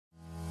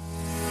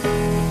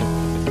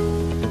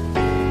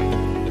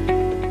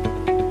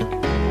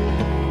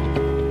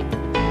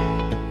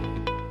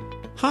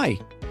Hi,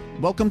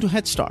 welcome to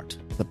Head Start,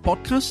 the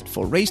podcast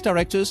for race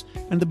directors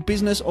and the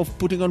business of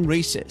putting on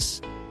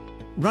races.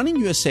 Running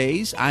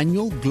USA's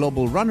annual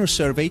Global Runner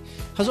Survey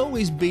has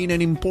always been an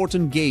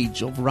important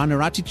gauge of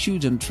runner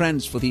attitudes and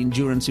trends for the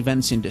endurance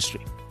events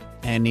industry.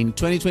 And in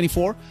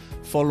 2024,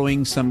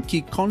 following some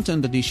key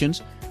content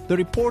additions, the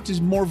report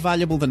is more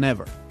valuable than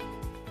ever.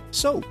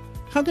 So,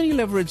 how can you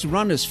leverage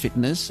runners'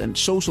 fitness and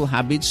social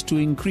habits to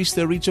increase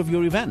the reach of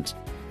your event?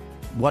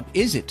 What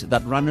is it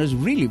that runners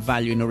really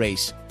value in a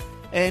race?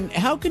 And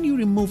how can you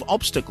remove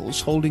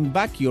obstacles holding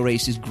back your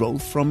race's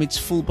growth from its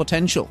full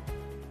potential?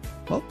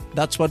 Well,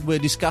 that's what we're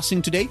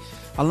discussing today,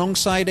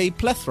 alongside a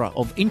plethora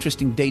of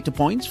interesting data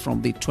points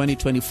from the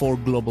 2024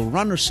 Global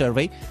Runner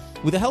Survey,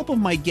 with the help of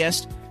my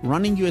guest,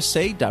 Running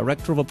USA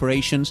Director of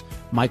Operations,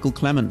 Michael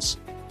Clemons.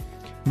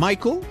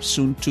 Michael,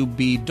 soon to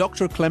be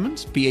Dr.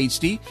 Clemons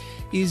PhD,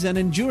 is an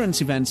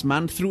endurance events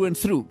man through and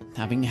through,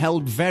 having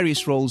held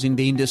various roles in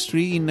the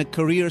industry in a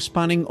career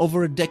spanning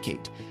over a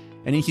decade.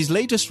 And in his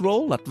latest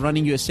role at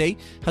Running USA,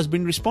 has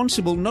been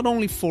responsible not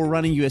only for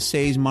Running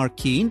USA's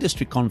marquee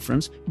industry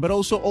conference, but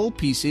also all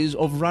pieces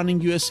of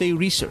Running USA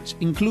research,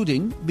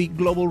 including the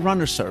Global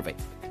Runner Survey.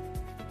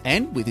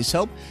 And with his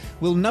help,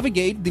 we'll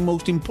navigate the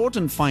most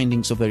important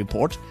findings of the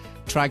report,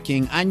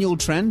 tracking annual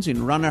trends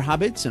in runner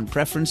habits and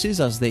preferences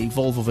as they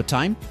evolve over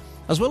time,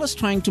 as well as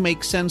trying to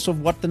make sense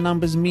of what the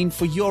numbers mean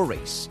for your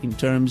race in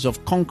terms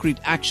of concrete,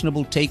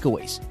 actionable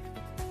takeaways.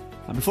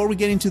 And before we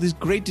get into this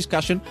great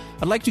discussion,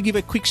 I'd like to give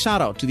a quick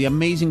shout out to the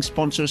amazing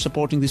sponsors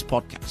supporting this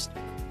podcast.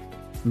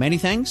 Many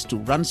thanks to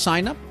Run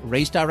Sign Up,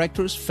 Race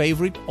Director's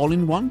favorite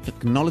all-in-one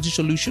technology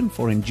solution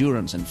for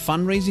endurance and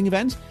fundraising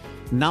events,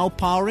 now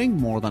powering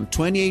more than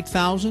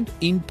 28,000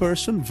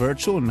 in-person,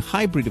 virtual and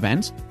hybrid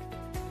events.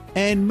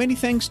 And many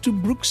thanks to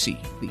Brooksy,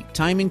 the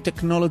timing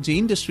technology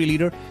industry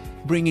leader,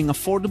 bringing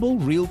affordable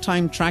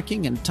real-time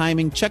tracking and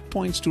timing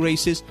checkpoints to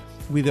races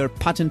with their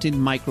patented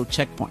micro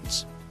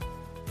checkpoints.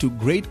 Two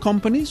great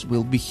companies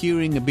we'll be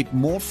hearing a bit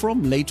more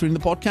from later in the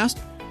podcast.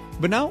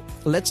 But now,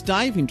 let's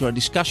dive into our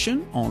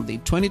discussion on the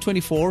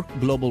 2024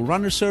 Global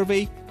Runner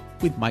Survey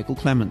with Michael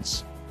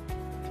Clemons.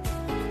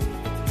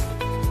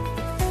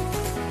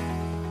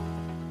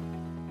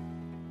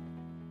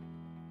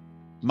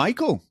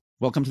 Michael,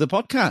 welcome to the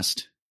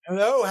podcast.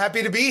 Hello,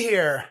 happy to be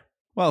here.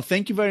 Well,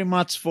 thank you very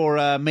much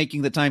for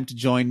making the time to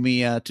join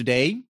me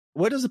today.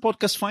 Where does the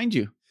podcast find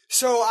you?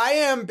 So I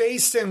am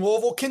based in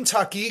Louisville,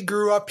 Kentucky,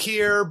 grew up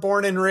here,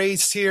 born and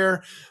raised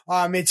here.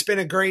 It's been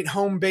a great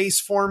home base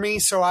for me.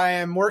 So I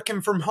am working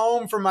from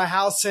home from my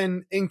house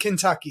in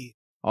Kentucky.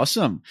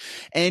 Awesome.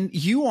 And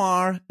you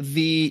are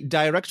the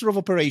Director of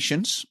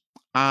Operations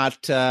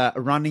at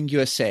Running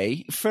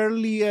USA,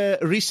 fairly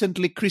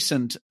recently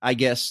christened, I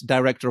guess,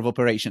 Director of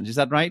Operations. Is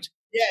that right?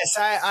 Yes,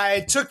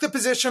 I took the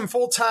position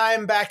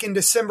full-time back in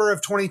December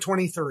of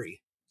 2023.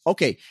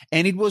 Okay.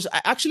 And it was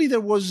actually there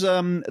was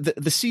the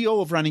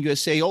CEO of Running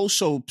USA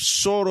also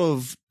sort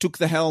of took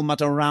the helm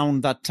at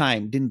around that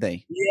time, didn't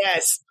they?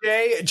 Yes.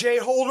 Jay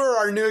Holder,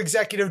 our new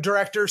executive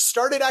director,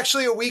 started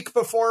actually a week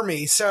before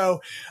me.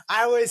 So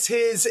I was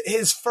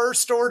his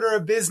first order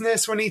of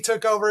business when he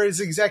took over as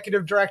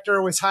executive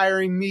director was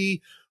hiring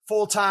me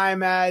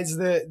full-time as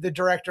the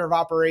director of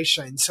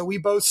operations. So we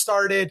both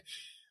started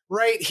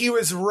right. He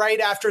was right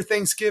after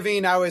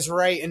Thanksgiving. I was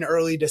right in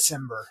early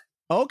December.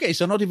 Okay,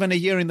 so not even a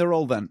year in the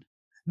role then.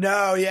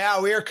 No, yeah,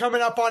 we are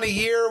coming up on a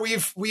year.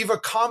 We've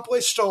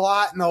accomplished a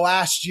lot in the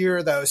last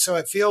year, though, so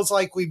it feels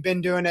like we've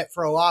been doing it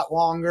for a lot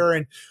longer,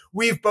 and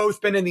we've both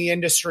been in the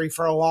industry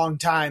for a long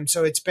time.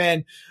 So it's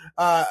been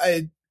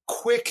a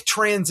quick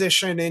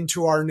transition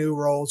into our new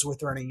roles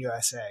with Running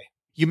USA.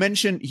 You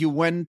mentioned you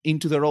went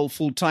into the role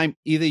full time.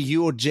 Either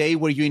you or Jay,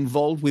 were you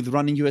involved with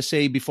Running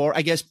USA before?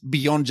 I guess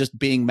beyond just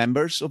being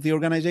members of the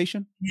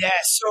organization.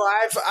 Yes,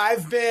 so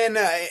I've been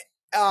a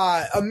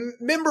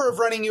member of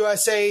Running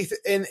USA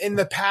in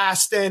the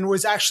past, and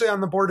was actually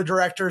on the board of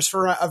directors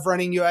of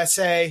Running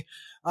USA.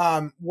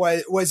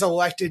 Was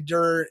elected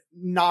or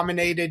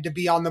nominated to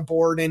be on the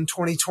board in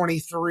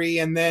 2023,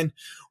 and then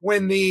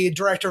when the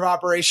director of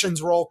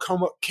operations role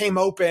came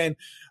open,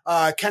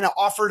 kind of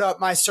offered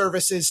up my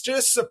services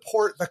to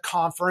support the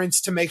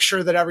conference to make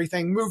sure that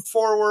everything moved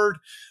forward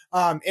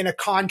in a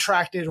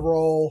contracted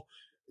role.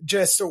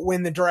 Just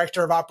when the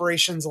director of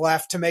operations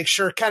left, to make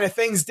sure kind of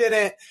things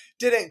didn't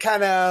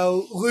kind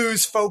of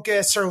lose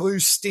focus or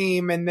lose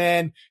steam, and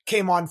then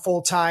came on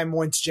full time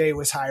once Jay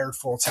was hired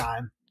full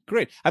time.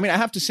 Great. I mean, I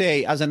have to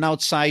say, as an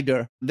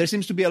outsider, there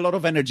seems to be a lot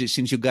of energy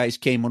since you guys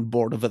came on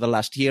board over the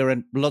last year,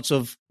 and lots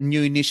of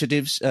new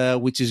initiatives,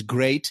 which is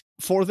great.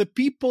 For the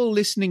people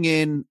listening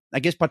in, I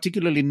guess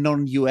particularly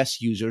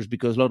non-US users,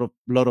 because a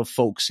lot of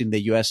folks in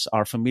the US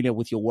are familiar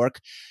with your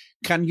work,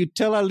 can you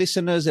tell our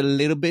listeners a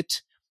little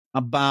bit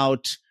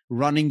about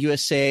Running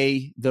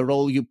USA, the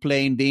role you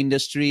play in the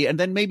industry, and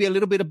then maybe a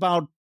little bit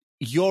about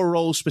your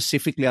role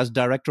specifically as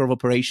Director of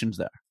Operations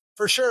there?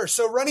 For sure.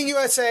 So Running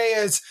USA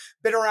has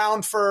been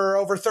around for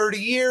over 30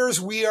 years.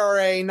 We are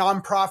a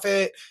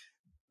nonprofit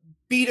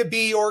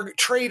B2B or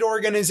trade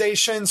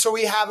organizations. So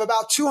we have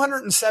about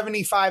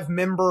 275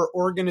 member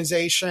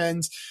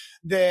organizations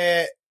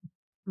that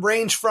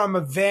range from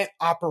event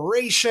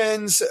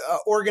operations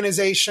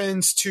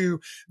organizations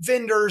to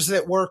vendors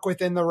that work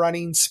within the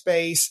running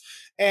space.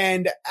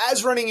 And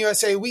as Running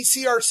USA, we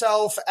see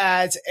ourselves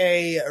as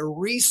a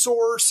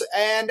resource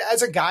and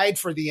as a guide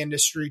for the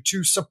industry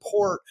to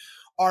support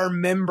our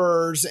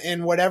members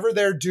in whatever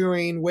they're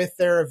doing with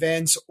their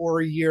events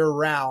or year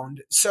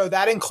round. So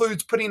that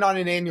includes putting on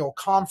an annual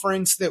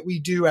conference that we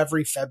do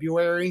every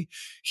February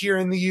here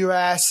in the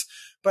US.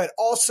 But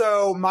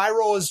also my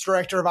role as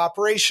director of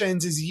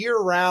operations is year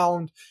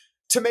round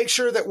to make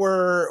sure that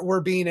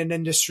we're being an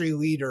industry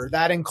leader.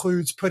 That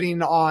includes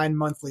putting on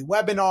monthly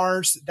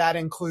webinars. That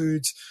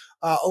includes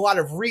a lot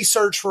of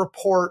research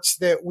reports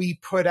that we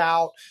put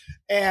out,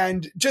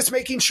 and just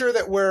making sure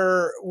that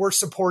we're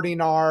supporting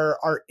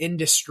our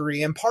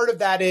industry. And part of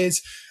that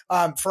is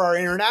for our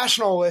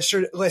international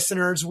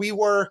listeners,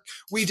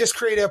 we just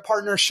created a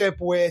partnership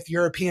with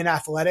European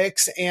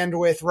Athletics and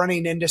with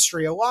Running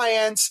Industry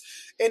Alliance,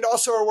 and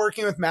also are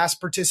working with Mass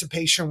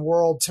Participation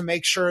World to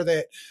make sure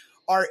that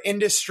our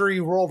industry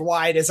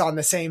worldwide is on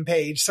the same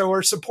page. So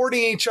we're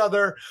supporting each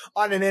other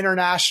on an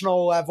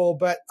international level,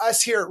 but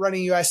us here at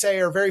Running USA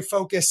are very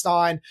focused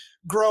on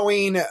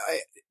growing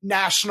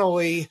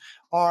nationally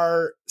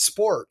our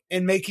sport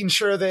and making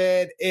sure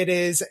that it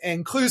is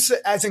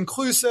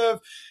inclusive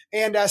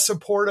and as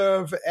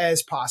supportive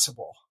as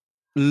possible.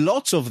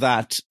 Lots of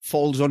that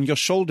falls on your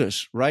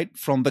shoulders, right?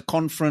 From the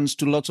conference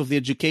to lots of the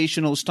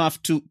educational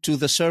stuff to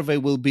the survey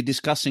we'll be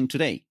discussing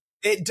today.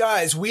 It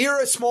does. We are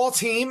a small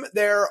team.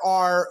 There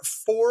are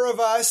 4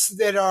 of us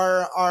that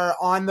are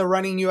on the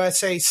Running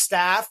USA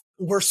staff.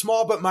 We're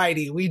small but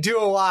mighty. We do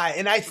a lot.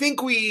 And I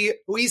think we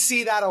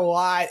see that a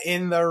lot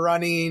in the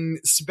running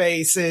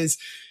space is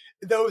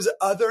those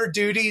other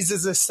duties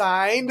is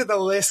assigned. The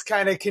list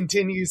kind of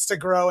continues to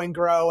grow and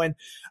grow. And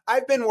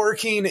I've been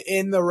working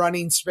in the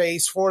running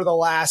space for the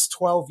last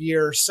 12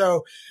 years.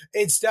 So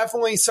it's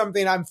definitely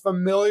something I'm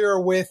familiar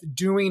with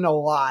doing a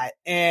lot.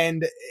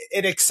 And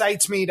it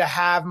excites me to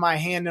have my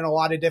hand in a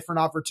lot of different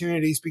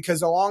opportunities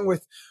because along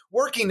with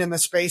working in the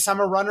space, I'm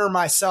a runner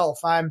myself.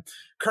 I'm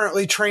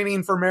currently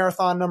training for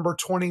marathon number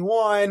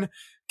 21.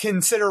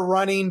 Consider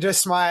running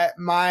just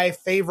my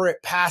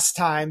favorite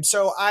pastime.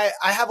 So I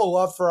have a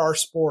love for our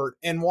sport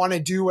and want to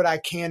do what I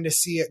can to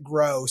see it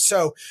grow.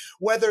 So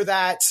whether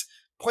that's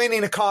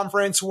planning a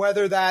conference,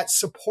 whether that's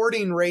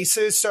supporting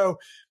races. So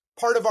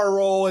part of our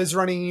role as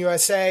Running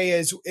USA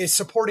is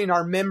supporting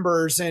our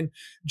members. And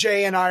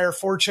Jay and I are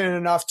fortunate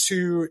enough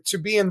to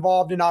be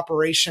involved in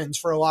operations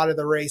for a lot of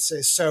the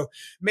races. So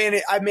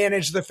I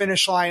manage the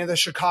finish line of the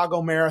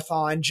Chicago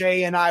Marathon.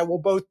 Jay and I will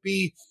both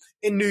be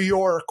in New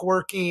York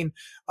working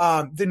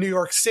the New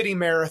York City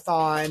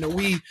Marathon.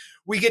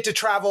 We get to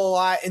travel a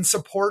lot and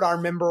support our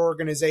member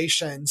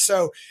organization.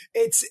 So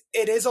it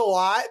is a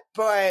lot,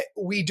 but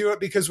we do it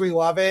because we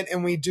love it,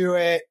 and we do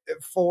it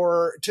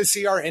to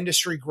see our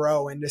industry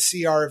grow and to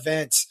see our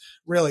events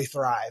really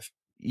thrive.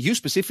 You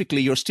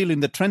specifically, you're still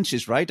in the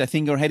trenches, right? I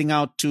think you're heading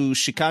out to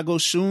Chicago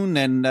soon,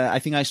 and I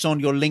think I saw on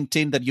your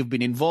LinkedIn that you've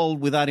been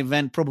involved with that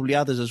event, probably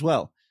others as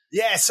well.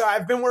 Yeah, so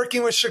I've been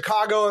working with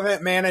Chicago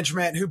Event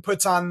Management, who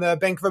puts on the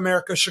Bank of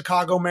America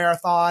Chicago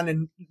Marathon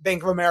and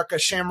Bank of America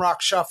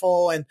Shamrock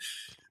Shuffle, and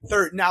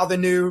now the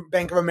new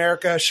Bank of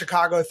America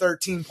Chicago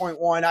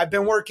 13.1. I've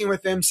been working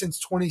with them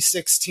since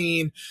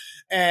 2016,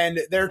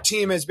 and their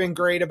team has been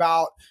great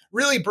about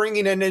really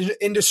bringing in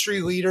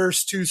industry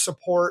leaders to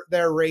support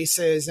their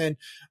races. And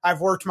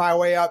I've worked my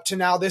way up to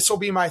now. This will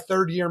be my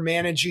 3rd year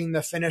managing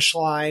the finish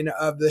line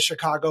of the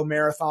Chicago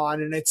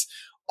Marathon, and it's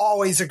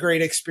always a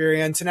great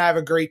experience, and I have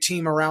a great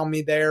team around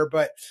me there,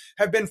 but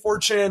have been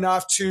fortunate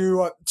enough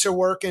to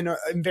work in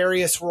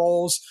various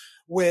roles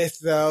with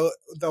the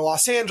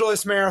Los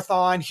Angeles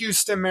Marathon,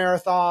 Houston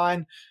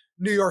Marathon,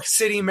 New York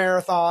City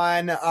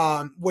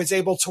Marathon, was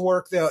able to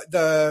work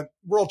the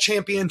World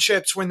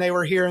Championships when they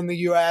were here in the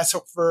US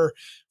for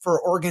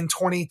Oregon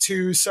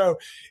 22. So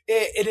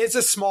it is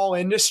a small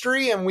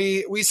industry, and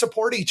we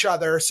support each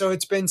other. So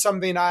it's been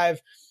something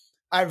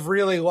I've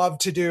really loved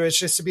to do, is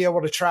just to be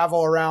able to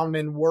travel around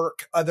and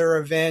work other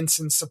events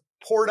and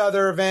support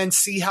other events,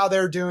 see how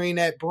they're doing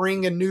it,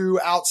 bring a new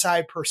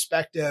outside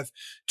perspective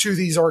to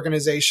these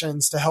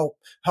organizations to help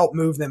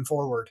move them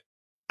forward.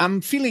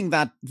 I'm feeling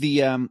that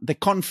the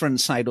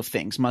conference side of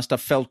things must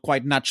have felt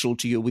quite natural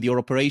to you with your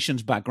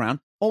operations background.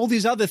 All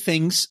these other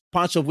things,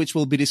 parts of which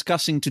we'll be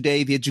discussing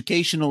today, the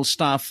educational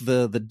stuff,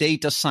 the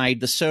data side,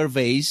 the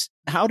surveys,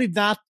 how did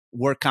that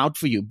work out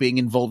for you being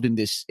involved in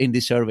these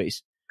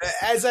surveys?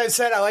 As I've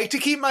said, I like to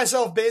keep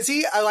myself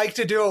busy. I like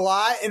to do a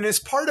lot. And as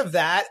part of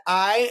that,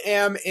 I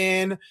am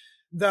in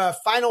the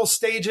final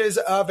stages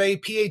of a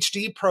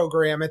PhD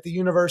program at the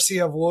University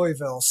of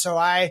Louisville. So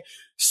I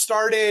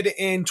started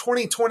in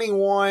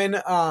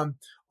 2021,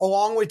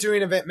 along with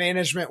doing event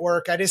management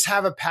work. I just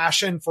have a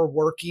passion for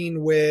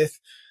working with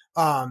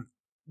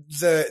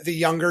the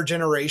younger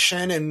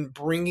generation and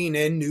bringing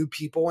in new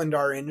people into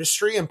our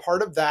industry. And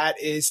part of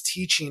that is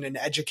teaching and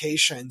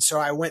education. So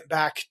I went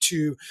back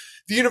to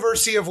the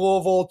University of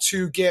Louisville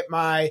to get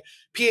my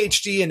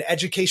PhD in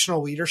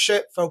educational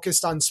leadership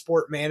focused on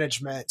sport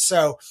management.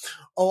 So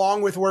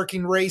along with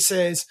working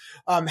races,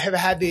 have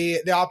had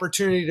the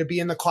opportunity to be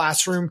in the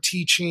classroom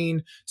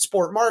teaching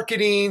sport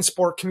marketing,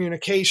 sport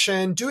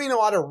communication, doing a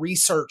lot of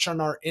research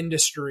on our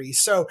industry.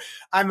 So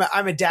I'm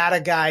a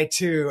data guy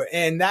too.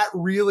 And that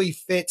really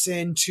fits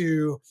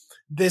into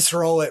this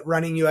role at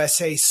Running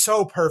USA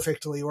so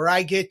perfectly, where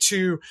I get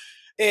to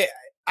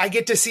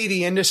see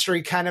the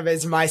industry kind of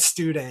as my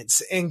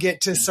students and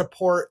get to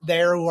support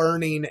their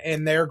learning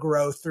and their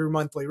growth through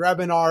monthly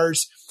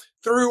webinars,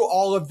 through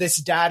all of this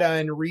data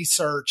and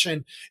research.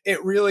 And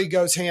it really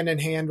goes hand in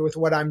hand with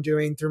what I'm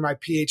doing through my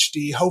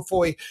PhD.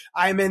 Hopefully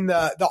I'm in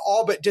the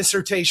all but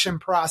dissertation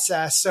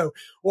process. So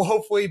we'll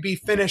hopefully be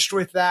finished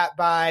with that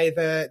by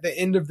the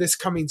end of this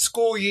coming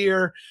school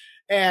year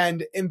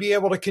and be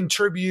able to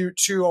contribute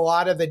to a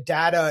lot of the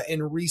data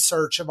and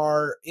research of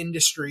our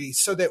industry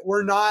so that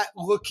we're not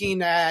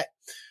looking at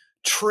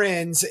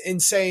trends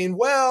and saying,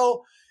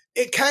 well,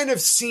 it kind of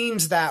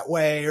seems that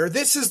way, or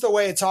this is the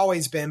way it's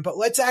always been, but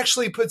let's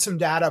actually put some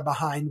data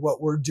behind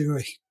what we're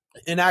doing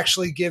and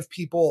actually give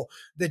people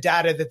the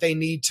data that they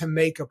need to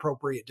make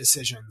appropriate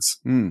decisions.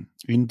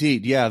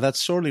 Indeed. Yeah,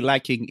 that's sorely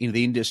lacking in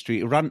the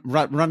industry.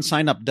 Run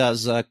Sign Up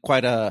does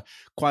quite a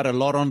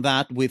lot on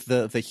that with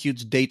the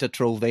huge data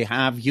trove they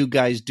have. You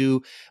guys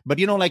do. But,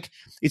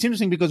 it's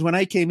interesting because when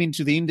I came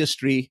into the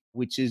industry,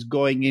 which is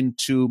going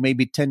into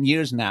maybe 10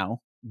 years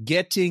now,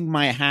 getting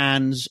my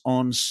hands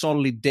on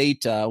solid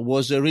data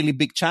was a really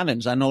big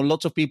challenge. I know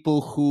lots of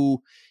people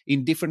who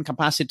in different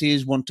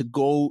capacities want to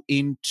go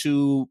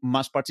into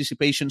mass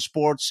participation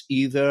sports,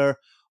 either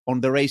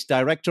on the race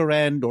director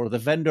end or the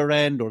vendor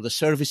end or the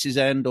services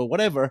end or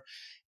whatever.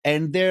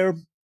 And they're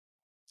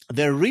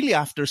really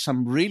after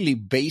some really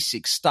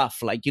basic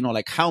stuff, like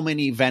how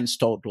many events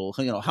total,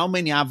 how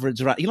many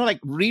average,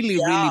 really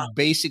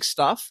basic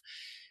stuff.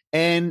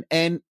 And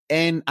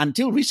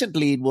until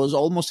recently, it was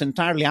almost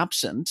entirely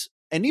absent.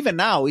 And even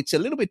now, it's a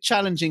little bit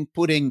challenging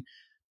putting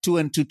two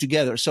and two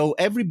together. So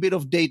every bit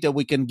of data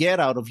we can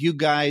get out of you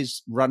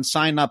guys, Run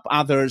Sign Up,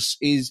 others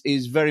is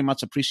very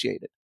much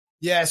appreciated.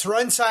 Yes,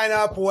 Run Sign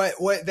Up,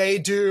 what they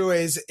do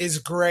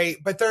is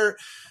great, but they're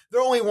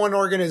only one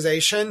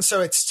organization,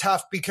 so it's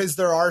tough because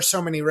there are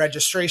so many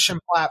registration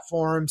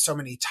platforms, so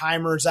many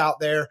timers out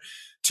there.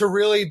 To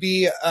really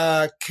be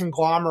a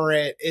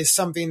conglomerate is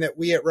something that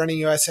we at Running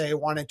USA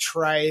want to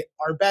try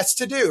our best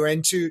to do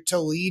and to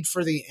lead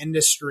for the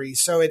industry.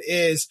 So it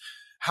is,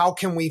 how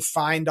can we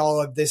find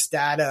all of this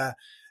data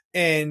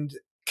and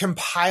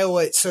compile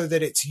it so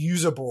that it's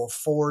usable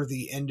for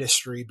the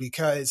industry?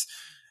 Because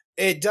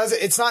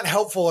it's not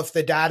helpful if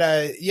the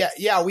data,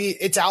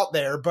 it's out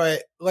there,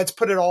 but let's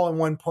put it all in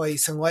one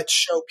place and let's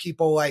show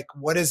people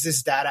what does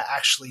this data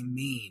actually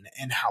mean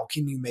and how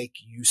can you make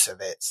use of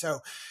it? So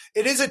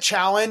it is a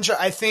challenge.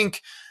 I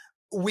think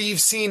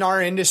we've seen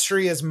our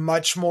industry as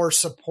much more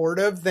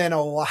supportive than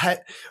a lot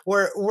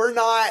where we're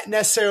not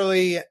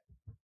necessarily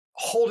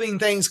holding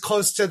things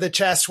close to the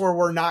chest where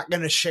we're not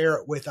going to share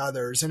it with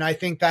others. And I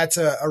think that's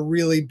a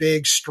really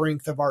big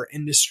strength of our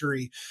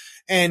industry.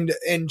 And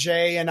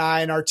Jay and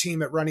I and our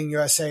team at Running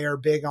USA are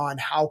big on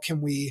how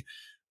can we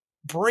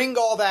bring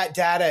all that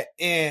data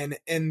in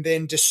and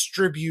then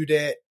distribute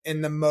it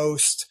in the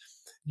most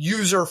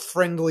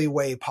user-friendly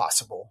way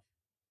possible.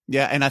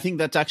 Yeah, and I think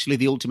that's actually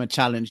the ultimate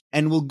challenge.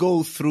 And we'll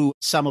go through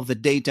some of the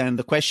data and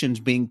the questions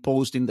being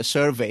posed in the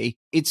survey.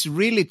 It's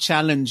really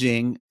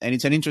challenging, and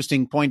it's an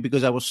interesting point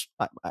because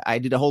I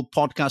did a whole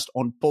podcast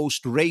on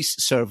post-race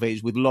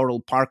surveys with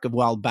Laurel Park a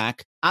while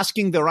back.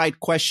 Asking the right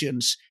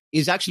questions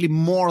is actually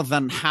more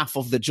than half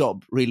of the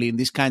job, really, in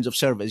these kinds of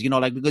surveys.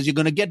 Because you're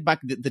going to get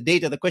back the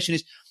data. The question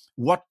is,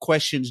 what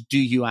questions do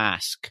you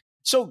ask?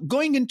 So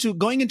going into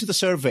the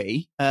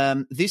survey,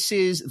 this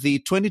is the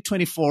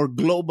 2024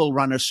 Global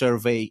Runner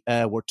Survey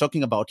we're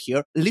talking about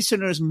here.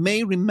 Listeners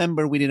may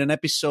remember we did an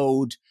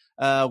episode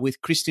with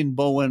Christine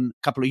Bowen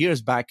a couple of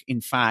years back,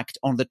 in fact,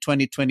 on the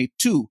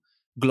 2022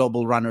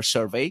 Global Runner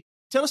Survey.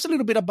 Tell us a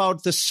little bit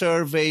about the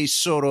survey,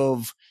 sort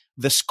of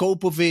the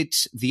scope of it,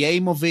 the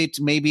aim of it,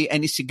 maybe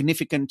any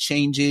significant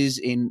changes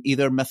in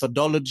either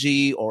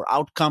methodology or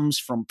outcomes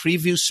from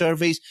previous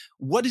surveys.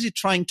 What is it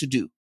trying to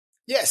do?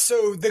 Yes,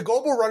 so the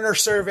Global Runner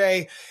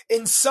Survey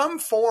in some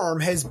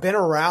form has been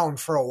around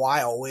for a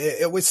while.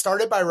 It was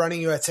started by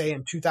Running USA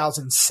in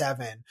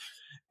 2007,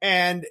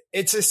 and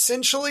it's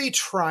essentially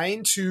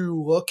trying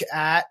to look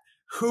at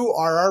who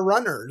are our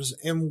runners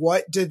and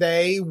what do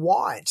they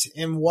want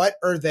and what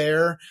are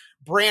their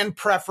brand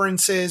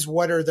preferences,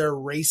 what are their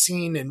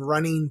racing and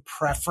running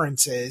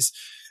preferences,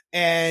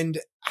 and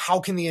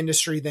how can the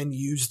industry then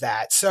use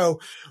that?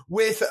 So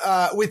with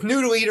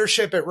new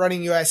leadership at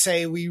Running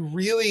USA, we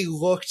really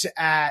looked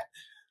at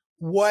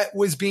what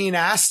was being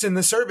asked in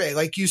the survey.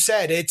 Like you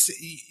said,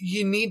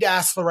 you need to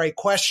ask the right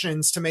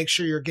questions to make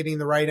sure you're getting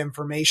the right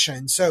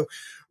information. So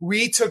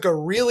we took a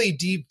really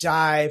deep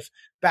dive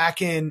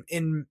back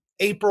in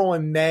April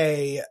and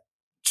May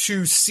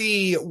to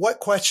see what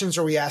questions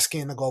are we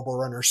asking in the Global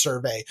Runner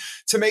Survey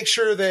to make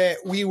sure that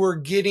we were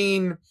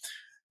getting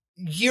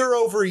year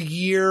over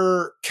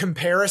year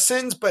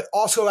comparisons, but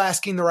also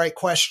asking the right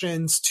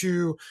questions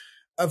to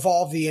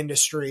evolve the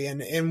industry.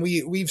 And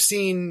we've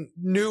seen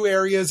new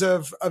areas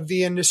of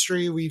the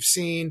industry. We've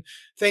seen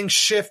things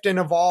shift and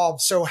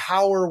evolve. So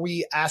how are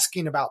we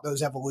asking about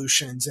those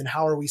evolutions, and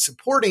how are we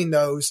supporting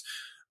those,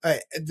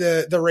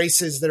 the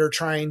races that are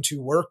trying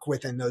to work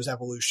within those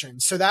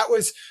evolutions? So that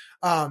was,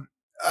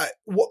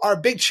 our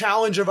big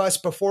challenge of us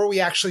before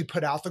we actually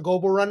put out the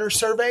Global Runner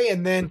Survey.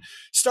 And then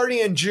starting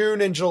in June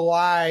and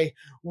July,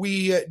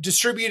 we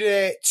distributed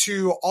it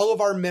to all of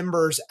our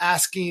members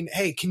asking,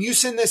 hey, can you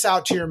send this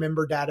out to your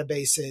member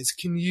databases?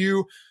 Can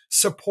you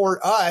support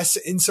us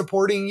in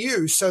supporting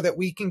you so that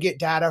we can get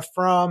data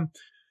from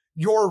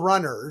your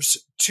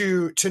runners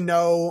to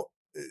know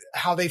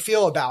how they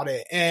feel about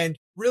it? And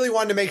really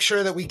wanted to make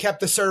sure that we kept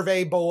the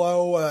survey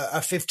below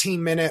a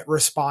 15-minute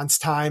response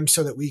time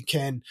so that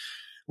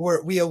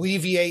we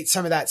alleviate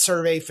some of that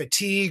survey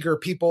fatigue or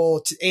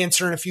people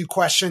answering a few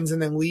questions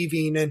and then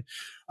leaving. And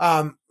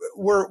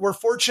we're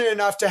fortunate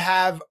enough to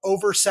have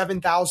over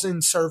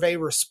 7,000 survey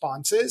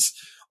responses.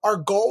 Our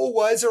goal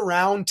was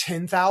around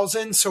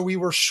 10,000. So we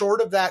were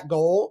short of that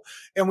goal,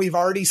 and we've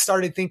already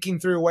started thinking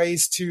through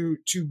ways to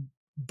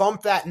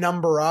bump that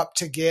number up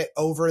to get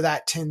over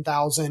that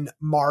 10,000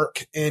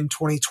 mark in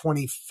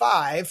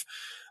 2025.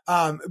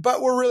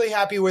 But we're really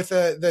happy with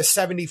the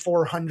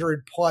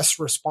 7,400 plus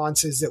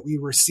responses that we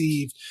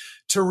received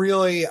to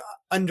really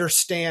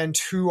understand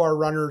who our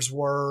runners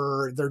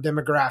were, their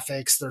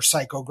demographics, their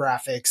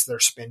psychographics, their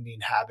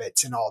spending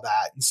habits, and all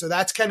that. And so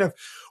that's kind of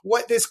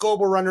what this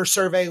Global Runner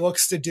Survey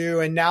looks to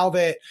do. And now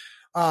that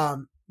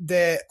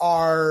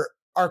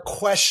our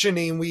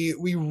questioning,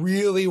 we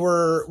really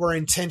were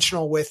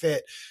intentional with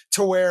it,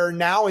 to where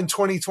now in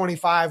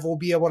 2025, we'll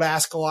be able to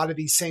ask a lot of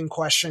these same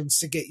questions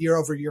to get year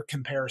over year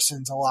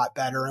comparisons a lot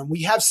better. And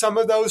we have some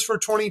of those for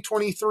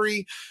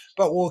 2023,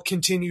 but we'll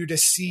continue to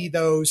see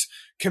those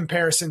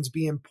comparisons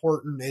be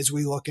important as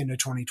we look into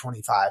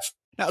 2025.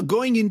 Now,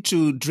 going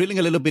into drilling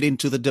a little bit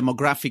into the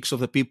demographics of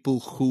the people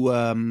who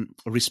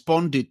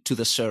responded to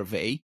the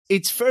survey,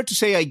 it's fair to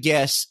say, I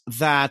guess,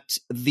 that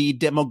the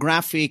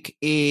demographic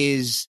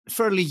is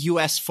fairly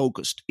US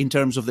focused in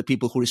terms of the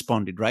people who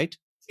responded, right?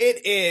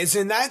 It is.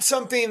 And that's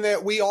something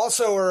that we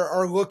also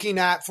are looking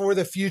at for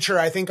the future.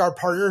 I think our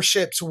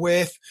partnerships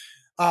with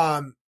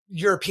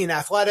European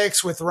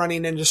Athletics, with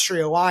Running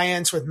Industry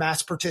Alliance, with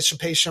Mass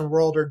Participation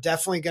World are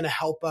definitely going to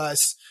help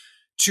us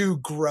to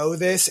grow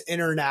this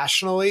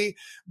internationally.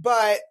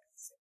 But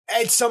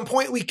at some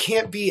point, we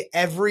can't be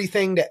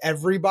everything to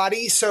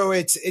everybody. So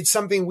it's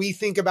something we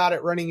think about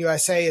at Running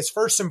USA is,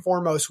 first and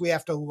foremost, we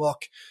have to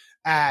look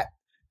at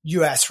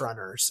US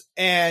runners.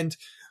 And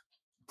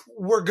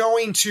we're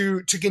going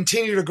to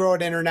continue to grow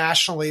it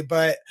internationally,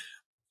 but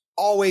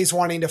always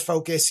wanting to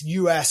focus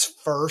US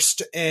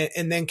first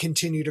and then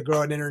continue to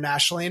grow it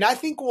internationally. And I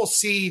think we'll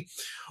see,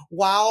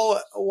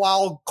 while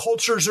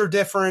cultures are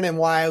different and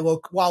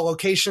while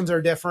locations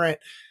are different,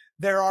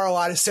 there are a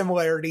lot of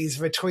similarities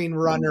between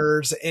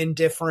runners in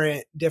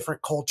different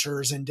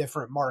cultures and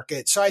different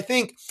markets. So I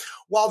think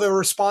while the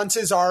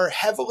responses are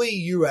heavily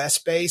US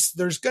based,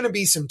 there's going to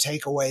be some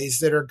takeaways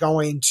that are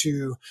going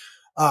to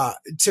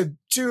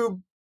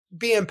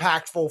be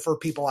impactful for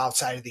people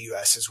outside of the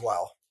US as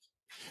well.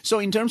 So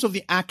in terms of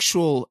the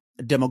actual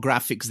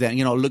demographics then,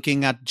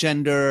 looking at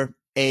gender,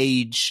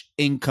 age,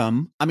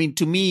 income, I mean,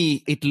 to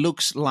me, it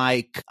looks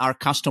like our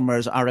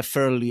customers are a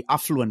fairly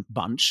affluent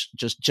bunch,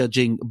 just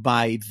judging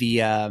by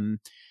the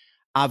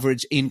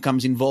average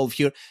incomes involved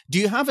here. Do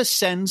you have a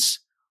sense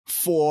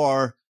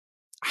for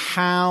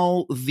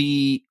how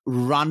the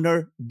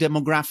runner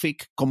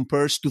demographic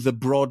compares to the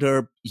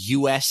broader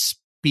US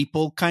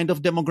people kind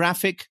of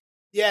demographic?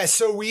 Yeah.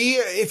 So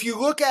if you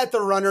look at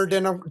the runner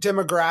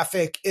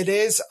demographic, it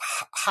is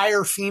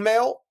higher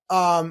female.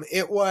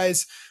 It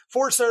was,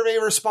 for survey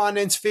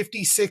respondents,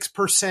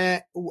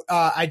 56%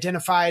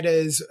 identified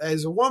as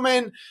a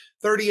woman,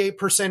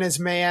 38% as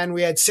man.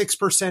 We had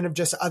 6% of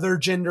just other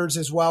genders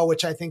as well,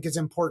 which I think is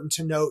important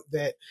to note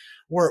that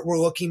we're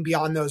looking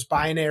beyond those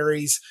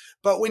binaries.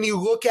 But when you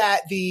look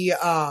at the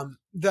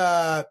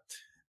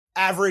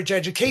average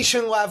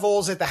education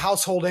levels, at the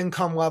household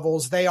income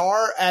levels, they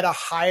are at a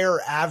higher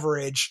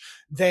average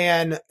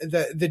than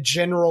the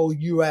general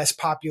US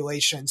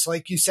population. So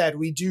like you said,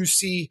 we do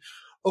see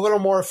a little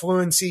more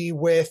affluency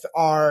with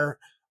our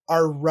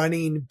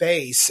running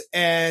base.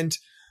 And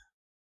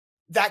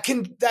that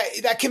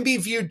can be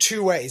viewed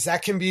two ways.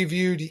 That can be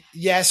viewed,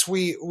 yes,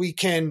 maybe we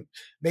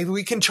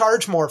can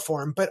charge more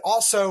for them, but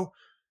also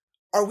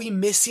are we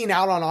missing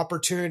out on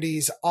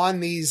opportunities on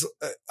these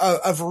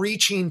of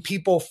reaching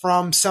people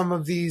from some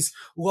of these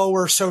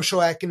lower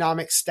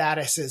socioeconomic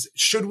statuses?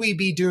 Should we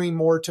be doing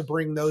more to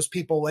bring those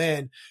people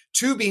in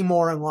to be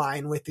more in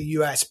line with the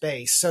US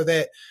base so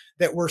that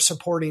we're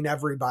supporting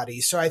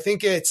everybody? So I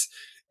think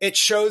it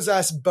shows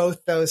us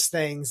both those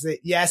things,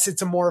 that yes,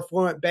 it's a more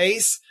affluent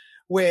base,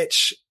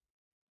 which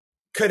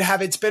could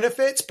have its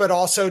benefits, but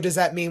also does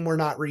that mean we're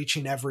not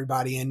reaching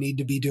everybody and need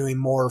to be doing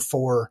more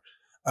for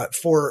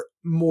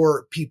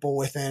more people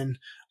within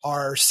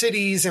our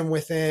cities and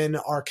within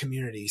our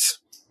communities?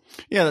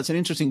 Yeah, that's an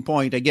interesting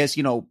point. I guess,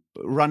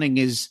 running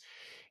is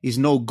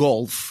no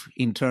golf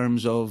in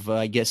terms of,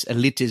 I guess,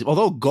 elitism.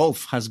 Although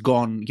golf has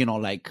gone,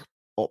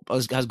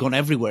 has gone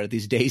everywhere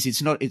these days.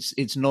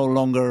 It's no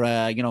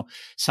longer,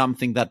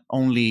 something that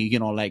only,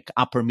 like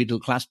upper middle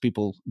class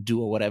people do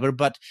or whatever.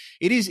 But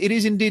it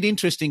is indeed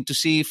interesting to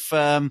see if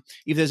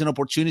there's an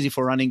opportunity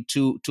for running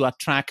to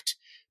attract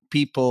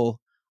people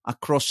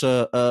across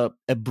a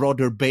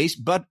broader base.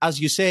 But as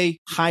you say,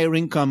 higher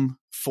income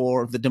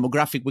for the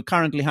demographic we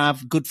currently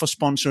have, good for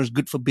sponsors,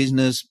 good for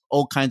business,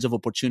 all kinds of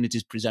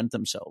opportunities present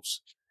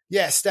themselves.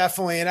 Yes,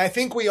 definitely. And I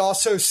think we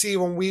also see,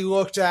 when we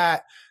looked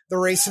at the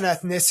race and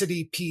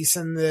ethnicity piece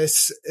in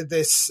this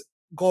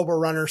Global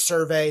Runner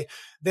survey,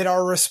 that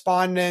our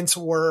respondents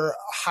were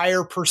a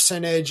higher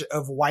percentage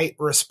of white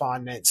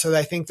respondents. So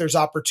I think there's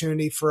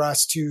opportunity for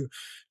us to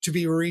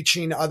be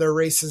reaching other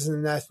races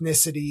and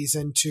ethnicities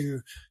and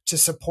to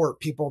support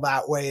people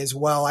that way as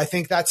well. I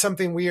think that's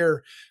something we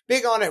are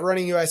big on at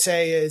Running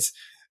USA is,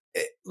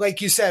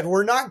 like you said,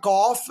 we're not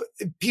golf,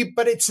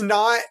 but it's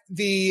not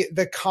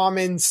the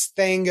common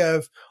thing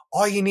of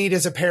all you need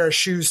is a pair of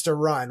shoes to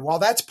run. While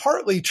that's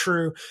partly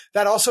true,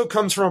 that also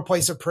comes from a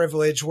place of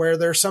privilege where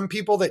there's some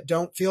people that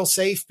don't feel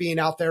safe being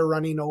out there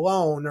running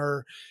alone,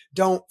 or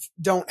don't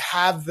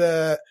have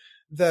the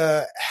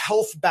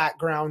health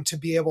background to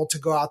be able to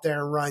go out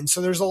there and run.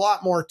 So there's a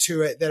lot more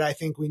to it that I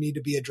think we need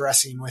to be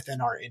addressing within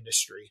our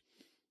industry.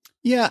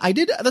 Yeah, I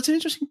did. That's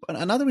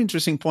another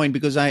interesting point,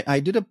 because I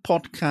did a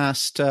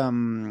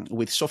podcast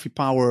with Sophie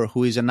Power,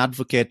 who is an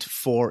advocate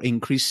for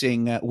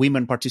increasing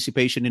women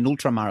participation in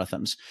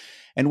ultramarathons.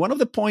 And one of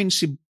the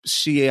points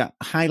she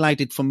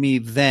highlighted for me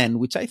then,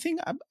 which I think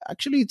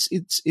actually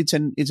it's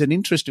an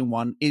interesting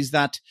one, is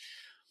that,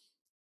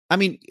 I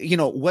mean,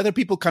 whether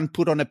people can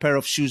put on a pair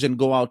of shoes and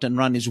go out and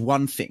run is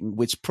one thing,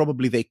 which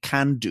probably they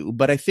can do.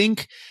 But I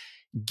think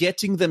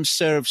getting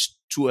themselves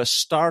to a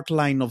start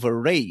line of a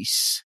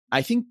race,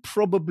 I think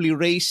probably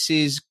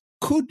races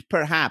could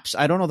perhaps,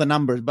 I don't know the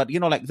numbers, but,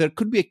 there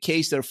could be a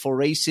case there for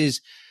races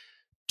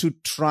to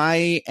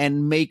try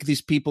and make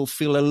these people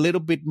feel a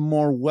little bit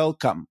more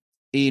welcome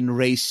in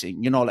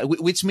racing,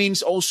 which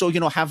means also,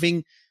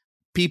 having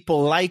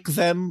people like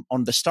them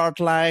on the start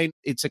line.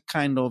 It's a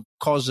kind of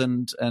cause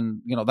and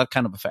that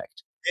kind of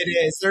effect. It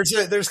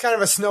is. There's kind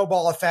of a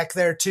snowball effect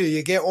there too.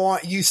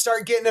 You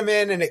start getting them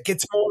in, and it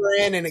gets more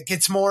in, and it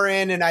gets more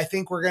in. And I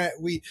think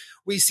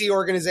we see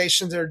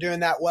organizations that are doing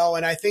that well.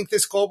 And I think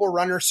this Global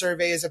Runner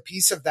survey is a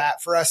piece of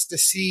that, for us to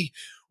see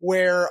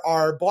where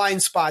our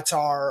blind spots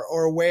are,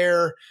 or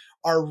where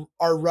our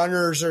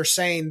runners are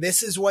saying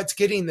this is what's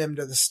getting them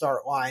to the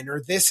start line,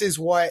 or this is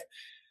what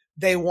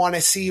they want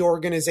to see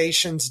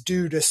organizations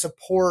do to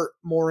support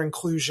more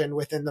inclusion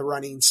within the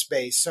running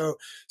space. So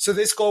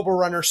this Global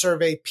Runner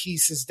survey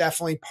piece is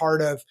definitely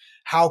part of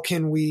how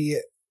can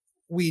we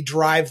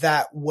drive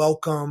that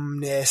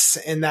welcomeness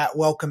and that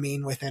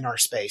welcoming within our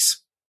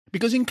space.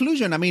 Because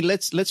inclusion, I mean,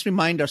 let's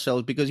remind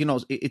ourselves, because,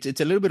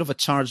 it's a little bit of a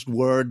charged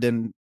word,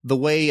 and the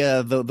way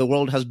the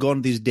world has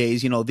gone these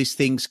days, these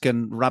things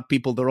can rub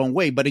people the wrong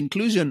way. But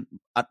inclusion,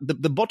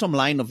 the bottom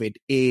line of it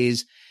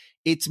is,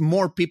 it's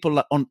more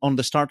people on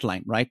the start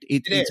line, right?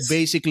 It's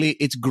basically,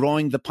 it's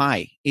growing the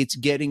pie. It's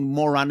getting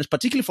more runners,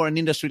 particularly for an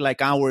industry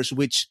like ours,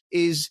 which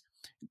is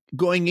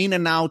going in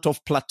and out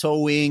of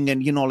plateauing,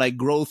 and,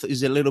 growth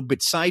is a little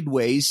bit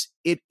sideways.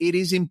 It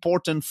is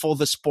important for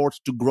the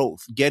sport to grow,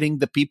 getting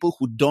the people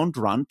who don't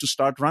run to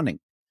start running.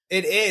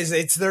 It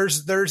is.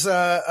 There's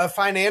a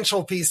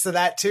financial piece to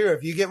that too.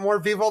 If you get more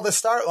people at the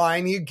start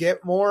line, you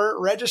get more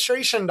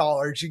registration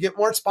dollars, you get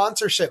more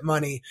sponsorship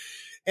money.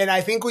 And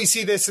I think we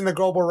see this in the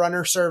Global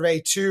Runner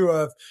survey too,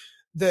 of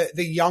the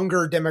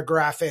younger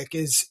demographic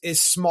is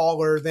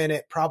smaller than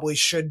it probably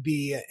should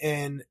be.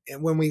 And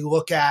when we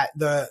look at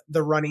the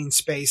running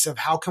space of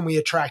how can we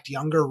attract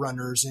younger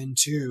runners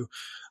into,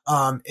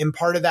 and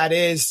part of that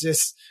is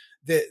just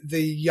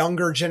the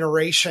younger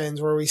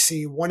generations, where we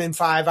see 1 in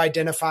 5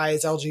 identify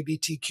as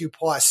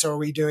LGBTQ+. So are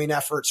we doing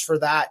efforts for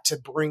that to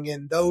bring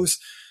in those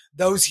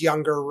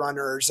younger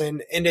runners?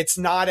 And it's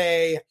not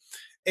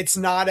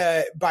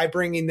by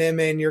bringing them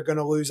in, you're going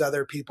to lose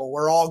other people.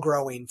 We're all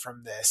growing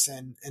from this.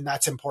 And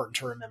that's important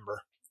to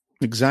remember.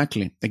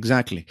 Exactly.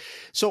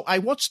 So I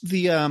watched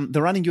the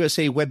Running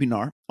USA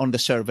webinar on the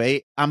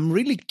survey. I'm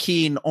really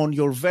keen on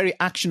your very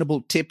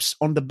actionable tips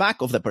on the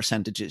back of the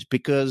percentages,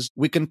 because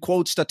we can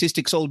quote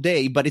statistics all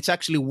day, but it's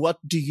actually, what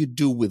do you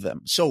do with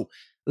them? So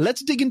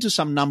let's dig into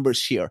some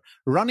numbers here.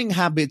 Running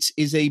habits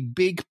is a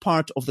big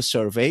part of the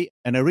survey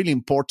and a really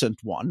important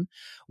one.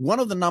 One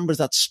of the numbers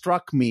that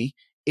struck me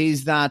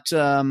is that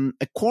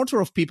a quarter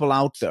of people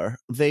out there,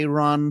 they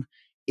run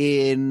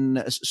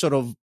in sort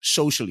of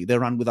socially. They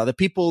run with other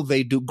people.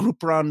 They do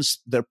group runs.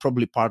 They're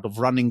probably part of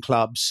running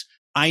clubs.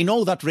 I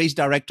know that race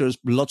directors,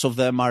 lots of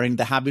them are in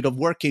the habit of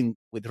working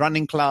with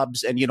running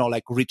clubs and,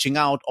 like reaching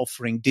out,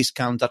 offering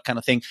discounts, that kind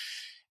of thing.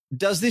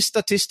 Does this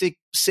statistic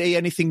say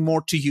anything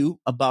more to you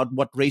about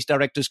what race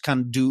directors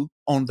can do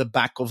on the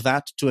back of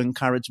that to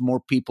encourage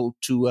more people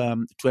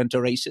to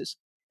enter races?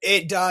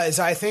 It does.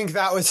 I think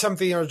that was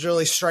something that was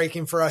really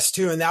striking for us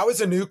too. And that was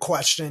a new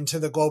question to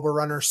the Global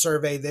Runner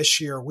Survey this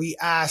year. We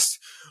asked,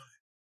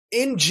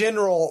 in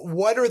general,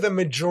 what are the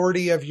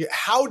majority of you?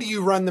 How do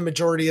you run the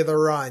majority of the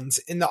runs?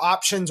 And the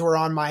options were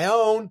on my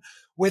own,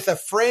 with a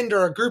friend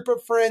or a group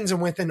of friends,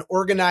 and with an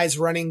organized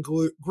running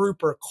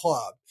group or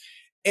club.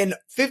 And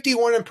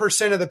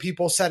 51% of the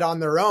people said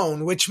on their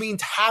own, which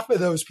means half of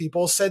those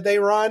people said they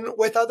run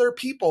with other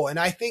people. And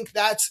I think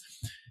that's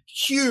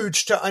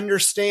huge to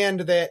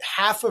understand, that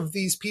half of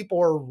these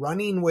people are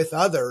running with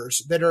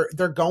others,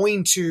 they're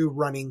going to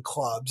running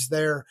clubs.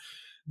 They're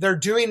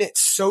doing it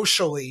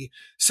socially.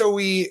 So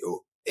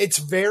it's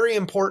very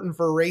important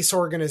for race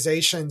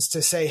organizations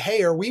to say,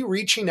 hey, are we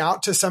reaching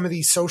out to some of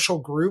these social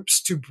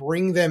groups to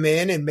bring them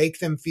in and make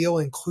them feel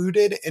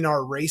included in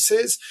our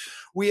races?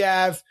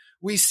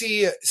 We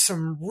see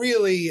some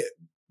really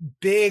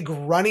big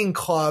running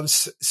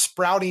clubs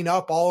sprouting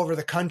up all over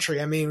the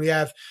country. I mean, we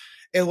have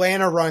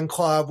Atlanta Run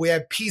Club. We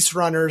have Peace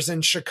Runners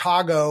in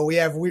Chicago. We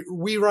have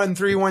We Run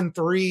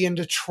 313 in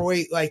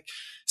Detroit, like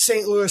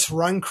St. Louis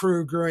Run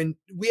Crew grew. And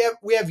we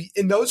have,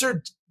 and those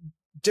are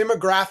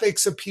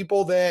demographics of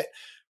people that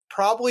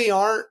probably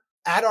aren't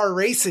at our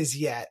races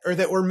yet, or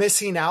that we're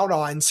missing out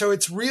on. So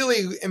it's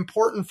really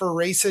important for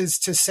races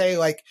to say,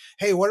 like,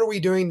 hey, what are we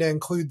doing to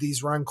include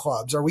these run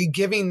clubs? Are we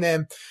giving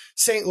them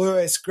St.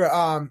 Louis,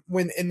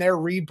 when in their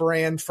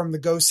rebrand from the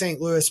Go St.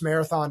 Louis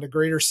Marathon to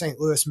Greater St.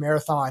 Louis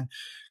Marathon,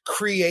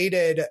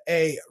 created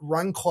a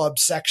run club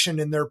section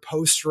in their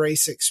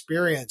post-race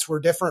experience where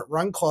different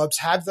run clubs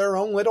have their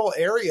own little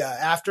area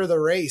after the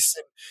race,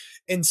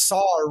 and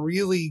saw a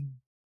really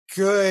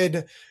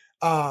good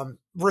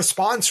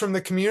response from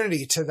the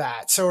community to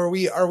that. So are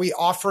we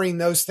offering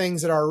those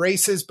things at our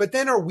races? But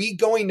then are we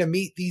going to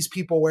meet these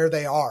people where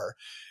they are?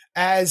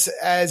 As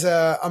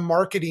a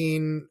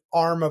marketing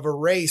arm of a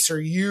race,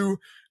 are you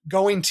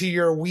going to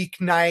your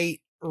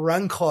weeknight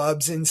run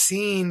clubs and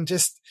seeing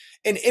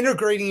and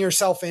integrating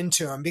yourself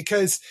into them?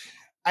 Because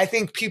I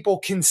think people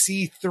can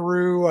see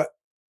through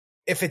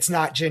if it's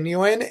not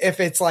genuine, if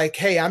it's like,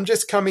 hey, I'm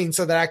just coming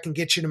so that I can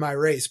get you to my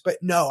race. But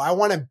no, I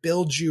want to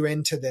build you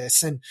into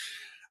this. And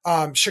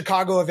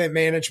Chicago Event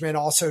Management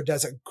also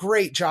does a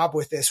great job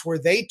with this, where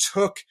they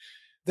took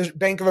the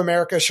Bank of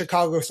America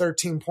Chicago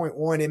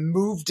 13.1 and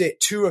moved it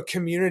to a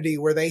community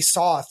where they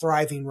saw a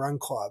thriving run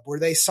club, where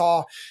they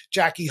saw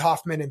Jackie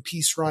Hoffman and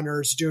Peace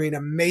Runners doing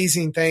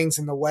amazing things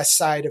in the west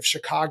side of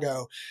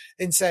Chicago,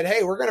 and said,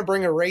 hey, we're going to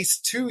bring a race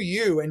to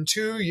you and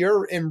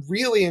and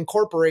really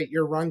incorporate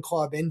your run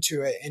club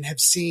into it, and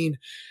have seen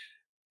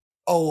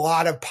a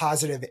lot of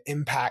positive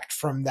impact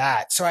from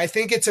that. So I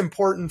think it's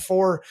important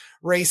for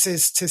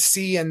races to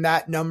see in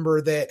that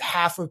number that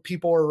half of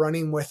people are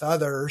running with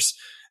others,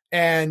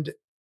 and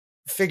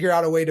figure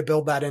out a way to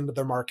build that into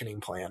their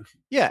marketing plan.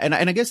 Yeah. And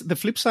I guess the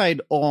flip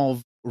side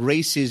of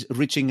races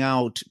reaching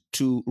out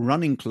to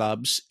running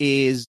clubs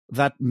is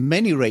that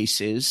many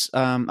races,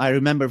 I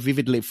remember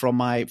vividly from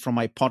my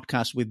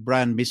podcast with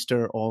Brian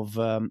Mister of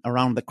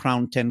Around the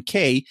Crown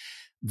 10K,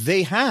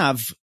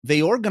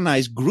 they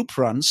organize group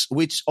runs,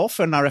 which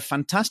often are a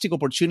fantastic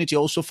opportunity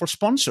also for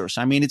sponsors.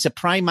 I mean, it's a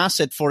prime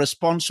asset for a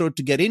sponsor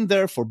to get in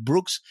there, for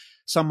Brooks,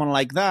 someone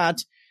like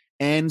that,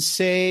 and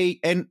say,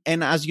 and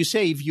as you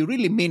say, if you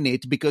really mean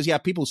it, because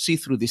people see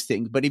through these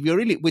things, but if you're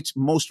really, which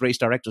most race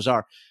directors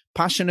are,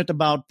 passionate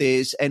about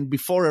this, and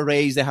before a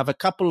race, they have a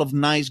couple of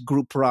nice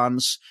group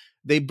runs,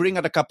 they bring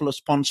out a couple of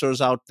sponsors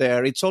out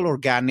there, it's all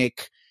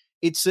organic,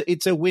 it's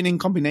a winning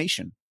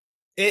combination.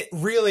 It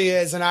really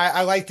is. And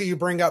I like that you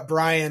bring up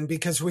Brian,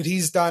 because what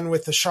he's done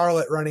with the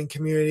Charlotte running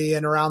community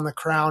and Around the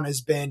Crown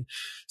has been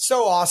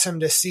so awesome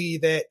to see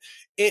that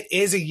it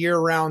is a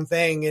year-round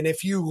thing. And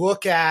if you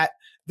look at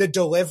the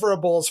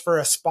deliverables for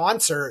a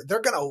sponsor,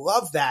 they're going to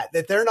love that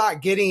they're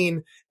not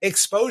getting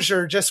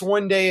exposure just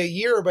one day a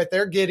year, but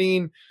they're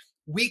getting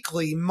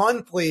weekly,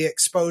 monthly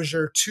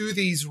exposure to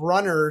these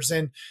runners.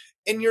 And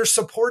you're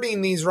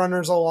supporting these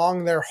runners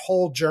along their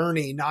whole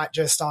journey, not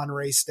just on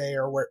race day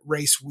or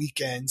race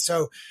weekend.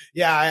 So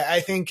yeah,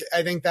 I think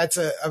that's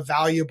a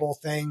valuable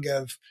thing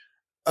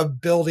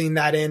of building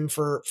that in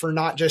for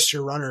not just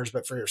your runners,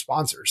 but for your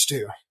sponsors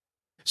too.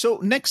 So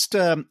next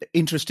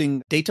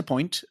interesting data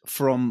point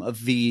from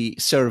the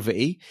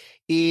survey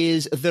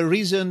is the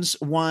reasons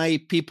why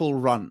people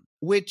run,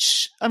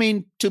 which, I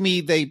mean, to me,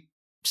 they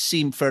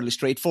seem fairly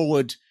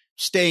straightforward.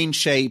 Stay in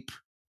shape,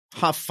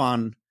 have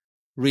fun,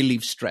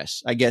 relieve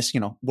stress. I guess,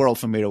 we're all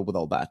familiar with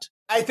all that.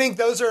 I think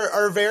those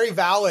are very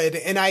valid.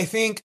 And I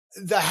think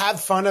the have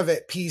fun of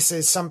it piece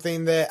is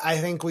something that I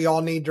think we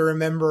all need to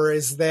remember,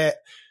 is that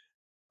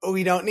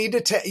we don't need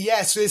to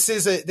yes, this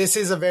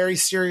is a very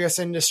serious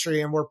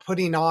industry, and we're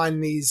putting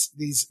on these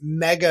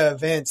mega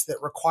events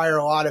that require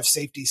a lot of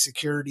safety,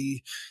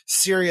 security,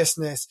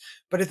 seriousness.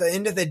 But at the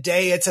end of the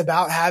day, it's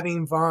about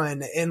having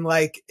fun. And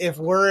like, if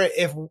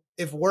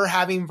we're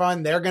having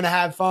fun, they're going to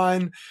have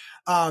fun.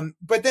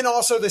 But then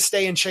also the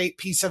stay in shape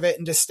piece of it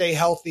and to stay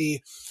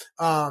healthy.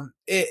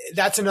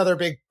 That's another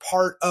big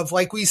part of,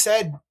 like we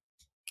said,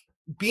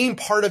 being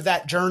part of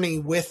that journey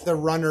with the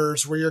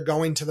runners, where you're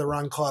going to the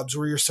run clubs,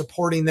 where you're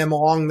supporting them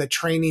along the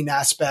training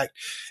aspect,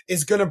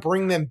 is going to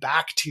bring them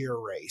back to your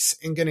race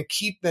and going to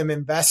keep them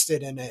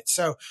invested in it.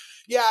 So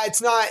yeah,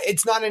 it's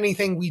not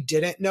anything we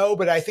didn't know,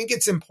 but I think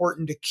it's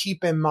important to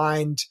keep in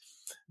mind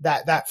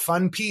that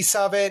fun piece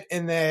of it,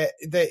 and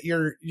that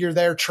you're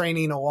there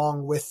training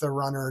along with the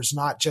runners,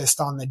 not just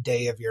on the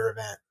day of your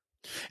event.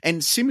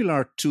 And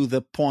similar to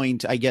the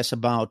point, I guess,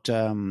 about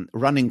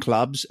running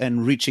clubs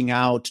and reaching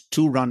out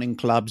to running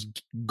clubs,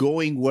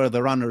 going where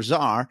the runners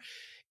are,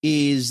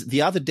 is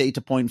the other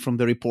data point from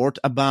the report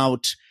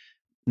about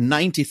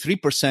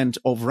 93%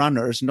 of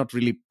runners, not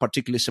really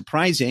particularly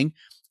surprising,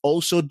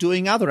 also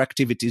doing other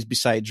activities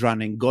besides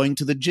running, going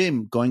to the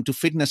gym, going to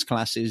fitness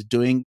classes,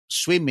 doing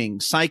swimming,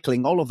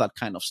 cycling, all of that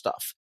kind of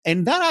stuff.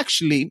 And that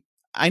actually,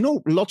 I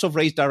know lots of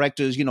race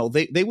directors,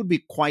 they would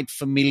be quite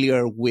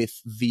familiar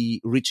with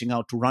the reaching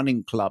out to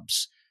running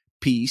clubs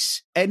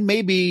piece, and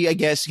maybe, I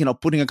guess,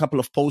 putting a couple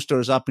of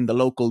posters up in the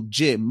local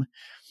gym.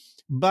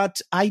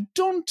 But I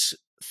don't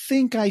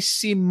think I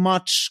see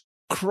much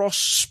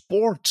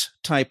cross-sport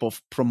type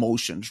of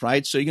promotions,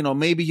 right? So,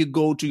 maybe you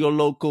go to your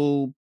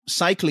local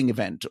cycling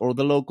event or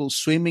the local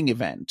swimming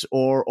event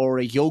or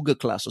a yoga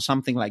class or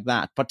something like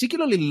that.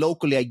 Particularly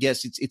locally, I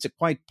guess it's a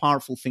quite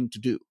powerful thing to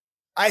do.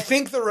 I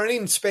think the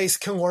running space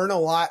can learn a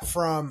lot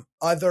from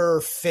other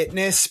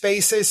fitness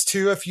spaces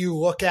too. If you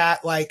look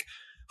at like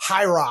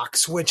High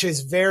Rocks, which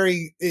is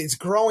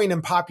growing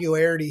in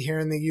popularity here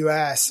in the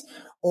US,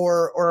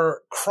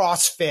 or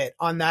CrossFit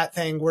on that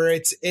thing, where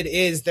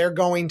they're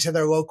going to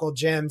their local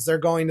gyms, they're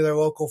going to their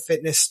local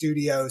fitness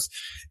studios.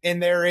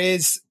 And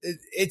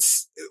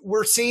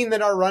we're seeing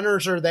that our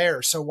runners are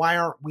there. So why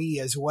aren't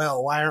we as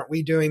well? Why aren't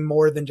we doing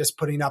more than just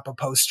putting up a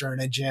poster in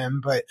a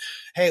gym? But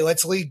hey,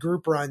 let's lead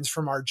group runs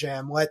from our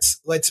gym. Let's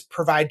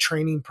provide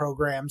training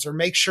programs, or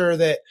make sure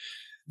that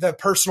the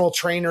personal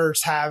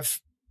trainers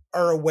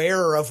are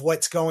aware of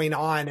what's going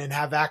on and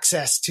have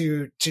access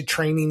to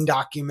training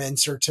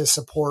documents, or to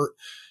support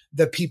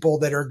the people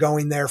that are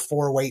going there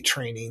for weight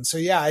training. So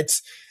yeah,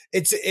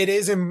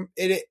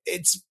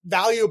 it's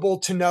valuable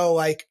to know,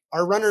 like,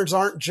 our runners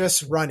aren't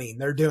just running,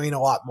 they're doing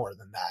a lot more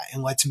than that,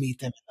 and let's meet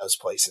them in those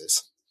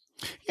places.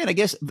 Yeah, and I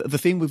guess the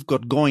thing we've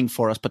got going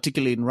for us,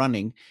 particularly in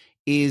running,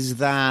 is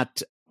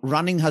that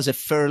running has a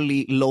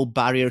fairly low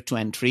barrier to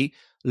entry.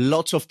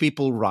 Lots of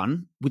people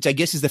run, which I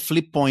guess is the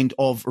flip point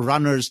of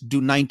runners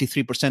do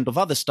 93% of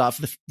other stuff.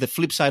 The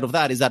flip side of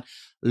that is that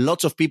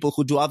lots of people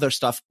who do other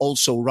stuff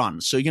also run.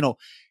 So,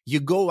 you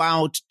go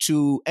out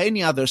to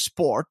any other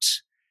sport,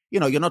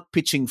 you're not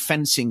pitching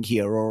fencing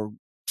here or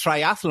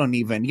triathlon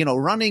even.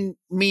 Running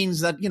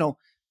means that,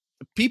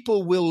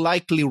 people will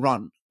likely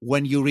run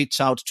when you reach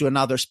out to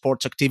another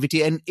sports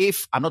activity. And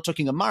if, I'm not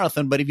talking a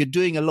marathon, but if you're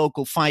doing a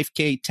local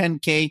 5K,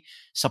 10K,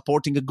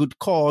 supporting a good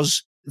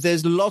cause,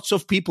 there's lots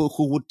of people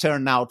who would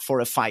turn out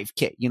for a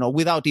 5K,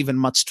 without even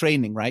much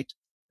training, right?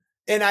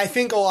 And I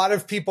think a lot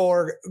of people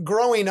are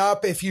growing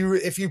up, if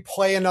you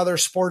play another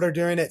sport or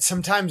doing it,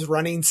 sometimes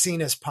running's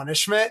seen as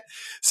punishment.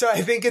 So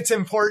I think it's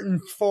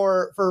important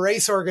for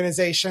race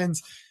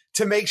organizations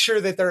to make sure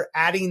that they're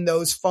adding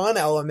those fun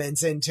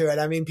elements into it.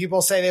 I mean,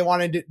 people say they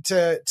wanted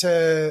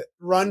to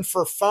run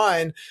for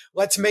fun.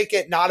 Let's make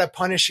it not a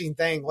punishing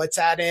thing. Let's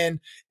add in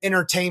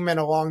entertainment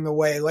along the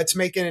way. Let's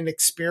make it an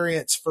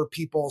experience for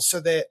people, so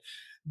that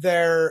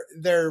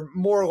they're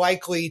more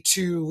likely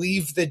to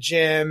leave the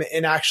gym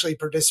and actually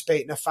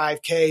participate in a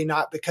 5K,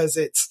 not because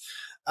it's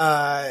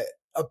a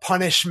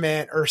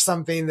punishment or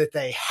something that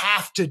they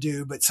have to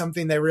do, but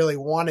something they really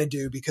want to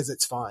do because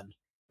it's fun.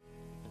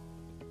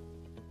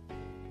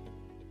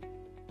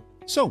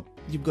 So,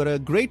 you've got a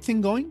great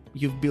thing going,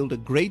 you've built a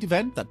great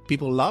event that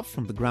people love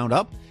from the ground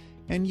up,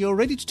 and you're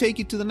ready to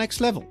take it to the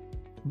next level.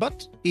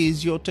 But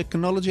is your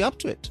technology up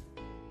to it?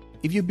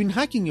 If you've been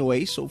hacking your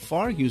way so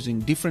far using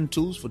different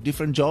tools for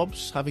different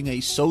jobs, having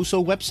a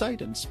so-so website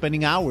and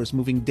spending hours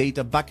moving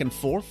data back and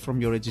forth from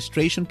your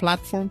registration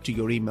platform to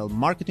your email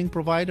marketing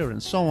provider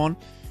and so on,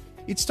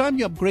 it's time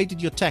you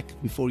upgraded your tech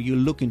before you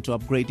look into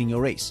upgrading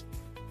your race.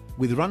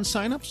 With Run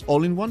Signups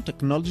all-in-one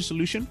technology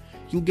solution,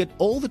 you'll get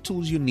all the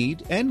tools you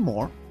need and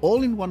more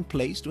all in one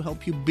place to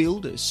help you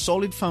build a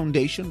solid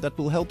foundation that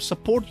will help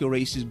support your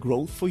race's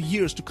growth for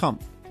years to come.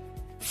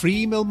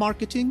 Free email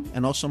marketing,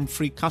 an awesome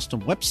free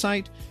custom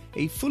website,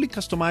 a fully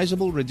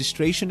customizable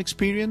registration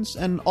experience,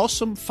 and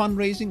awesome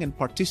fundraising and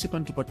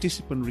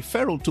participant-to-participant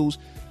referral tools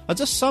are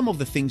just some of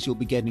the things you'll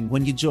be getting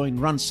when you join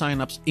Run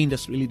Signups'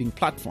 industry-leading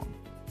platform.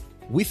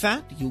 With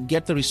that, you'll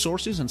get the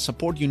resources and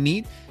support you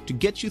need to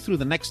get you through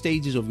the next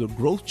stages of your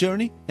growth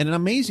journey and an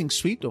amazing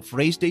suite of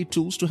race day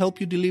tools to help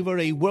you deliver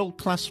a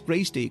world-class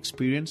race day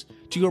experience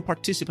to your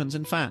participants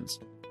and fans.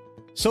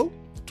 So,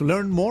 to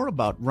learn more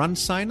about Run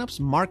Sign-Up's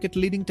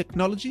market-leading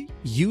technology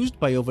used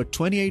by over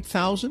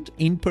 28,000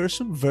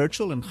 in-person,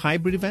 virtual, and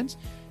hybrid events,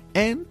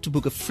 and to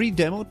book a free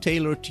demo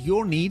tailored to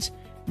your needs,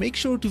 make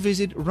sure to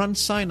visit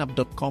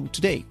runsignup.com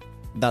today.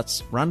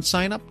 That's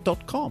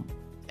runsignup.com.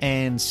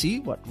 And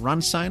see what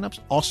Run Sign-Up's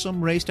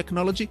awesome race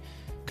technology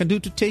can do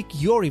to take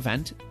your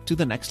event to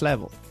the next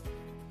level.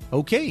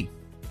 Okay,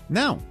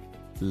 now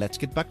let's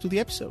get back to the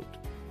episode.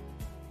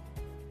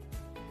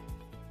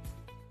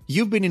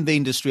 You've been in the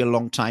industry a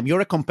long time.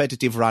 You're a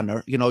competitive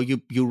runner. You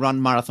run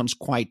marathons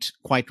quite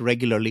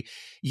regularly.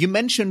 You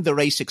mentioned the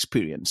race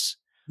experience.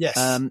 Yes.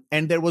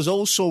 And there was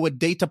also a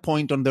data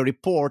point on the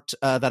report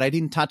that I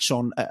didn't touch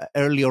on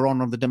earlier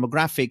on the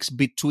demographics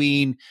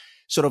between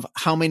sort of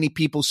how many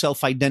people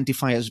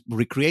self-identify as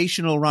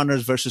recreational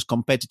runners versus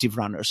competitive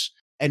runners.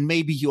 And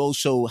maybe you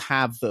also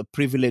have the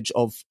privilege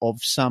of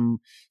some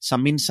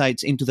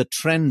insights into the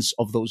trends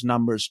of those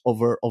numbers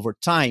over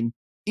time.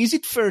 Is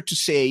it fair to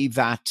say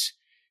that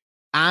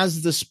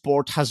as the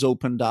sport has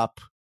opened up,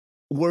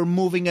 we're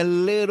moving a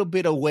little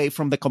bit away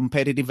from the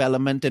competitive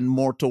element and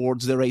more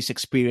towards the race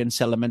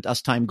experience element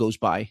as time goes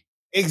by?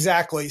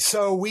 Exactly.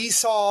 So we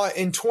saw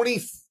in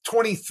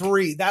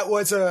 2023, that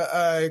was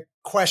a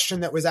question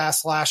that was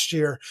asked last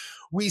year.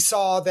 We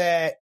saw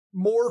that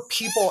more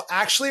people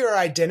actually are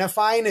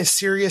identifying as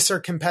serious or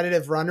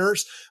competitive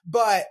runners,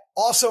 but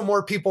also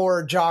more people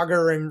are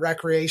jogger and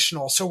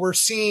recreational. So we're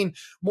seeing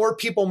more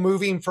people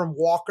moving from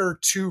walker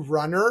to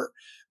runner,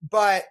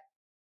 but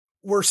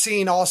we're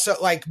seeing also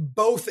like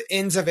both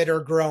ends of it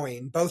are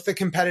growing, both the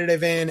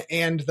competitive end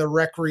and the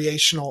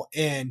recreational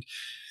end.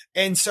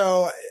 And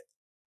so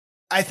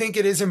I think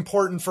it is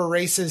important for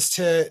races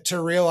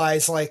to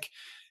realize, like,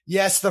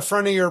 yes, the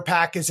front of your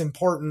pack is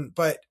important,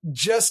 but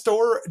just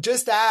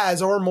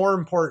as more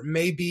important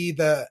may be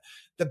the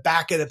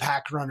back of the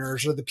pack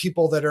runners or the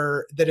people that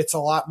it's a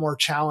lot more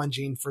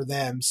challenging for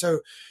them. So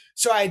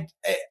I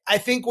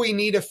think we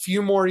need a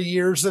few more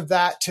years of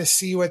that to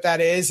see what that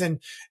is. And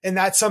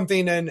that's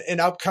something in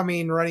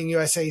upcoming Running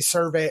USA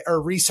survey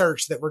or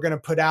research that we're going to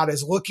put out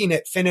is looking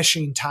at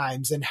finishing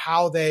times and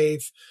how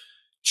they've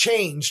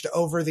changed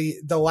over the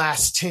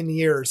last 10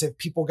 years. Have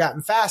people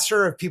gotten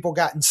faster? Have people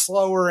gotten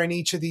slower in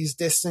each of these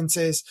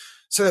distances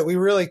so that we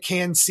really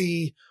can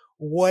see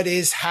what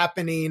is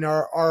happening?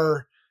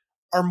 Are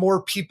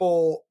more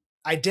people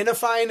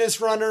identifying as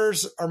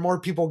runners? Are more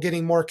people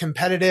getting more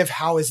competitive?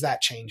 How is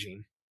that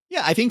changing?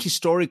 Yeah, I think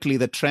historically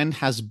the trend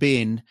has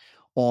been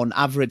on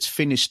average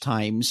finish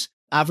times.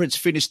 Average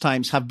finish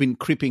times have been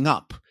creeping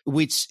up,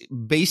 which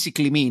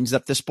basically means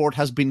that the sport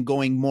has been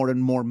going more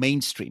and more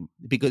mainstream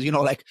because,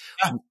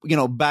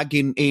 back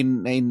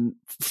in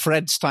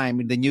Fred's time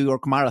in the New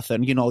York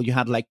Marathon, you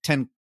had like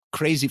 10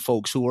 crazy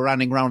folks who were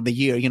running around the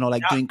year,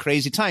 doing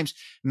crazy times.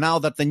 Now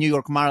that the New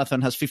York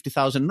Marathon has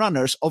 50,000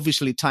 runners,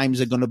 obviously times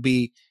are going to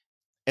be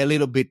a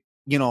little bit,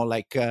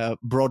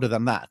 broader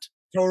than that.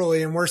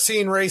 Totally. And we're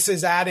seeing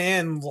races add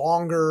in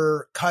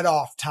longer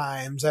cutoff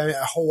times. I mean,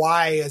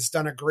 Hawaii has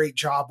done a great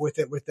job with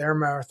it with their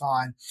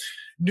marathon.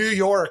 New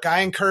York, I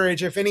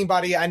encourage, if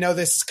anybody, I know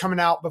this is coming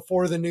out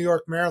before the New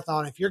York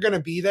Marathon, if you're going to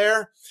be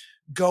there,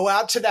 go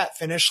out to that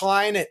finish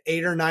line at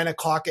 8 or 9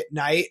 o'clock at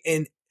night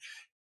and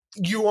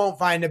you won't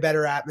find a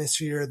better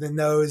atmosphere than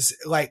those.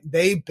 Like,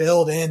 they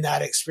build in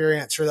that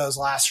experience for those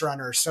last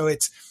runners. So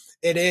it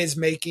is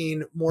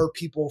making more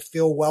people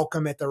feel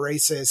welcome at the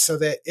races so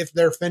that if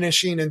they're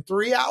finishing in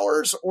 3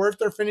 hours or if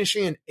they're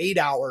finishing in 8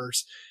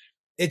 hours,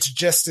 it's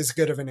just as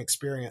good of an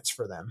experience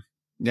for them.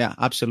 Yeah,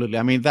 absolutely.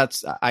 I mean,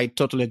 I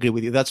totally agree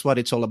with you. That's what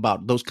it's all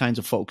about. Those kinds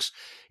of folks.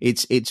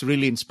 It's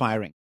really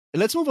inspiring.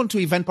 Let's move on to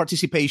event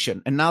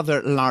participation,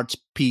 another large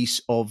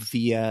piece of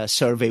the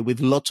survey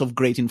with lots of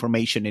great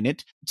information in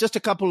it. Just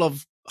a couple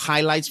of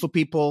highlights for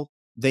people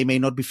they may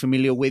not be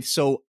familiar with.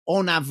 So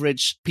on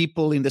average,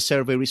 people in the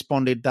survey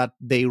responded that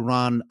they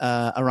run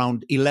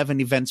around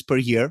 11 events per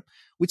year,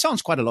 which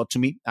sounds quite a lot to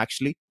me,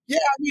 actually. Yeah,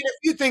 I mean, if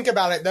you think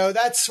about it, though,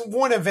 that's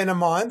one event a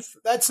month.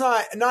 That's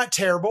not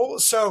terrible.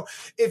 So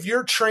if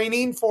you're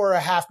training for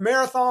a half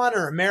marathon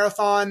or a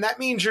marathon, that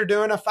means you're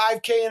doing a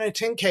 5K and a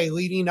 10K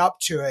leading up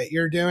to it.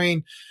 You're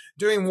doing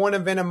one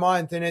event a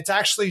month, and it's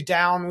actually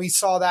down. We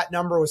saw that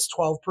number was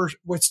 12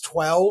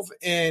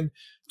 in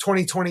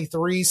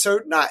 2023. So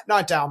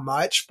not down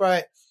much,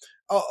 but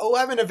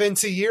 11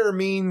 events a year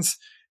means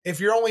if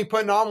you're only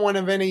putting on one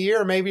event a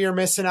year, maybe you're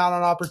missing out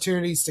on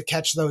opportunities to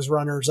catch those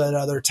runners at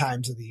other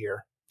times of the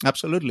year.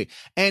 Absolutely.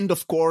 And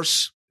of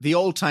course, the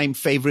all-time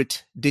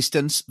favorite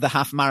distance, the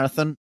half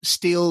marathon,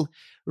 still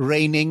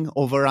reigning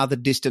over other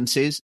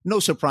distances. No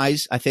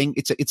surprise. I think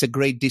it's a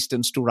great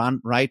distance to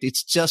run, right?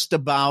 It's just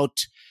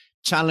about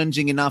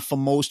challenging enough for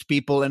most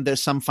people. And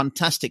there's some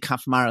fantastic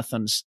half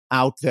marathons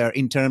out there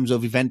in terms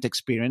of event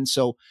experience.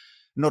 So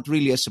not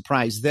really a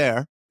surprise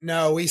there.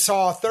 No, we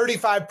saw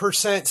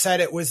 35%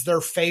 said it was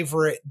their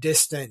favorite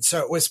distance. So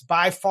it was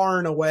by far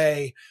and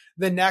away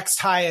the next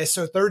highest.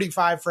 So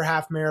 35 for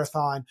half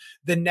marathon.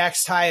 The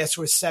next highest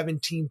was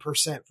 17%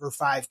 for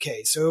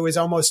 5K. So it was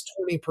almost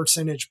 20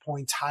 percentage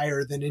points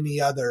higher than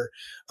any other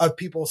of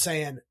people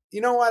saying,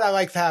 you know what? I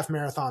like the half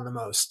marathon the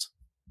most.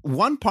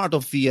 One part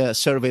of the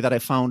survey that I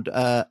found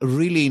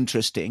really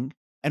interesting,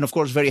 and of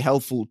course very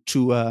helpful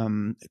to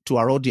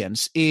our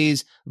audience,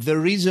 is the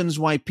reasons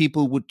why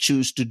people would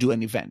choose to do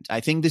an event.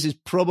 I think this is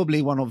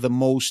probably one of the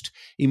most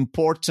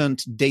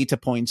important data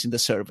points in the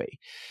survey.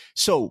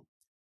 So,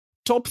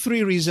 top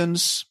 3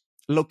 reasons: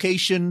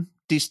 location,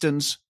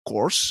 distance,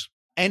 course.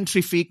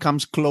 Entry fee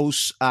comes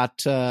close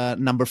at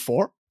number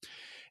 4.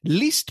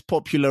 Least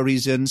popular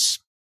reasons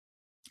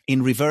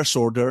in reverse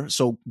order,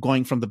 so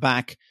going from the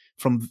back,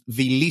 from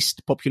the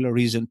least popular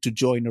reason to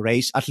join a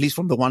race, at least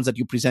from the ones that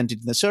you presented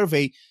in the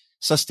survey: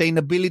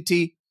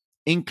 sustainability,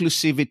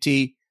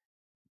 inclusivity,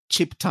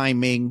 cheap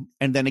timing,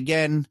 and then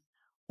again,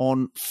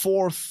 on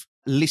 4th,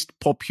 least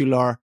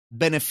popular,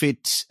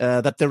 benefit,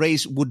 that the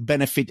race would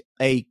benefit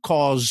a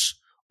cause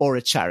or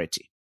a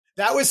charity.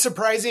 That was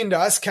surprising to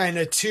us kind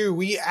of too.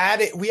 We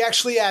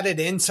actually added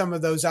in some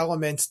of those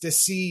elements to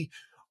see,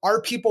 are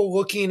people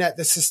looking at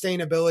the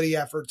sustainability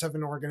efforts of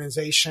an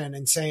organization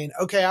and saying,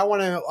 okay, I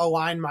want to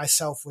align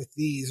myself with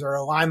these or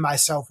align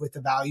myself with the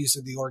values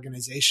of the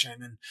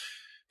organization? And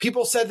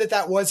people said that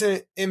that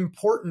wasn't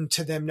important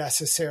to them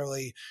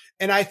necessarily.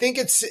 And I think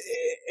it's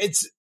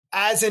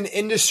as an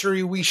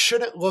industry, we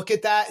shouldn't look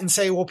at that and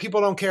say, well,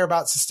 people don't care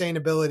about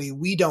sustainability.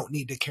 We don't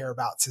need to care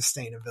about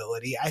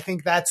sustainability. I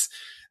think that's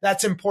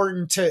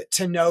important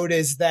to note,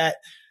 is that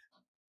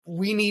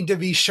we need to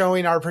be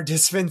showing our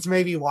participants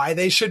maybe why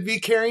they should be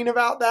caring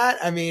about that.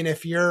 I mean,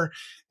 if you're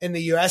in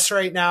the US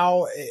right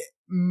now,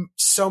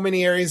 so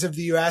many areas of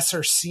the US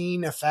are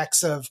seeing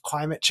effects of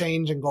climate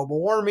change and global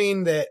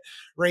warming, that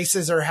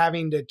races are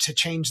having to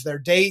change their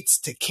dates,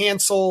 to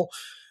cancel,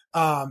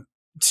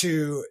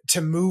 to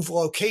move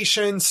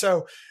locations.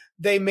 So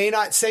they may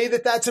not say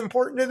that that's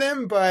important to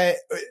them, but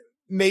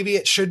maybe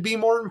it should be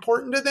more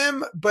important to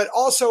them. But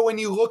also, when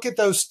you look at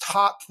those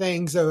top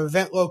things of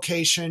event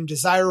location,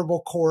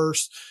 desirable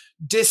course,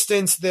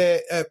 distance,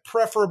 the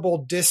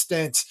preferable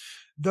distance,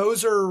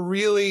 those are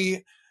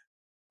really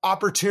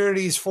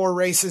opportunities for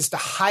races to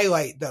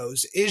highlight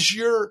those. Is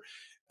your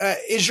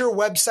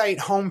website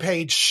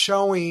homepage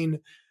showing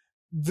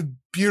the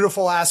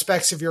beautiful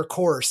aspects of your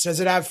course? Does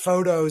it have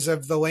photos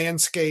of the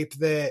landscape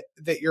that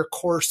your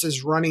course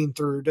is running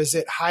through? Does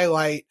it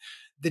highlight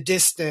the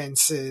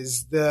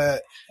distances,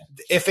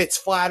 if it's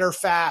flat or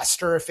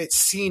fast, or if it's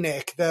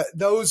scenic,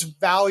 those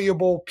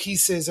valuable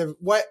pieces of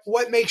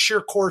what makes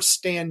your course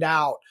stand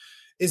out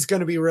is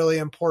going to be really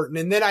important.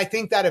 And then I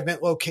think that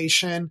event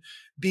location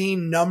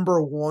being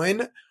number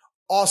 1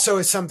 also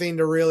is something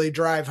to really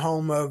drive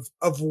home of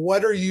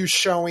what are you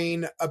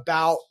showing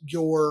about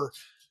your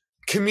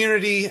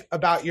community,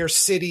 about your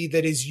city,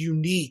 that is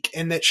unique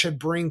and that should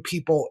bring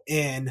people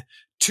in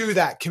to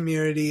that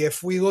community.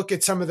 If we look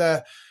at some of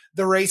the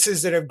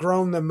races that have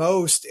grown the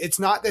most, it's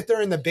not that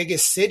they're in the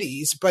biggest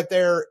cities, but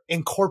they're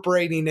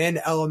incorporating in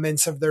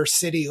elements of their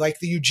city. Like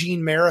the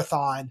Eugene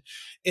Marathon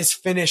is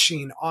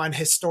finishing on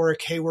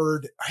historic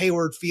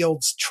Hayward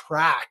Field's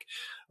track.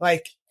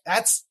 Like,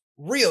 that's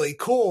really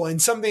cool.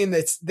 And something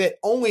that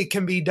only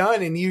can be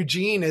done in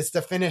Eugene is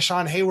to finish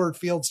on Hayward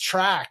Field's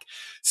track.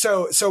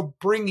 So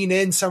bringing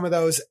in some of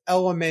those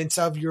elements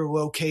of your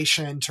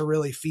location to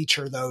really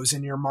feature those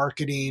in your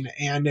marketing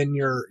and in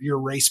your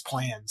race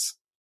plans.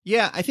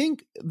 Yeah, I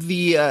think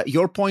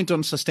your point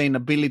on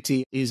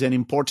sustainability is an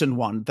important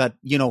one, that,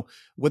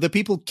 whether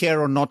people care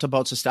or not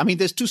about sustainability. I mean,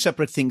 there's 2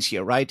 separate things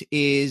here, right?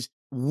 Is,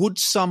 would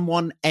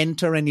someone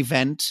enter an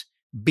event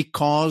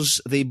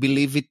because they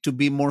believe it to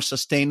be more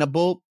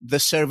sustainable? The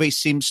survey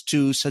seems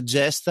to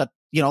suggest that,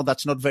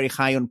 that's not very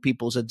high on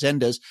people's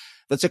agendas.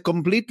 That's a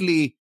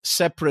completely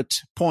separate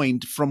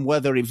point from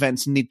whether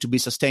events need to be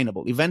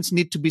sustainable. Events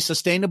need to be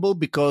sustainable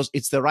because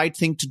it's the right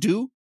thing to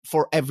do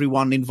for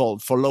everyone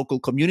involved, for local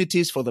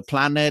communities, for the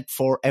planet,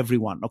 for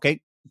everyone, okay?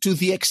 To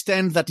the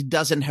extent that it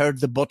doesn't hurt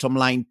the bottom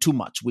line too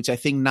much, which I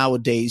think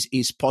nowadays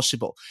is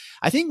possible.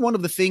 I think one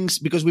of the things,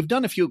 because we've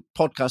done a few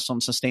podcasts on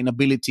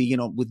sustainability,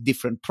 with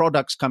different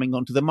products coming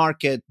onto the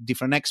market,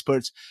 different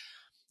experts,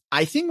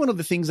 I think one of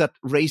the things that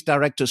race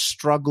directors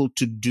struggle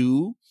to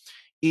do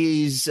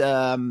is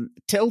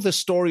tell the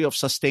story of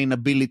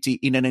sustainability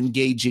in an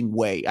engaging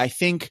way. I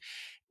think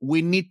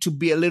we need to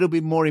be a little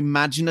bit more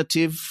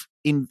imaginative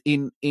in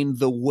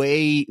the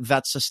way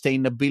that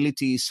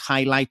sustainability is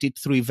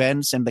highlighted through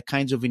events and the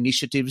kinds of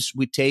initiatives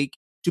we take.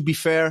 To be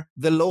fair,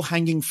 the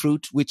low-hanging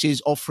fruit, which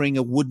is offering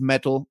a wood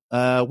medal,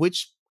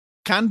 which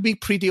can be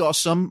pretty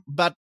awesome,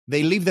 but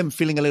they leave them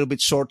feeling a little bit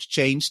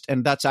shortchanged.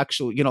 And that's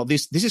actually,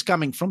 this is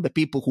coming from the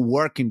people who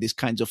work in these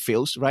kinds of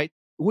fields, right?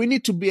 We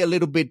need to be a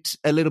little bit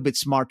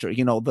smarter.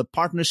 The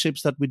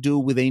partnerships that we do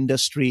with the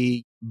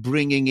industry,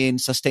 bringing in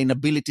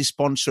sustainability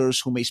sponsors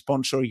who may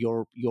sponsor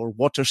your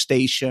water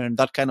station,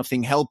 that kind of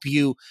thing, help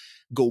you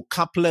go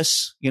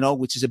cupless,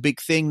 which is a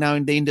big thing now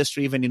in the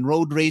industry, even in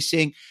road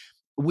racing.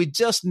 We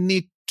just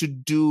need to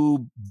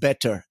do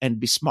better and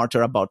be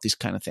smarter about this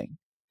kind of thing.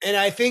 And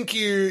I think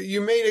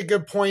you made a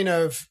good point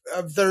of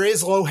there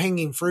is low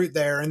hanging fruit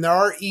there, and there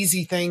are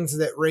easy things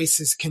that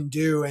races can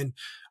do. And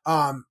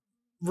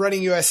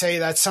Running USA,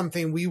 that's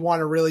something we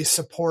want to really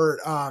support.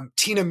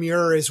 Tina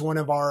Muir is one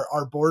of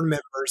our board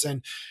members,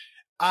 and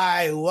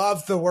I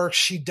love the work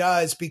she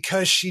does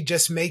because she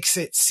just makes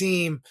it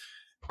seem,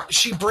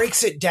 she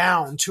breaks it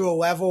down to a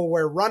level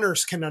where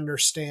runners can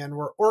understand,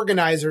 where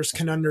organizers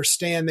can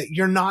understand that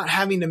you're not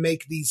having to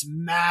make these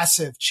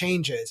massive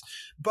changes.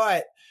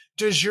 But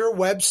does your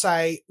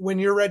website, when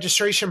your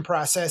registration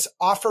process,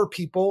 offer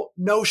people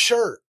no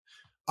shirt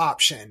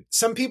option?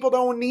 Some people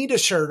don't need a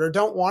shirt or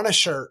don't want a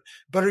shirt,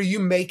 but are you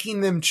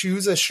making them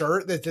choose a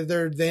shirt that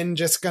they're then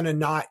just going to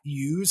not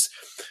use?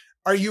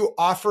 Are you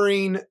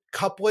offering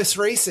cupless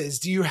races?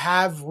 Do you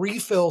have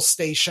refill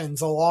stations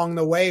along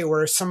the way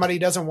where if somebody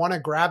doesn't want to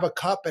grab a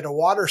cup at a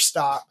water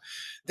stop,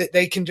 that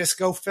they can just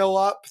go fill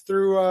up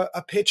through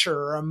a pitcher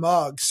or a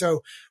mug?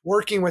 So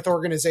working with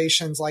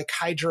organizations like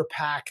Hydra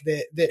Pack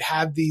that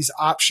have these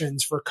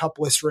options for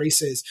cupless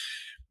races,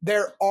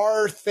 there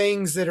are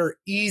things that are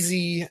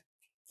easy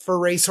for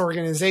race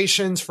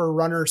organizations, for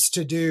runners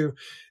to do,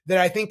 that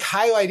I think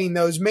highlighting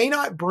those may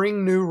not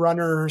bring new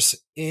runners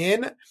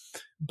in,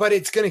 but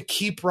it's going to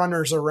keep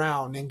runners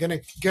around and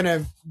going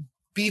to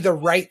be the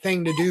right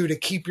thing to do to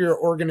keep your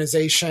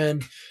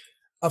organization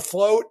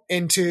afloat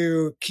and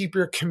to keep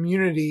your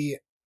community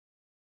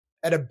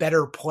at a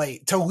better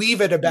place, to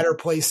leave it a better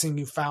place than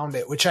you found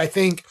it, which I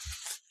think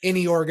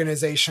any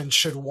organization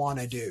should want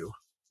to do.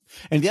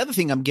 And the other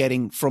thing I'm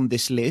getting from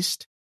this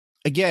list,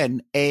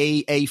 again,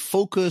 a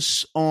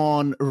focus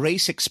on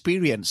race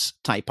experience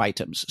type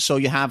items. So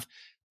you have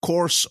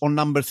course on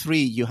number 3,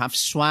 you have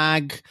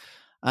swag.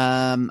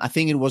 I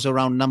think it was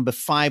around number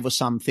 5 or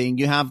something.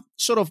 You have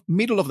sort of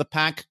middle of the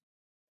pack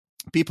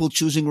people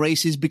choosing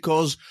races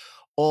because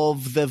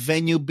of the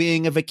venue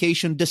being a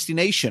vacation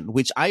destination,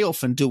 which I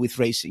often do with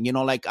racing.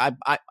 Like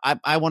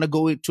I want to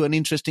go to an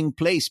interesting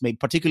place, maybe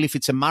particularly if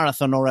it's a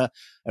marathon or a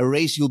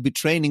race you'll be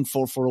training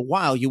for a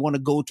while. You want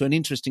to go to an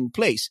interesting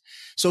place.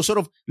 So sort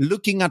of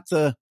looking at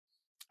the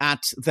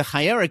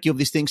hierarchy of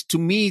these things, to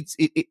me,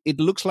 it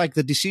looks like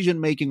the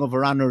decision making of a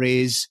runner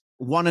is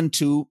 1 and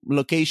 2,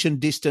 location,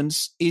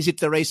 distance. Is it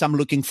the race I'm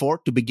looking for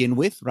to begin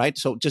with, right?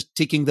 So just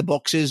ticking the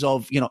boxes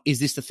of, is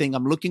this the thing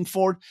I'm looking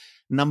for?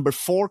 Number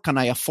 4, can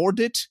I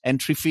afford it?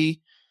 Entry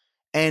fee.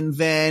 And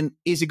then,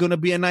 is it going to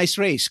be a nice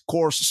race?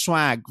 Course,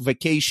 swag,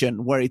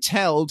 vacation, where it's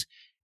held.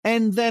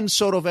 And then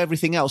sort of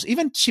everything else.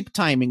 Even chip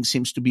timing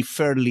seems to be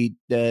fairly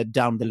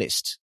down the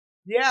list.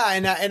 Yeah.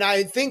 And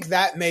I think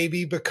that may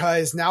be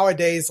because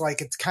nowadays, like,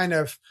 it's kind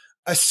of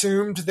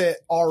assumed that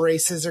all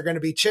races are going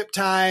to be chip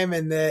time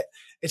and that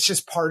it's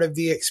just part of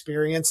the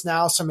experience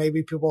now. So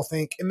maybe people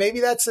think, and maybe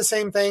that's the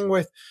same thing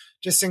with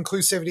just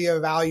inclusivity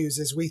of values,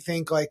 is we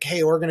think like,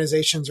 hey,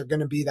 organizations are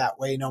going to be that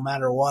way no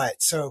matter what.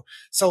 So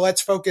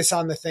let's focus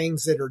on the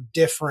things that are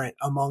different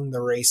among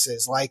the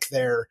races, like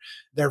their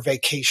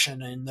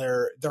vacation and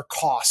their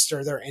cost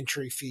or their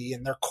entry fee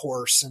and their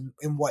course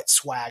and what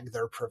swag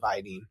they're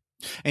providing.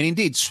 And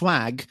indeed,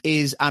 swag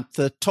is at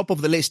the top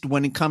of the list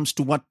when it comes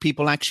to what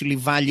people actually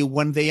value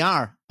when they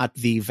are at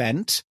the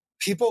event.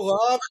 People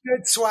love a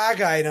good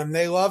swag item.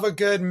 They love a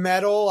good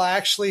medal. I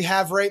actually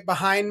have right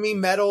behind me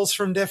medals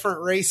from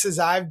different races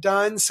I've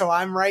done. So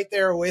I'm right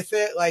there with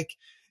it. Like,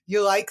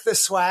 you like the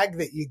swag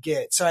that you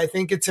get. So I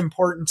think it's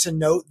important to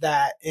note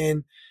that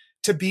and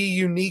to be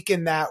unique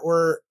in that,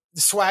 where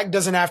the swag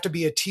doesn't have to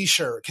be a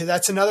t-shirt. Cause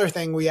that's another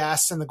thing we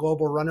asked in the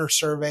Global Runner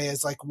Survey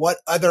is like, what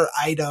other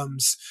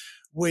items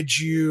would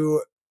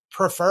you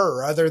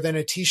prefer other than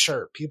a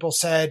t-shirt? People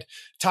said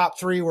top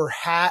 3 were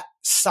hat,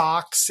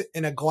 socks,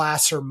 and a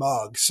glass or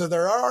mug. So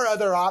there are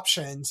other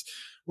options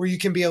where you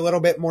can be a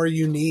little bit more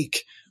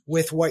unique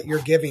with what you're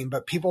giving,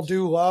 but people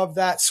do love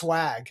that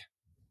swag.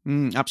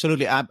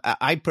 Absolutely.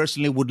 I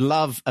personally would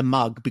love a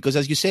mug because,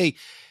 as you say,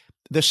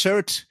 the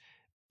shirt,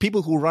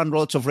 people who run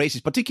lots of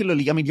races,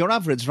 particularly, I mean, your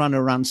average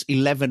runner runs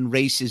 11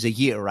 races a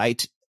year,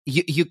 right?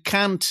 You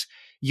can't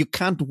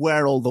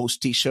wear all those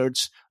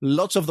t-shirts.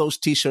 Lots of those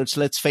t-shirts,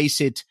 let's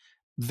face it,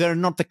 they're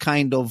not the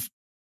kind of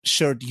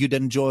shirt you'd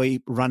enjoy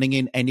running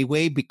in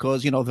anyway,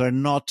 because, they're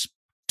not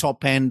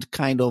top end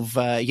kind of,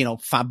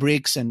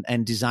 fabrics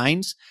and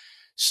designs.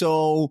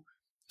 So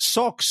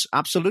socks,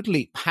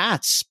 absolutely.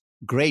 Hats,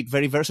 great,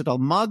 very versatile.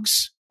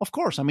 Mugs, of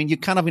course. I mean, you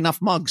can't have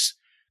enough mugs,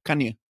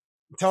 can you?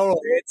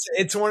 Totally.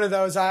 It's one of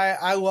those,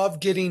 I love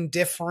getting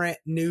different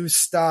new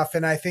stuff.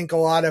 And I think a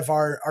lot of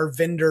our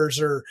vendors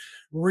are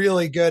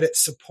really good at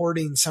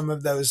supporting some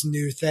of those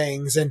new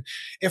things. And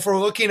if we're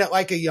looking at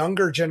like a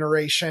younger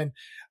generation,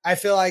 I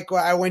feel like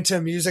I went to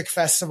a music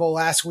festival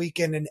last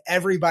weekend and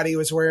everybody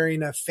was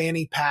wearing a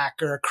fanny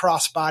pack or a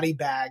crossbody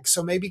bag.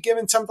 So maybe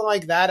giving something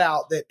like that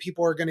out that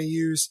people are going to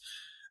use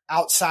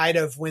outside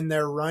of when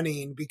they're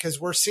running, because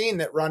we're seeing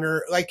that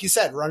like you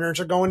said, runners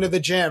are going to the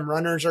gym,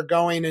 runners are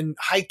going and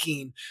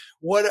hiking.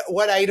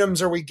 What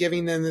items are we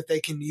giving them that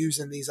they can use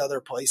in these other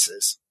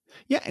places?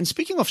 Yeah. And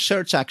speaking of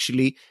shirts,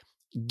 actually,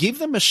 give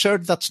them a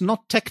shirt that's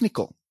not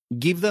technical.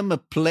 Give them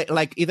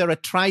like either a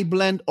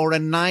tri-blend or a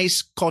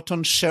nice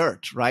cotton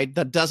shirt, right?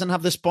 That doesn't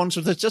have the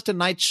sponsor. That's just a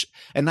nice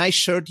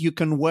shirt you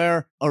can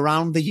wear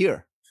around the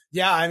year.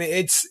 Yeah. I mean,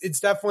 it's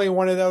definitely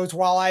one of those.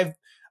 While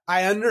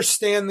I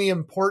understand the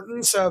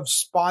importance of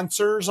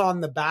sponsors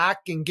on the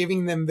back and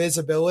giving them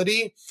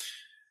visibility,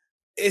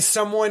 is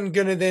someone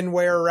going to then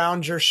wear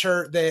around your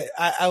shirt that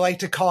I like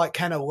to call it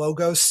kind of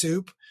logo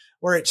soup,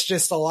 where it's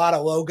just a lot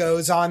of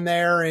logos on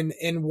there,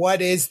 and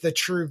what is the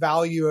true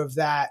value of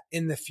that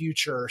in the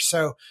future?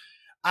 So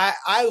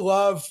I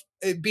love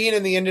being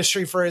in the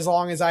industry for as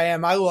long as I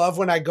am. I love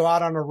when I go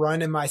out on a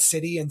run in my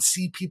city and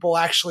see people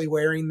actually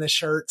wearing the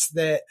shirts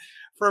that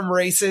from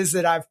races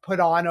that I've put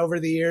on over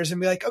the years,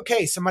 and be like,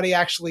 okay, somebody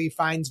actually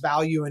finds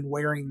value in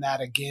wearing that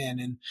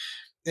again,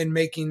 and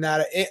making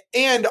that.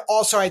 And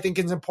also I think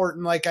it's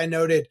important, like I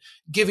noted,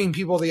 giving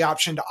people the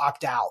option to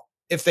opt out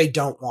if they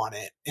don't want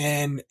it.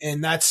 And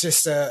that's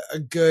just a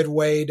good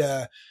way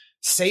to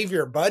save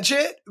your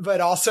budget,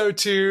 but also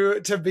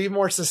to be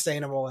more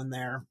sustainable in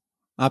there.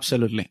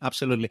 Absolutely.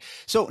 Absolutely.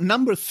 So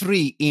number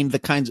 3 in the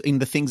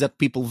things that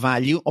people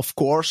value, of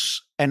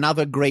course,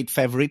 another great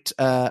favorite,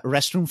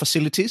 restroom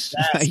facilities.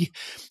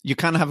 Yes. You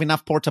can't have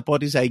enough porta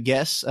potties, I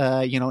guess.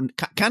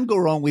 Can't go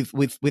wrong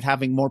with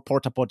having more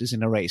porta potties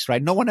in a race,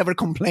 right? No one ever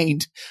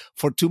complained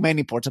for too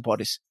many porta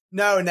potties.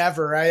 No,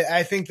 never.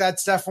 I think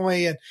that's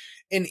definitely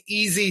an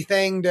easy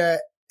thing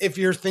if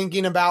you're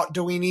thinking about,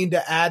 do we need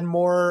to add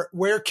more?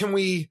 Where can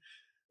we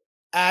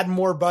add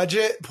more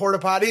budget? Porta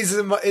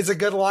potties is a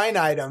good line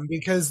item,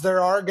 because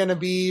there are going to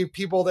be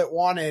people that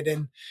want it,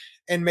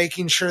 and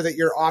making sure that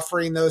you're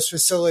offering those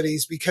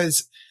facilities,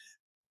 because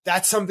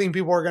that's something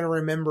people are going to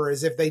remember,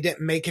 is if they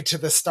didn't make it to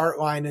the start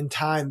line in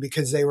time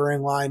because they were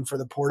in line for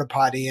the porta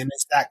potty, and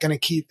is that going to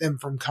keep them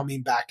from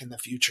coming back in the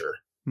future?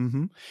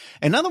 Mm-hmm.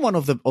 Another one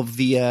of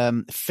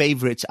the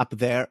favorites up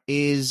there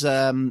is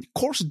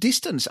course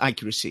distance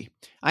accuracy.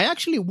 I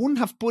actually wouldn't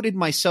have put it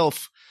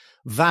myself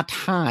that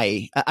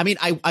high. I mean,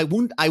 I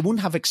wouldn't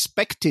have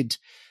expected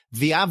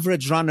the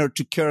average runner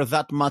to care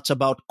that much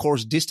about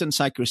course distance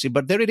accuracy,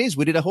 but there it is.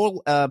 We did a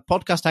whole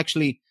podcast,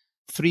 actually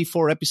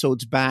 3-4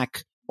 episodes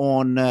back,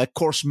 on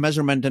course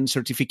measurement and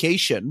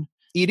certification.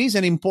 It is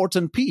an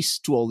important piece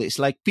to all this.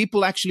 Like,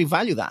 people actually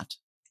value that.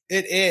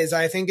 It is.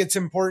 I think it's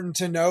important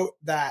to note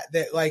that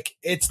like,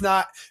 it's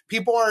not,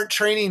 people aren't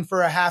training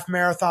for a half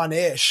marathon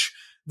ish.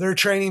 They're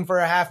training for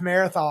a half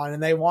marathon,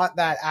 and they want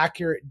that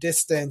accurate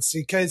distance,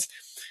 because,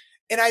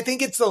 and I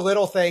think it's the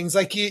little things,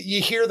 like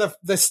you hear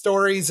the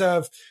stories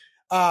of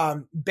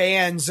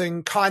bands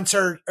and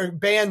concert, or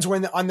bands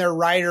when on their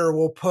rider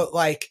will put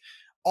like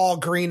all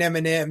green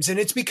M&Ms, and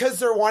it's because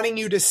they're wanting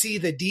you to see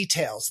the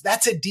details.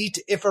 That's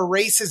if a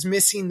race is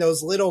missing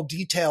those little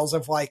details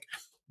of, like,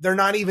 they're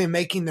not even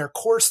making their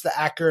course the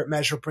accurate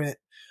measurement,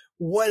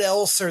 what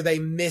else are they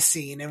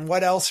missing, and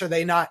what else are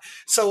they not?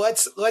 So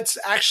let's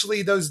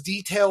actually, those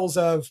details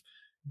of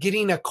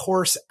getting a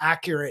course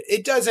accurate.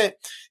 It doesn't,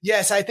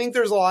 yes, I think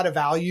there's a lot of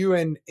value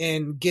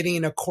in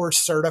getting a course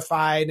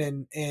certified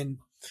and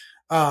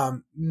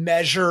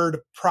measured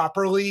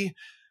properly.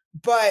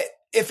 But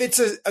if it's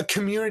a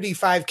community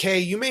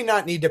 5K, you may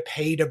not need to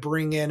pay to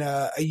bring in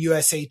a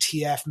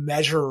USATF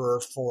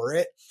measurer for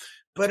it.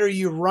 But are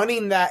you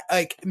running that?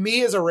 Like,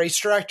 me as a race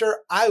director,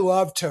 I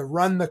love to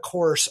run the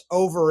course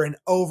over and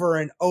over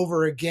and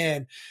over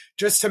again,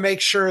 just to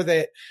make sure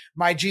that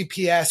my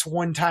GPS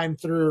 1 time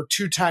through or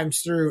 2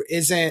 times through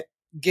isn't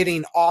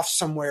getting off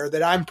somewhere,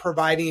 that I'm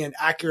providing an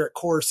accurate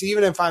course,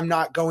 even if I'm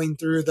not going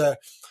through the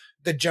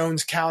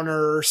Jones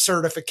counter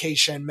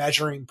certification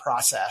measuring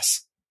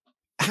process.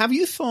 Have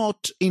you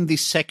thought in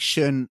this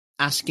section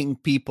asking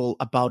people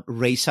about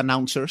race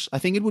announcers? I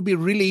think it would be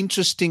really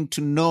interesting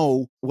to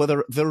know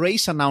whether the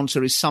race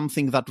announcer is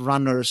something that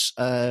runners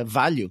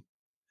value.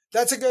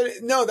 That's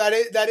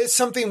that is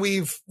something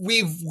we've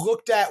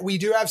looked at. We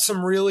do have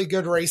some really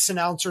good race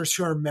announcers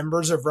who are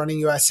members of Running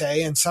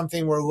USA, and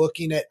something we're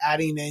looking at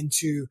adding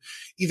into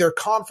either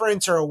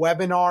conference or a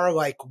webinar,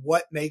 like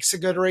what makes a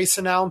good race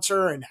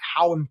announcer and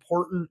how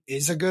important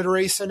is a good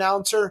race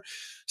announcer.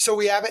 So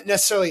we haven't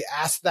necessarily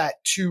asked that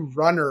to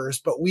runners,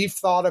 but we've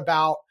thought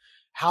about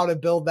how to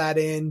build that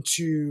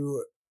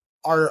into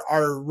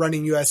our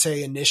Running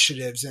USA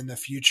initiatives in the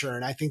future.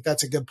 And I think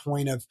that's a good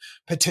point of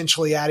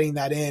potentially adding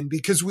that in,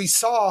 because we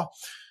saw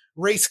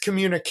race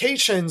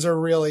communications are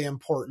really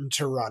important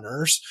to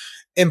runners.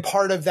 And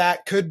part of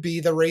that could be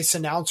the race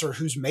announcer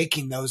who's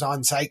making those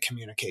on-site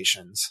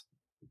communications.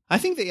 I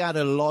think they add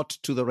a lot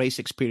to the race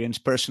experience.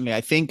 Personally,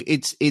 I think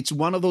it's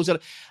one of those, and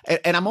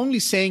I'm only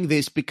saying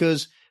this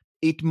because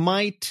it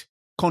might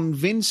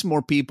convince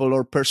more people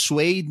or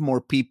persuade more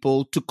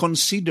people to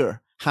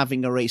consider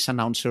having a race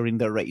announcer in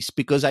their race.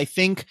 Because I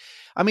think,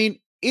 I mean,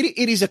 it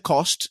is a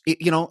cost,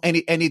 and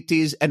it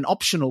is an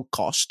optional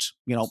cost,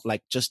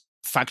 like just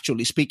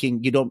factually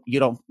speaking,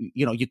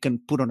 you can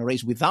put on a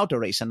race without a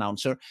race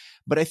announcer.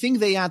 But I think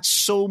they add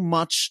so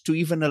much to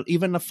even a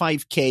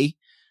 5K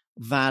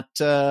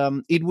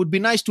that it would be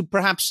nice to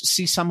perhaps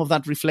see some of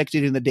that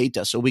reflected in the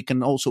data. So we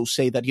can also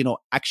say that,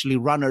 actually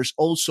runners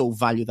also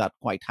value that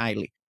quite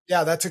highly.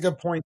 Yeah, that's a good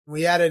point.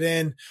 We added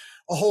in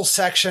a whole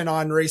section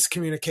on race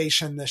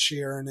communication this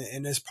year.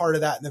 And as part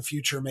of that in the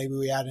future, maybe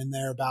we add in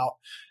there about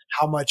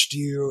how much do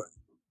you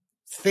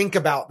think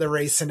about the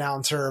race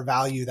announcer or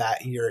value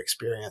that in your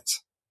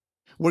experience.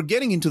 We're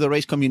getting into the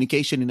race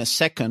communication in a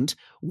second.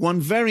 One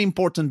very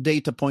important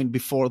data point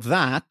before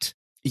that,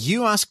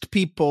 you asked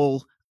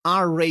people,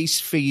 are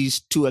race fees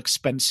too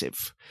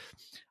expensive?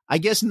 I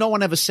guess no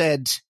one ever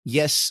said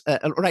yes,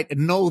 right?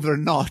 No, they're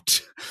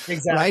not.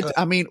 Exactly. Right?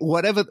 I mean,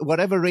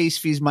 whatever race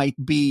fees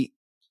might be,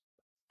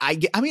 I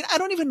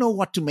don't even know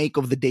what to make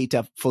of the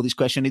data for this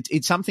question.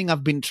 It's something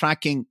I've been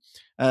tracking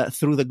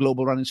through the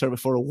Global Running Survey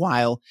for a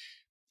while.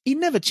 It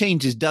never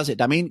changes, does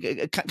it? I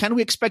mean, can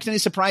we expect any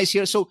surprise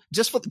here? So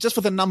just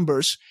for the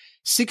numbers,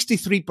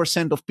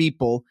 63% of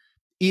people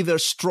either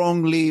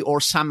strongly or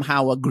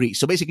somehow agree.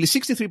 So basically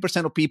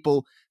 63% of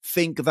people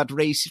think that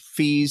race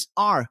fees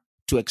are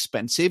too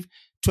expensive.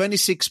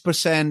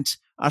 26%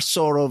 are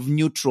sort of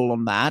neutral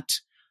on that.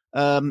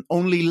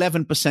 Only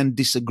 11%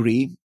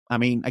 disagree. I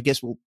mean, I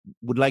guess we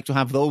would like to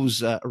have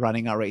those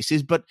running our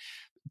races, but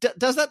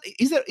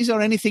is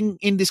there anything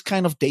in this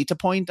kind of data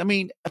point? I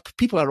mean,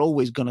 people are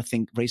always going to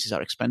think races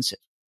are expensive.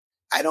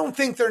 I don't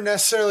think there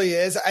necessarily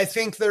is. I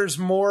think there's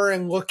more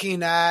in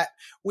looking at,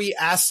 we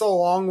asked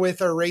along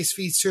with our race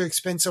fees too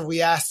expensive,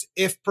 we asked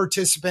if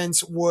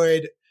participants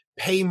would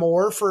pay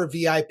more for a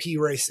VIP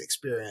race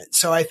experience.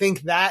 So I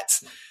think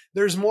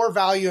there's more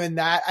value in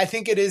that. I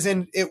think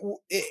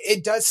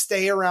it does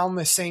stay around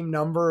the same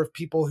number of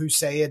people who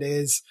say it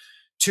is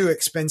too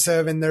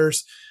expensive. And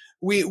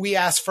we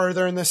asked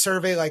further in the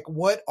survey, like,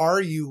 what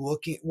are you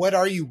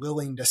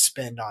willing to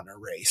spend on a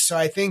race? So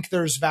I think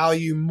there's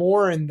value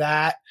more in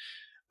that.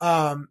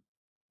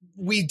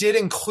 We did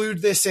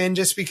include this in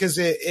just because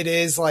it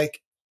is like,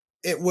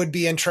 it would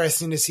be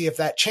interesting to see if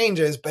that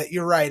changes, but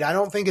you're right. I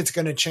don't think it's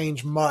going to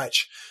change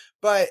much,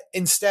 but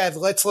instead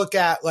let's look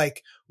at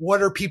like,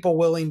 what are people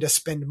willing to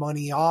spend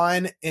money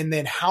on? And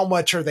then how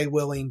much are they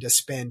willing to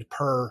spend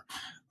per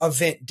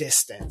event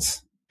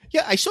distance?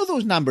 Yeah, I saw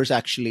those numbers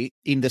actually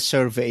in the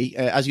survey.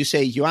 As you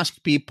say, you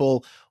asked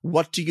people,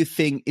 what do you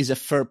think is a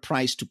fair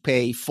price to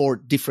pay for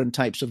different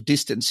types of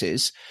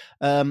distances?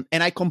 And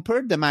I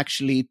compared them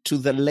actually to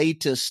the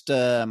latest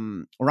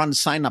run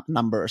sign-up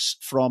numbers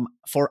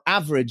for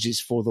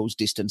averages for those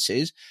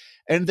distances.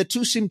 And the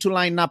two seem to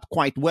line up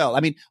quite well.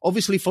 I mean,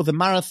 obviously for the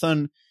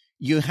marathon,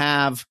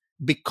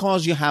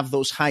 because you have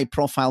those high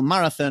profile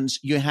marathons,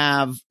 you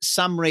have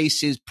some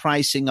races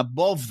pricing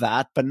above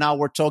that, but now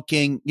we're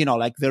talking,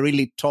 like the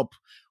really top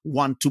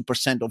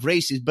 1-2% of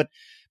races. But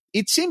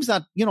it seems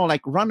that,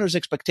 like runners'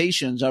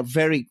 expectations are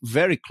very,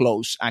 very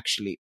close,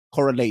 actually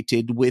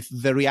correlated with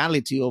the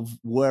reality of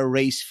where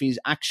race fees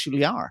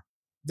actually are.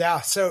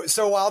 Yeah. So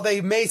while they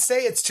may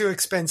say it's too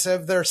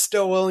expensive, they're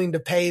still willing to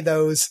pay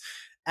those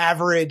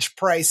average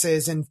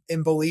prices and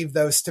believe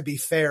those to be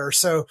fair.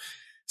 So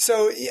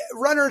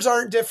runners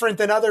aren't different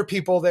than other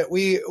people that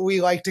we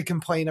like to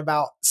complain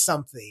about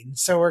something.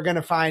 So we're going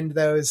to find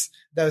those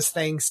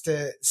things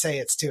to say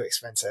it's too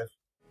expensive.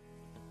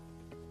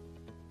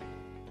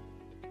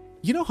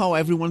 You know how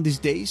everyone these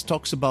days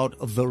talks about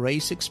the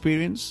race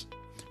experience?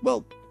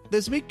 Well,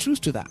 there's a big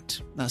truth to that.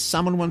 As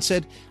someone once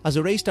said, as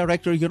a race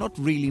director, you're not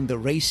really in the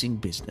racing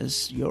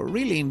business. You're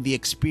really in the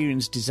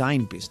experience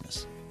design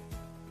business.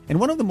 And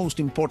one of the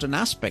most important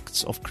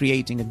aspects of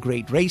creating a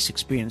great race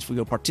experience for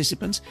your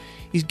participants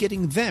is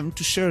getting them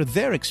to share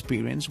their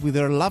experience with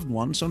their loved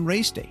ones on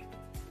race day.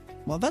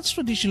 Well, that's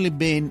traditionally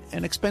been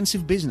an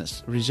expensive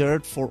business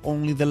reserved for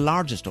only the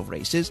largest of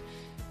races,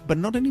 but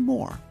not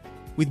anymore.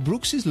 With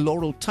Brooks's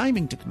Laurel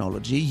timing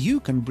technology, you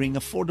can bring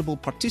affordable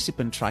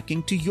participant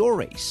tracking to your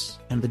race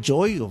and the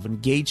joy of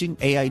engaging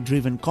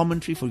AI-driven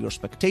commentary for your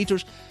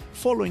spectators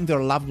following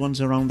their loved ones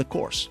around the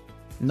course.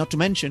 Not to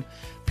mention,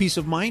 peace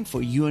of mind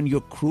for you and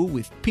your crew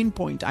with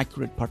pinpoint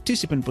accurate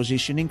participant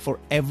positioning for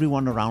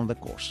everyone around the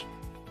course.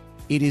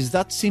 It is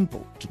that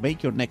simple to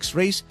make your next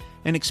race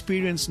an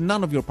experience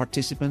none of your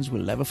participants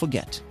will ever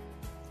forget.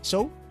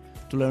 So,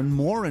 to learn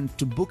more and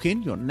to book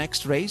in your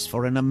next race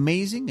for an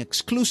amazing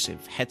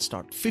exclusive Head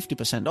Start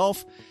 50%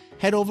 off,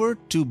 head over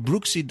to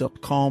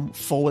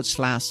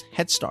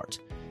brooksy.com/headstart.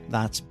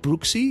 That's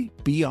Brooksy,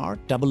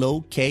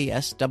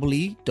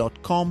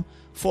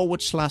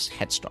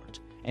 BROOKSE.com/headstart.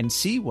 And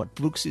see what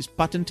Brooks's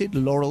patented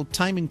Laurel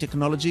timing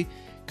technology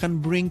can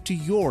bring to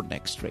your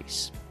next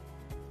race.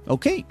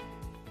 Okay,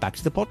 back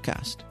to the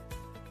podcast.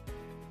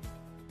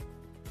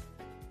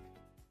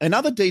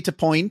 Another data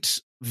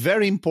point,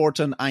 very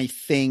important, I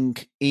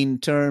think, in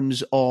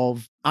terms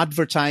of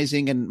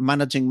advertising and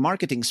managing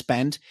marketing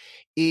spend,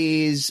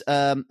 is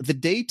the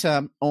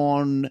data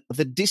on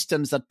the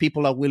distance that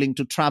people are willing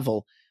to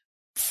travel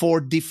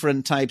 4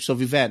 different types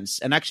of events,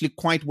 and actually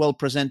quite well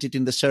presented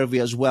in the survey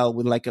as well,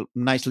 with like a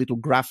nice little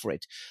graph for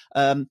it.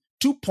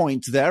 2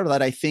 points there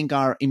that I think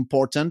are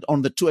important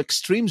on the 2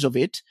 extremes of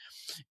it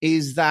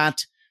is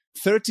that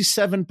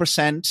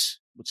 37%,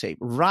 would say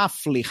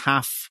roughly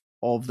half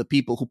of the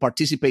people who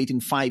participate in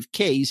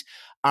 5Ks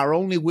are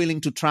only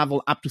willing to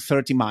travel up to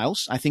 30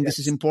 miles. I think This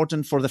is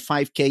important for the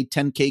 5K,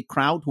 10K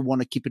crowd who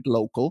want to keep it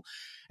local.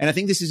 And I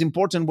think this is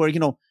important where,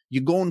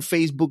 you go on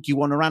Facebook, you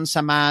want to run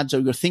some ads, or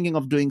you're thinking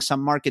of doing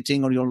some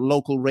marketing or your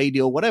local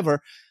radio,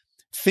 whatever.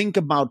 Think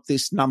about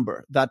this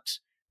number, that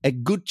a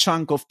good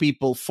chunk of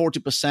people,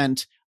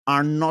 40%,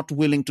 are not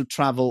willing to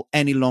travel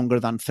any longer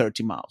than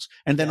 30 miles.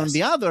 And then on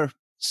the other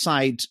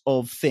side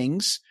of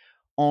things,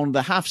 on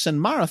the halves and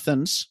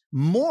marathons,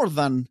 more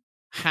than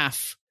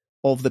half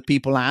of the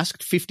people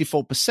asked,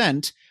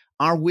 54%,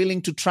 are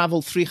willing to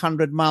travel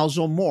 300 miles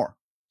or more,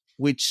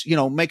 which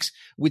makes,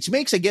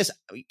 I guess,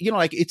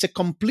 like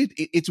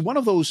it's one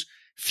of those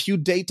few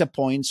data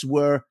points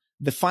where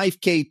the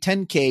 5K,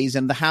 10Ks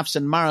and the halves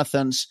and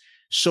marathons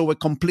show a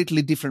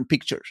completely different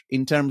picture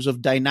in terms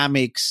of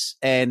dynamics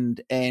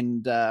and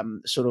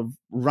sort of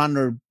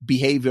runner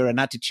behavior and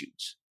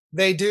attitudes.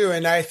 They do.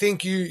 And I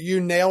think you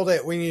nailed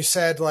it when you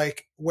said,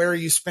 like, where are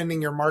you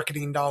spending your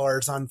marketing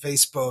dollars, on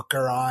Facebook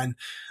or on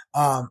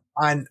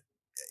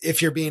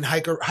if you're being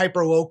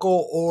hyper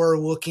local or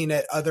looking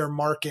at other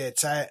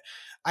markets.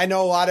 I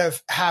know a lot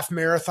of half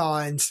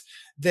marathons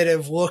that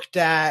have looked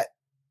at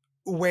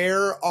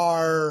where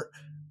are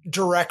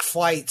direct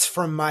flights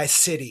from my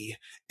city,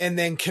 and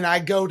then can I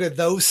go to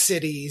those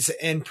cities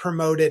and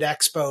promote at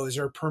expos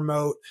or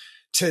promote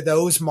to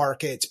those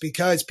markets,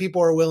 because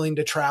people are willing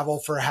to travel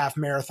for a half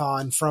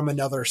marathon from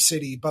another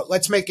city. But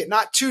let's make it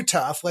not too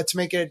tough. Let's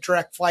make it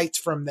direct flights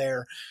from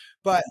there.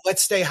 But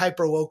let's stay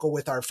hyper local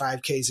with our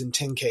 5Ks and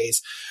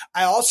 10Ks.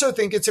 I also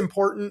think it's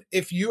important,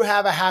 if you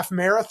have a half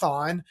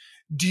marathon,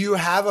 do you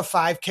have a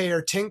 5K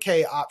or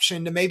 10K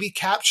option to maybe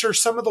capture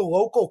some of the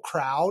local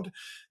crowd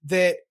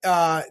that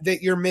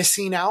you're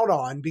missing out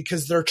on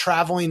because they're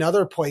traveling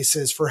other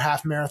places for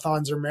half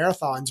marathons or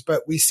marathons?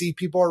 But we see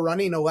people are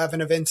running 11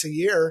 events a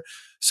year.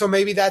 So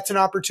maybe that's an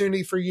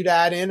opportunity for you to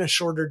add in a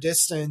shorter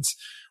distance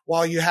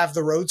while you have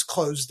the roads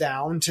closed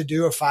down to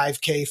do a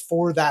 5K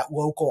for that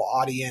local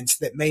audience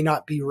that may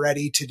not be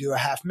ready to do a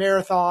half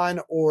marathon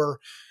or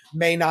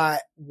may not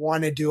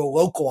want to do a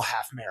local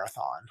half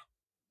marathon.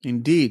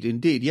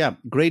 Indeed. Yeah,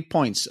 great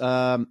points.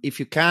 If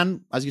you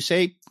can, as you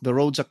say, the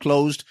roads are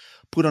closed,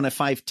 put on a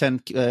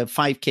 5K,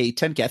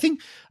 10K. I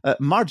think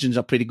margins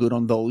are pretty good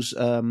on those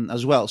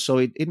as well. So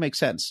it makes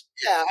sense.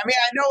 Yeah, I mean,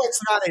 I know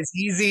it's not as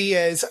easy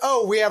as,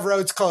 we have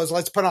roads closed,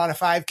 let's put on a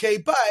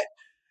 5K, but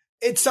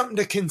it's something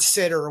to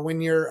consider when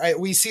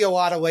we see a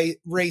lot of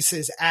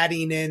races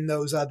adding in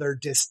those other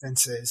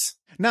distances.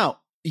 Now,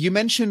 you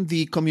mentioned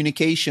the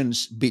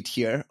communications bit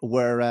here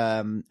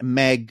where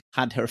Meg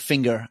had her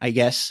finger, I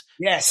guess.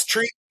 Yes.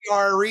 Treat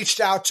PR reached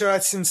out to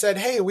us and said,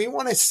 hey, we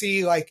want to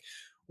see, like,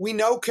 we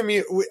know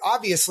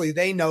obviously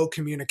they know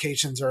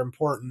communications are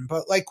important,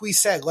 but like we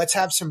said, let's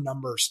have some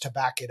numbers to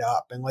back it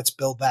up and let's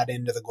build that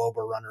into the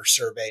Global Runner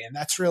Survey. And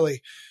that's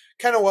really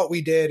kind of what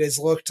we did, is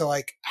look to,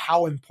 like,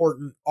 how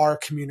important are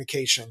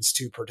communications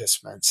to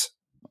participants.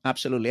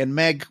 Absolutely. And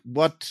Meg,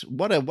 what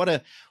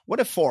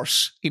a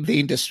force in the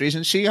industry,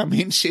 isn't she? I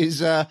mean, she's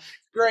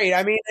great.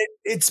 I mean,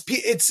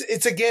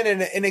 it's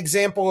again an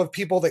example of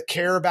people that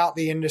care about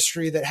the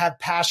industry, that have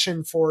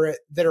passion for it,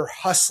 that are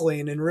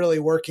hustling and really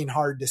working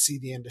hard to see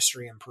the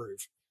industry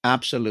improve.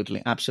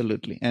 Absolutely.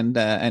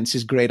 And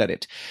she's great at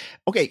it.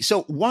 Okay,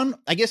 so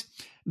I guess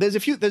there's a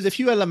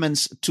few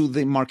elements to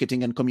the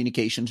marketing and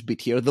communications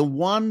bit here. The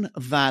one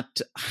that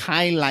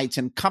highlights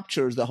and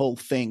captures the whole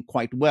thing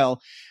quite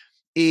well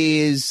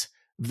is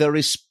the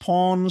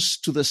response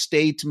to the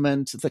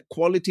statement, the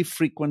quality,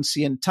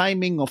 frequency, and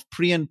timing of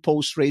pre- and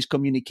post-race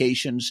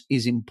communications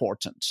is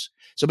important.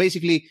 So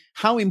basically,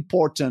 how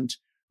important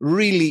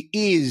really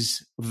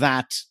is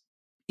that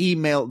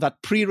email,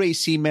 that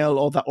pre-race email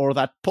or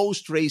that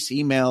post-race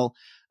email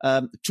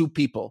to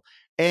people?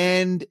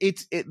 And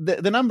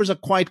the numbers are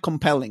quite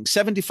compelling.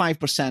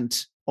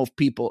 75% of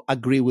people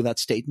agree with that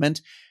statement.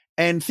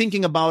 And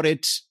thinking about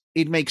it,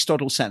 it makes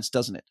total sense,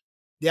 doesn't it?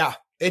 Yeah,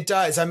 it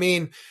does. I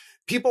mean,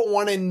 people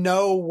want to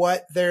know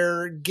what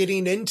they're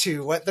getting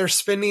into, what they're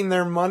spending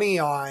their money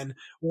on,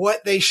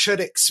 what they should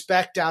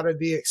expect out of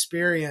the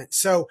experience.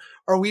 So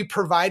are we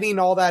providing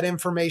all that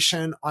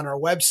information on our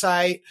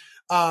website?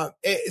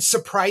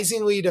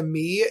 Surprisingly to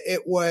me,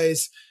 it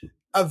was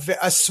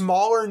a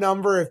smaller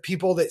number of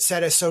people that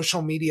said a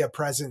social media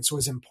presence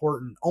was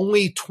important.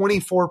 Only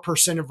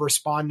 24% of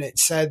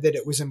respondents said that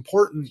it was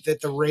important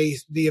that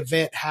the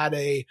event had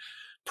a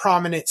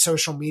prominent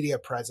social media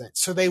presence.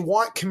 So they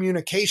want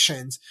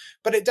communications,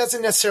 but it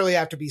doesn't necessarily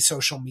have to be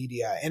social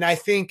media. And I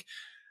think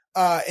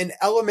an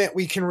element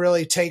we can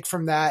really take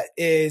from that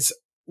is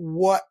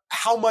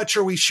how much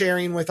are we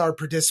sharing with our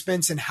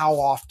participants and how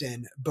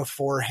often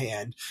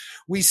beforehand?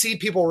 We see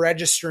people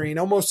registering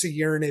almost a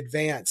year in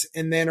advance,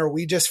 and then are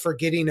we just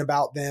forgetting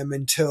about them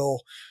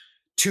until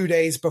 2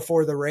 days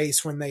before the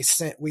race when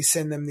we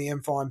send them the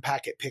info on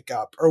packet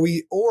pickup? Are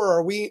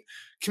we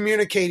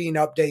communicating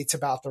updates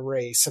about the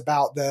race,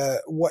 about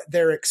what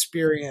their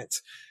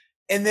experience?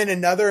 And then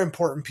another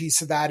important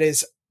piece of that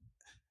is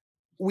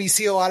we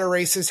see a lot of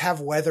races have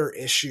weather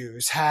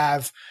issues,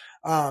 have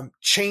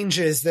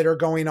changes that are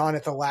going on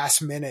at the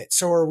last minute.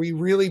 So are we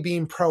really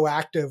being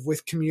proactive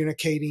with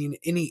communicating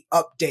any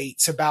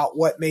updates about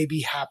what may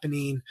be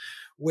happening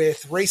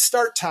with race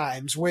start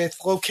times, with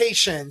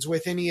locations,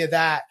 with any of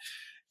that?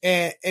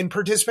 And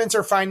participants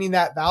are finding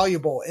that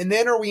valuable. And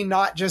then are we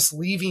not just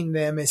leaving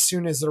them as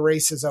soon as the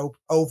race is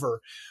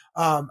over?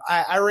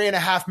 I ran a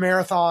half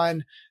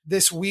marathon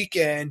this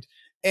weekend,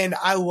 and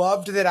I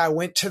loved that I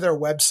went to their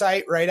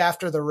website right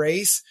after the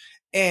race,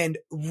 and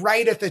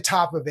right at the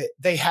top of it,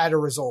 they had a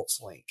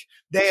results link.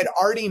 They had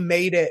already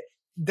made it.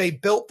 They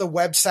built the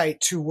website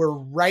to where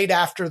right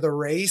after the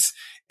race,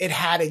 it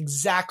had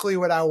exactly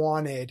what I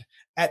wanted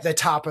at the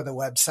top of the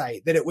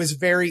website, that it was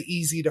very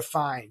easy to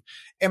find.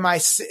 Am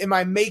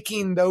I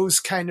making those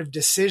kind of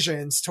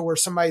decisions to where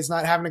somebody's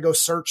not having to go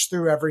search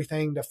through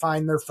everything to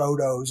find their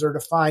photos or to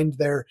find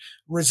their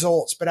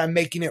results, but I'm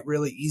making it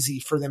really easy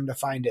for them to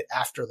find it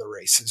after the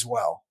race as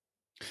well?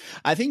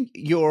 I think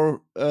you're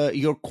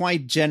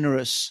quite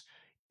generous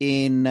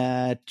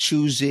in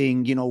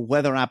choosing,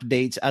 weather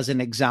updates as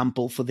an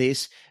example for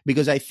this,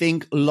 because I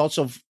think lots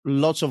of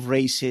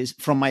races,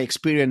 from my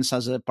experience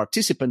as a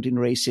participant in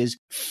races,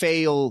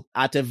 fail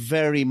at a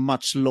very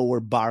much lower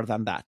bar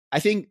than that. I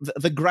think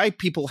the gripe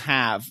people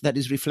have that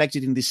is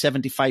reflected in the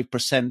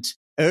 75%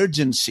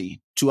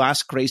 urgency to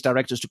ask race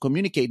directors to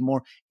communicate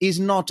more is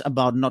not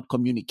about not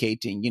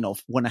communicating,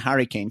 when a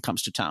hurricane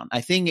comes to town.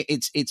 I think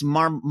it's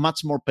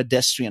much more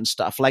pedestrian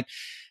stuff, like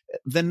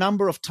the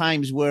number of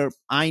times where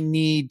I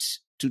need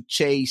to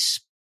chase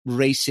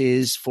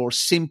races for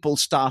simple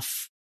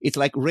stuff. It's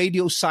like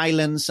radio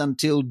silence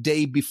until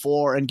day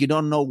before, and you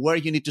don't know where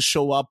you need to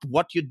show up,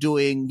 what you're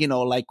doing,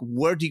 like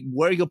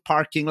where you're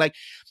parking. Like,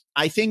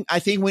 I think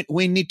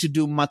we need to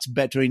do much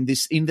better in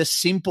the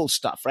simple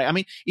stuff, right? I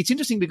mean, it's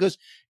interesting because,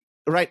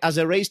 right, as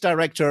a race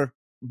director,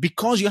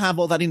 because you have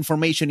all that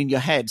information in your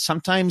head,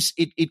 sometimes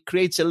it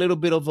creates a little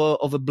bit of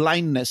a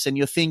blindness, and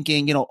you're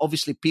thinking,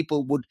 obviously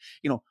people would,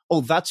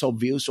 oh, that's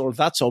obvious,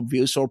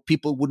 or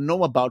people would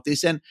know about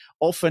this. And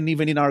often,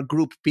 even in our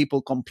group,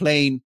 people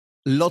complain.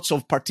 Lots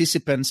of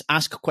participants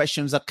ask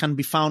questions that can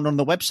be found on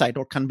the website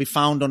or can be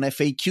found on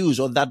FAQs,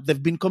 or that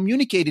they've been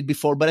communicated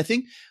before. But I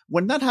think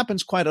when that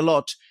happens quite a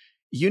lot,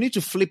 you need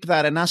to flip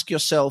that and ask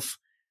yourself,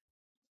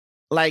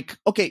 like,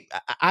 okay,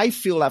 I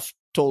feel I've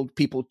told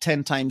people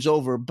 10 times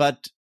over,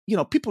 but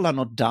people are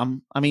not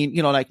dumb. I mean,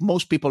 like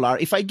most people are.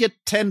 If I get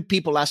 10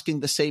 people asking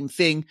the same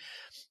thing,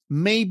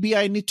 maybe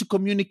I need to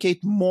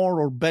communicate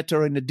more or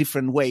better in a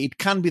different way. It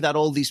can be that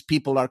all these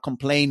people are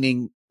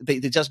complaining. They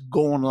just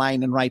go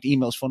online and write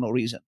emails for no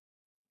reason.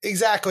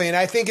 Exactly. And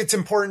I think it's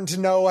important to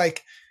know,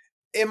 like,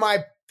 am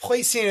I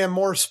placing in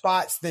more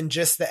spots than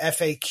just the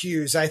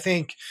FAQs? I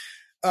think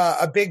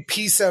a big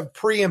piece of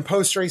pre and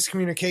post race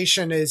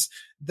communication is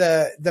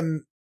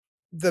the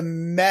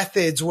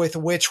methods with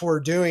which we're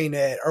doing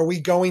it. Are we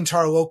going to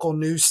our local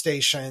news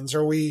stations?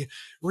 Are we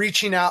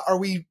reaching out? Are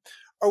we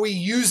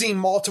using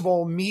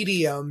multiple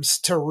mediums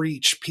to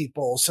reach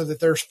people so that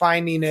they're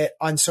finding it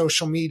on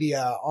social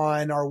media,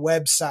 on our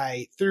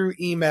website, through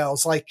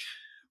emails? Like,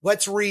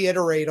 let's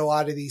reiterate a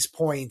lot of these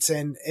points.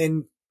 And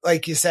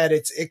like you said,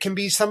 it can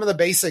be some of the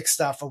basic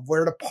stuff of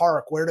where to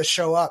park, where to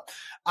show up.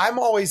 I'm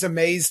always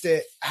amazed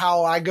at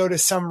how I go to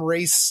some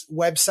race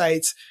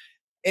websites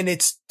and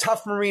it's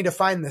tough for me to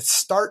find the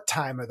start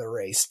time of the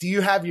race. Do you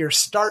have your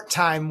start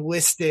time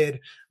listed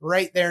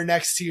right there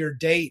next to your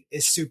date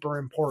is super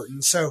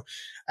important. So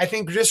I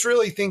think just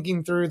really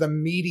thinking through the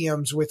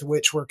mediums with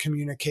which we're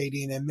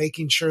communicating and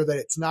making sure that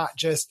it's not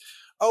just,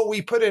 oh,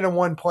 we put it in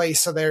one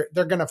place, so they're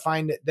going to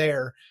find it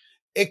there.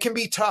 It can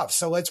be tough.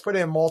 So let's put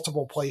it in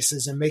multiple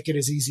places and make it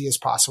as easy as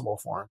possible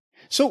for them.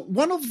 So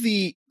one of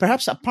the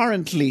perhaps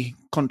apparently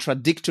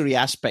contradictory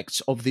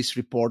aspects of this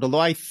report, although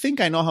I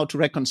think I know how to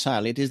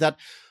reconcile it, is that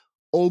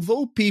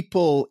although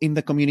people in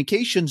the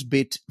communications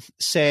bit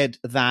said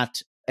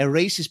that a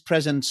race's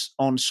presence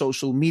on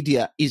social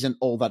media isn't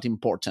all that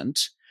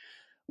important,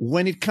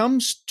 when it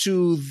comes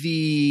to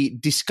the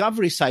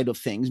discovery side of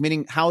things,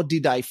 meaning how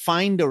did I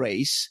find a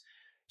race,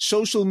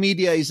 social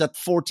media is at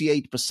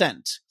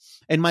 48%.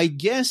 And my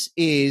guess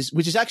is,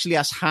 which is actually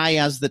as high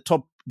as the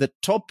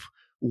top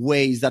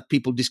ways that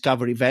people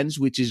discover events,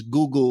 which is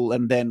Google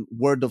and then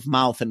word of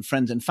mouth and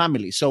friends and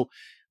family. So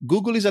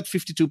Google is at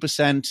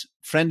 52%,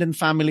 friend and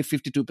family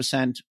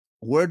 52%,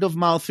 word of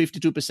mouth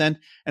 52%.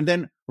 And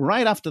then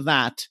right after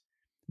that,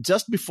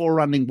 just before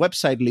running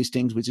website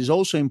listings, which is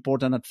also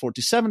important at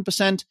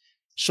 47%,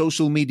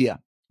 social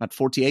media at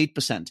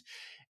 48%.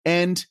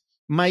 And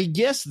my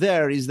guess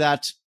there is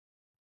that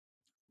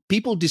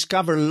people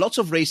discover lots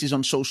of races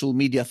on social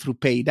media through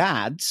paid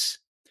ads,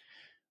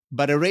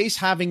 but a race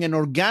having an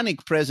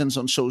organic presence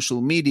on social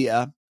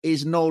media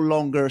is no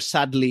longer,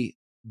 sadly,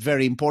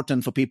 very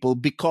important for people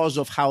because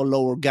of how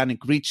low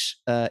organic reach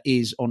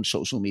is on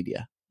social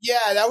media.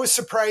 Yeah, that was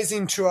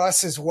surprising to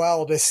us as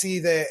well to see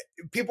that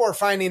people are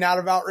finding out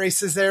about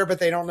races there, but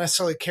they don't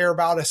necessarily care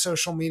about a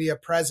social media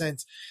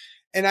presence.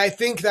 And I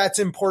think that's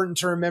important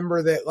to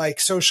remember that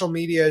like social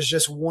media is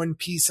just one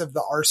piece of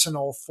the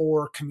arsenal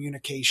for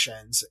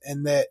communications,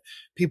 and that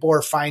people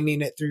are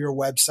finding it through your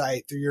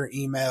website, through your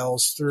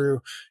emails,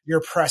 through your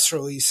press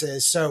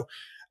releases. So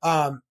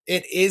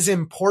it is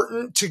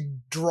important to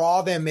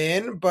draw them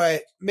in,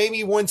 but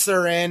maybe once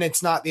they're in,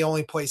 it's not the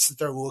only place that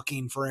they're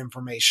looking for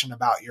information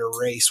about your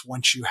race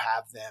once you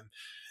have them.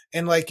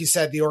 And like you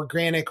said, the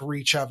organic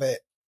reach of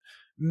it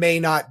may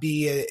not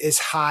be as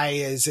high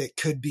as it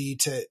could be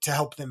to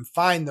help them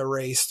find the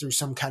race through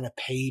some kind of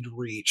paid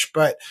reach.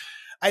 But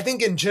I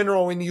think in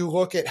general, when you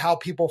look at how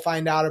people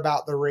find out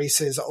about the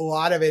races, a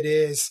lot of it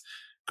is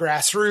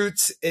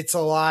grassroots. It's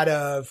a lot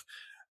of,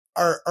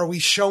 are we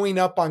showing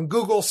up on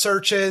Google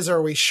searches?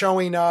 Are we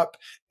showing up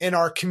in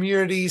our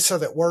community so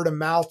that word of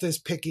mouth is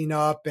picking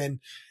up? And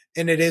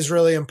it is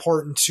really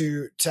important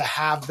to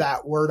have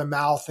that word of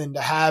mouth and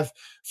to have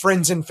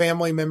friends and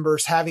family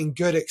members having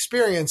good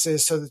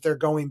experiences so that they're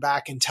going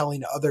back and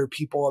telling other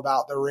people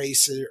about the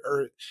race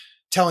or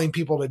telling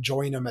people to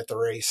join them at the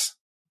race.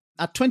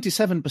 At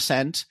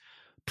 27%,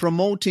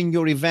 promoting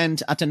your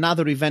event at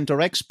another event or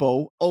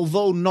expo,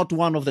 although not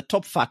one of the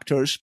top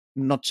factors,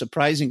 not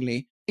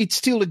surprisingly, it's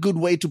still a good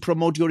way to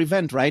promote your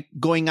event, right?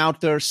 Going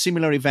out there,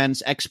 similar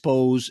events,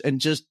 expos,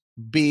 and just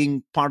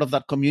being part of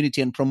that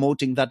community and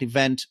promoting that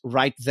event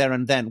right there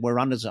and then where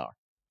runners are.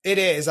 It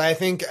is. I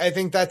think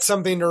that's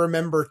something to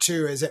remember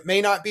too, is it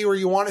may not be where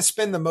you want to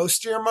spend the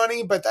most of your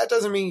money, but that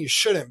doesn't mean you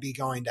shouldn't be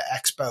going to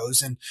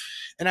expos.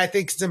 And I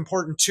think it's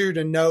important too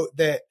to note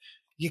that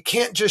you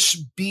can't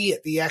just be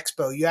at the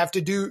expo. You have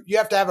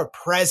to have a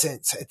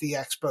presence at the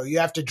expo. You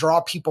have to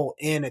draw people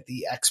in at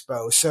the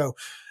expo. So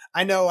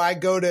I know I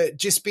go to,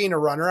 just being a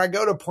runner, I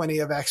go to plenty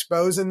of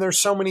expos, and there's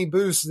so many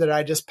booths that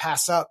I just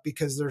pass up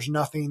because there's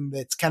nothing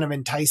that's kind of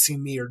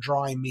enticing me or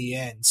drawing me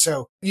in.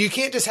 So you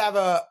can't just have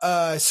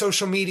a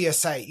social media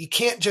site. You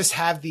can't just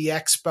have the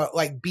expo,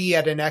 like be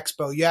at an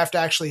expo. You have to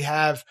actually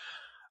have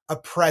a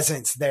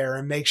presence there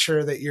and make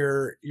sure that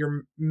you're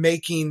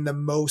making the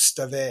most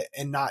of it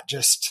and not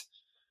just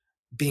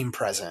being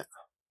present.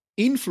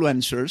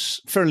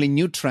 Influencers, fairly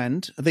new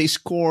trend, they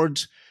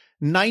scored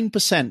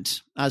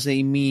 9% as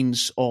a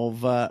means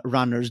of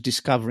runners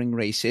discovering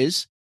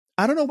races.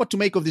 I don't know what to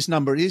make of this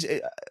number.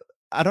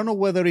 I don't know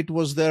whether it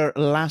was there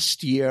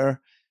last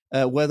year,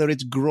 whether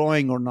it's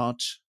growing or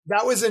not.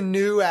 That was a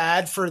new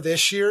ad for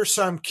this year,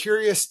 so I'm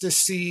curious to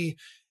see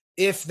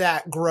if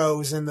that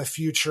grows in the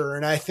future.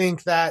 And I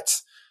think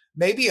that's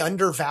maybe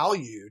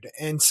undervalued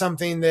and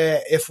something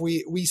that if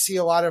we see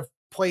a lot of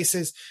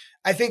places,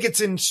 I think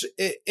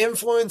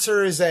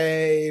influencer is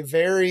a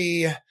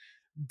very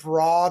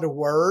broad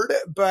word,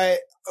 but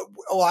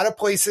a lot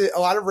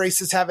of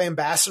races have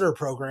ambassador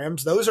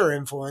programs. Those are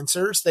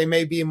influencers. They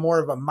may be more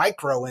of a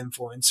micro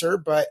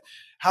influencer, but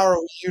how are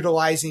we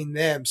utilizing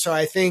them? So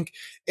I think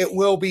it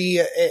will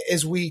be,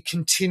 as we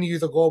continue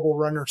the Global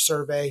Runner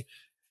Survey,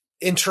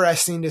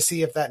 interesting to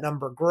see if that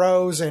number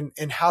grows and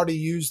how to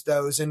use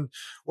those. And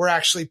we're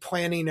actually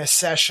planning a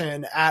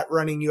session at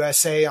Running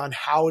USA on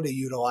how to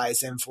utilize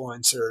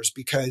influencers,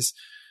 because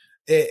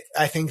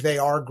I think they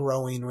are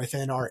growing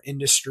within our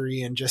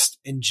industry and just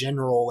in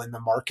general in the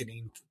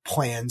marketing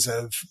plans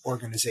of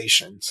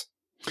organizations.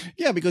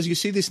 Yeah, because you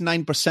see this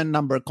 9%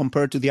 number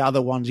compared to the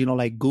other ones,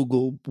 like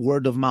Google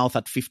word of mouth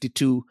at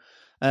 52,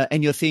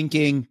 and you're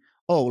thinking,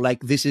 oh,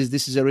 like this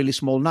is a really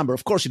small number.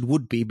 Of course it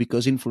would be,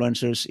 because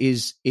influencers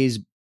is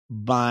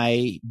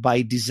by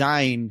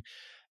design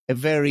a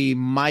very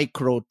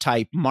micro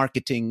type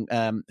marketing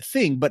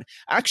thing. But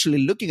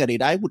actually looking at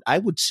it, I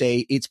would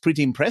say it's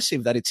pretty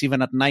impressive that it's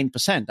even at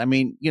 9%. I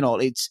mean,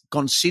 it's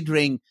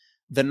considering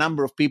the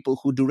number of people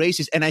who do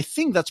races. And I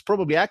think that's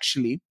probably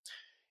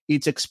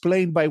it's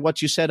explained by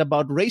what you said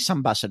about race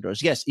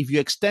ambassadors. Yes, if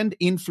you extend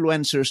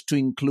influencers to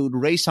include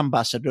race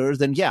ambassadors,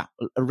 then yeah,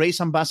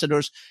 race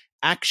ambassadors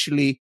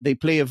actually, they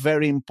play a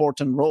very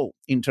important role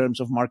in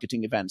terms of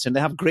marketing events, and they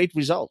have great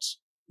results.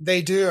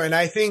 They do. And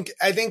I think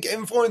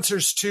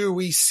influencers too,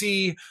 we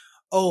see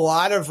a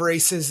lot of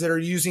races that are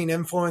using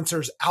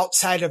influencers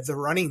outside of the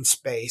running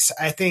space.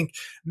 I think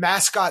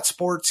Mascot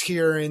Sports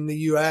here in the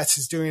US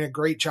is doing a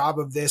great job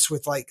of this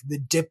with like the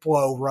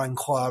Diplo Run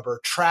Club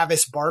or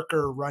Travis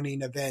Barker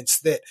running events,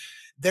 that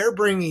they're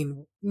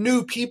bringing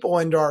new people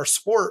into our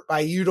sport by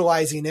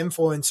utilizing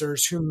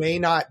influencers who may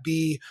not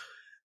be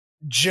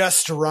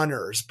just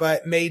runners,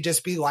 but may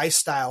just be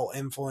lifestyle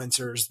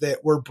influencers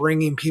that we're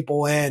bringing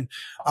people in.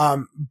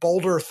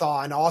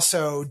 Boulderthon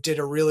also did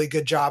a really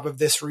good job of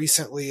this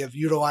recently, of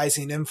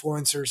utilizing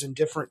influencers in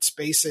different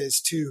spaces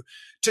to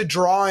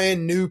draw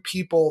in new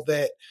people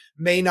that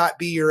may not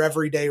be your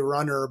everyday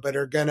runner, but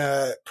are going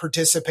to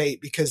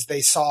participate because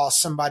they saw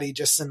somebody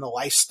just in the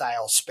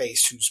lifestyle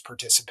space who's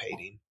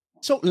participating.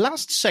 So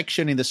last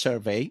section in the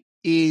survey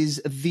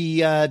is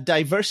the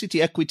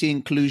diversity, equity,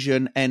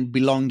 inclusion, and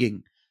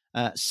belonging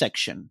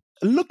section.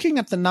 looking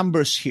at the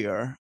numbers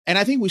here, and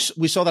I think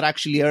we saw that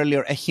actually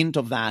earlier, a hint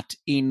of that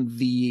in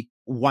the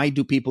why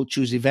do people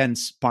choose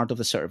events part of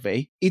the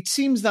survey. It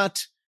seems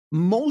that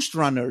most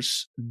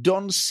runners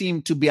don't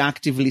seem to be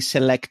actively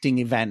selecting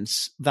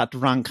events that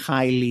rank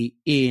highly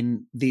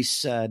in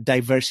this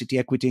diversity,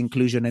 equity,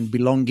 inclusion, and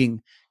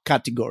belonging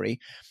category.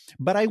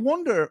 But I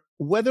wonder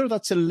whether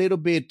that's a little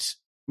bit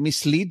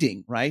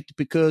misleading, right?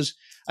 Because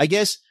I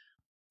guess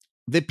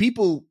the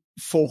people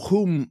for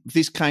whom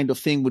this kind of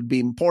thing would be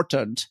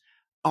important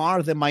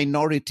are the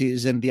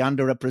minorities and the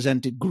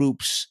underrepresented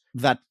groups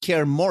that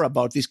care more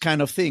about this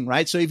kind of thing,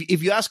 right? So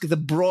if you ask the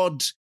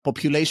broad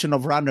population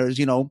of runners,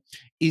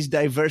 is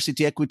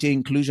diversity, equity,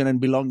 inclusion, and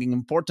belonging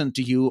important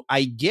to you?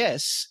 I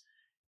guess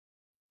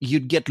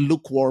you'd get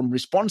lukewarm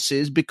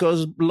responses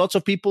because lots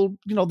of people,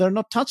 they're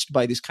not touched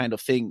by this kind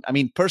of thing. I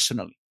mean,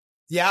 personally.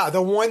 Yeah,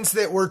 the ones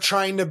that we're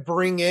trying to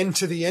bring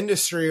into the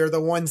industry are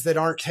the ones that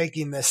aren't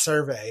taking this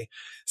survey.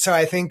 So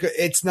I think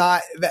it's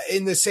not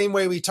in the same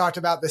way we talked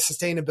about the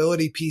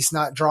sustainability piece,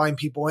 not drawing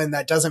people in.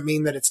 That doesn't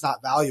mean that it's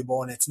not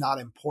valuable and it's not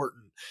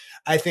important.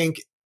 I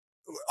think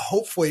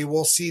hopefully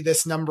we'll see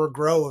this number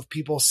grow of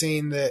people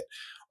seeing that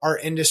our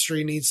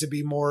industry needs to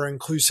be more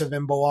inclusive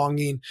and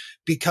belonging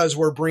because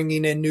we're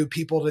bringing in new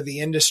people to the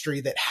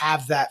industry that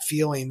have that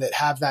feeling, that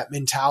have that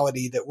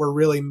mentality, that we're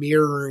really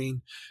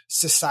mirroring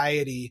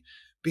society,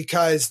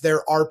 because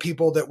there are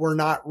people that we're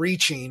not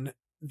reaching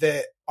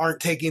that aren't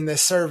taking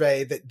this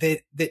survey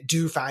that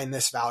do find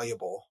this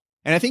valuable.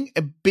 And I think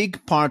a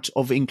big part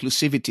of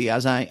inclusivity,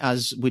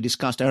 as we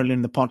discussed earlier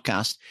in the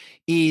podcast,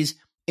 is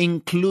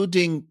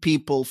including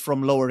people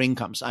from lower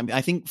incomes.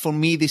 I think for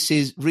me, this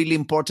is really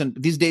important.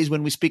 These days,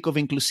 when we speak of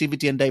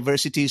inclusivity and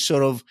diversity,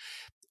 sort of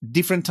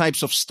different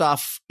types of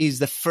stuff is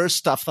the first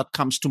stuff that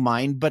comes to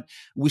mind. But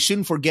we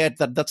shouldn't forget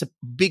that that's a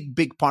big,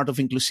 big part of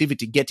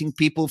inclusivity, getting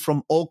people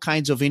from all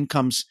kinds of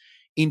incomes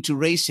into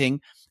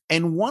racing.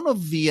 And one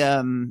of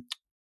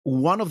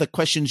the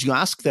questions you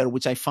asked there,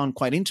 which I found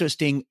quite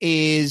interesting,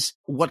 is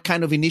what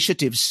kind of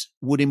initiatives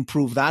would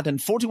improve that? And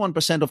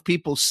 41% of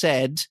people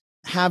said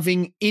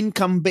having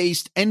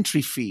income-based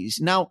entry fees.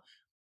 Now,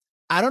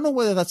 I don't know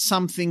whether that's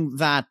something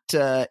that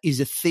is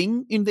a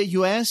thing in the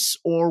US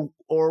or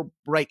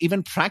right,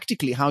 even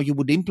practically how you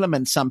would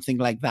implement something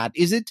like that.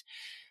 Is it?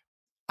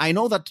 I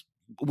know that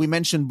we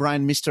mentioned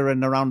Brian Mister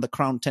and Around the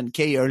Crown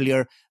 10K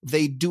earlier.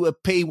 They do a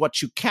pay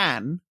what you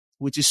can,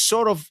 which is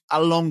sort of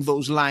along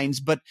those lines.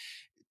 But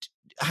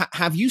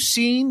have you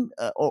seen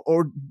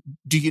or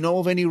do you know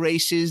of any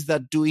races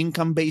that do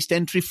income-based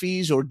entry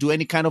fees or do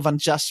any kind of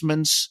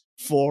adjustments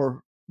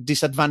for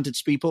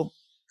disadvantaged people?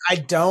 I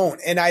don't.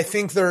 And I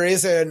think there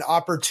is an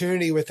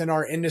opportunity within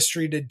our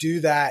industry to do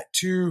that,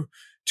 to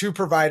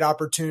provide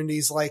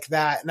opportunities like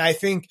that. And I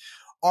think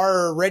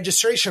our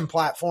registration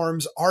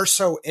platforms are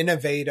so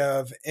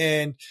innovative,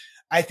 and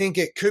I think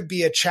it could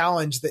be a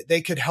challenge that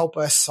they could help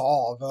us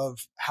solve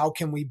of how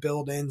can we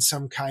build in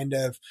some kind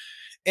of,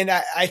 and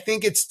I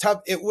think it's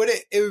tough. It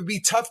would be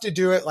tough to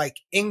do it like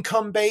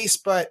income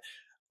based, but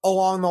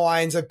along the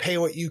lines of pay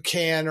what you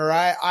can. Or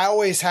I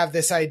always have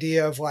this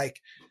idea of like,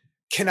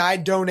 can I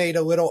donate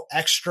a little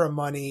extra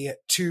money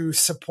to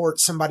support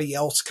somebody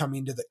else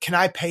coming to can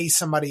I pay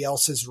somebody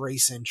else's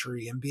race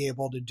entry and be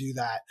able to do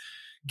that?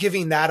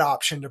 Giving that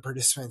option to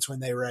participants when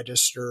they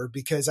register,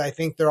 because I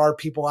think there are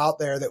people out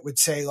there that would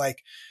say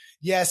like,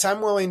 yes,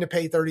 I'm willing to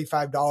pay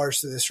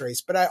 $35 to this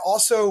race, but I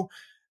also,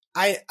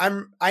 I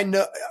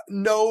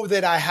know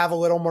that I have a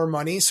little more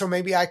money. So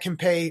maybe I can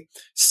pay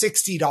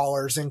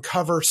 $60 and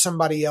cover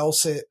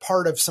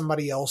part of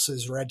somebody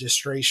else's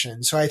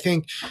registration. So I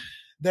think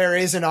there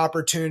is an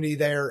opportunity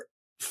there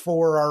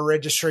for our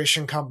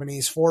registration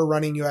companies, for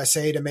Running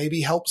USA, to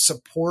maybe help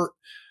support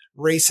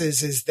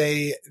races as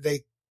they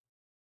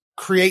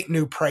create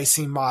new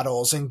pricing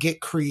models and get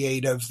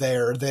creative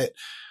there, that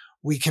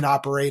we can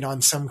operate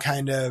on some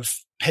kind of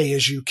pay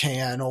as you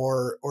can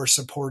or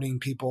supporting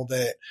people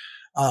that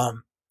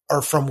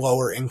are from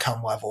lower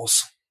income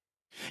levels.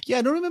 Yeah,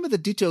 I don't remember the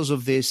details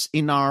of this.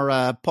 In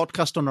our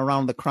podcast on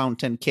Around the Crown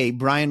 10K,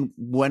 Brian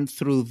went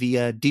through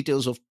the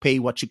details of pay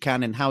what you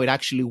can and how it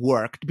actually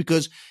worked.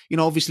 Because,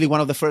 obviously one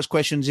of the first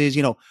questions is,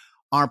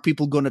 are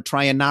people going to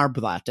try and arb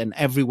that and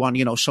everyone,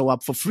 show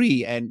up for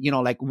free? And,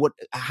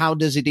 how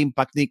does it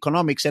impact the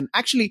economics? And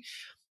actually,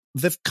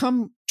 they've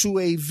come to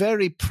a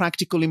very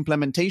practical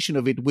implementation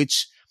of it,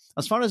 which,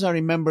 as far as I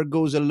remember,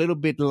 goes a little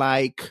bit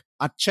like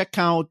at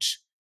checkout,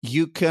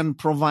 you can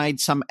provide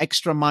some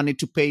extra money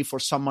to pay for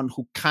someone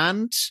who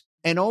can't.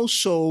 And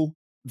also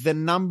the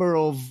number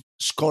of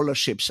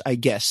scholarships, I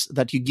guess,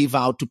 that you give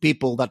out to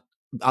people that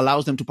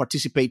allows them to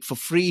participate for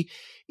free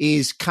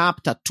is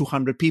capped at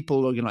 200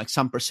 people or, like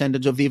some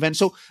percentage of the event.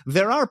 So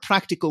there are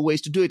practical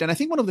ways to do it. And I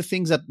think one of the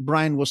things that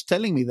Brian was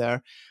telling me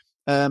there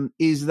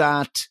is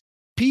that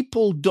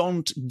people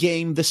don't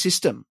game the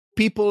system.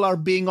 People are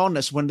being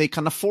honest. When they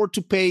can afford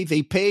to pay,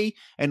 they pay.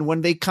 And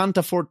when they can't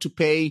afford to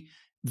pay,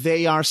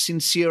 they are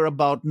sincere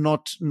about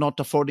not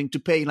affording to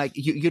pay. Like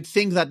you'd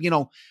think that,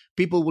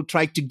 people would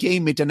try to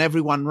game it and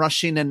everyone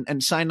rush in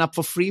and sign up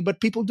for free,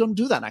 but people don't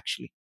do that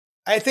actually.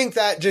 I think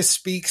that just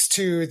speaks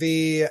to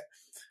the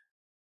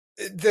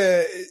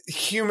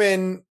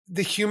human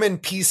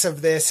piece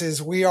of this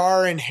is we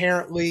are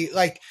inherently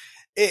like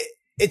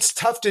it's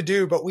tough to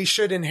do, but we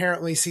should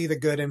inherently see the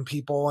good in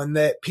people, and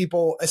that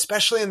people,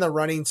 especially in the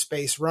running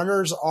space,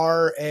 runners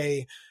are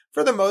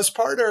for the most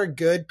part, are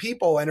good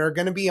people and are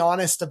going to be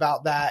honest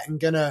about that and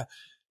going to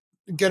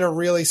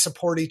really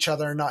support each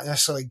other and not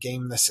necessarily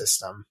game the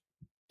system.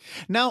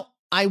 Now,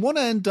 I want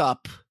to end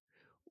up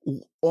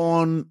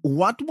on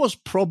what was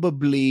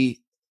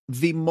probably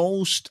the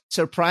most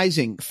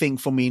surprising thing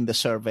for me in the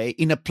survey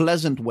in a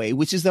pleasant way,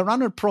 which is the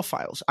runner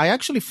profiles. I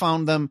actually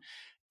found them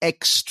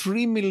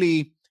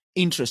extremely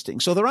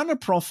interesting. So the runner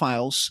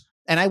profiles,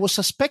 and I was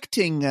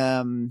suspecting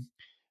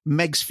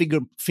Meg's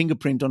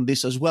fingerprint on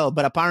this as well,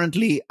 but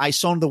apparently I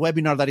saw on the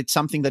webinar that it's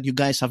something that you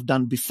guys have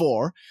done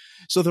before.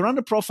 So the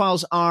runner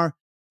profiles are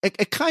a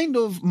kind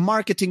of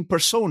marketing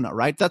persona,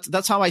 right?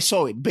 That's how I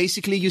saw it.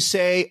 Basically, you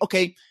say,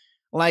 okay,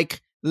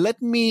 like,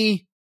 let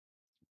me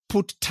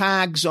put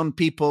tags on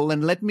people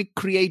and let me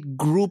create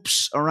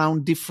groups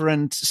around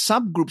different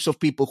subgroups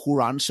of people who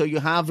run. So you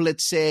have,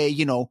 let's say,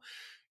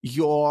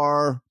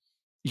 your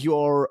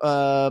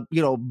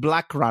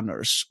black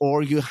runners,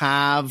 or you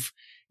have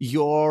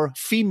your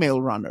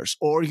female runners,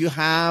 or you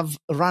have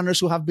runners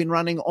who have been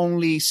running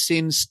only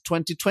since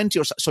 2020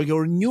 or so. So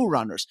your new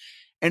runners.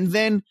 And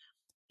then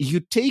you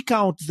take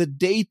out the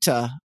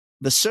data,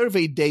 the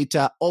survey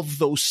data of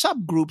those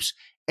subgroups,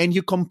 and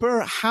you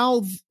compare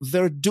how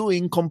they're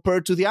doing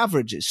compared to the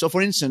averages. So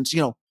for instance,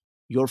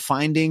 you're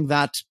finding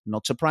that,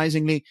 not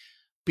surprisingly,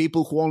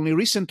 people who only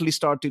recently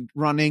started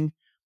running,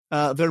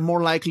 they're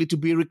more likely to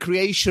be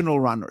recreational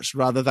runners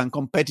rather than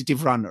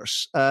competitive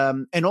runners,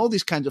 and all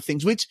these kinds of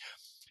things, which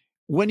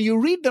when you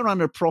read the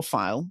runner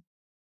profile,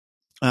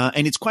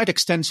 and it's quite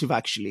extensive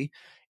actually,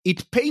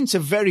 it paints a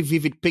very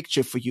vivid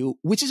picture for you,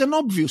 which is an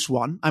obvious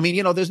one. I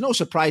mean, there's no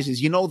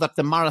surprises. You know that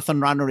the marathon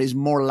runner is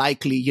more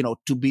likely,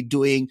 to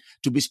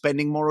be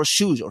spending more on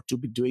shoes or to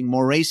be doing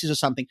more races or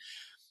something.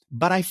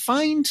 But I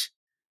find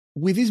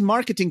with these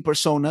marketing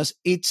personas,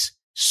 it's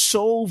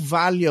so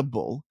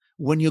valuable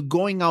when you're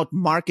going out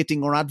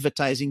marketing or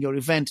advertising your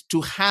event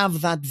to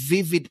have that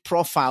vivid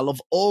profile of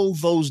all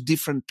those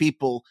different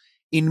people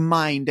in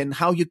mind and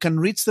how you can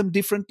reach them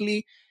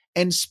differently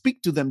and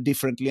speak to them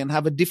differently and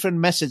have a different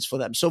message for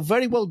them. So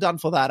very well done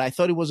for that. I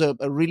thought it was a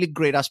really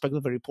great aspect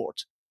of the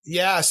report.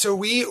 Yeah. So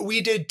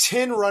we did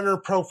 10 runner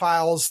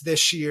profiles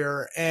this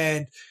year,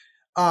 and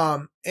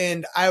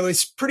I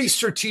was pretty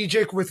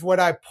strategic with what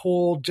I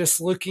pulled,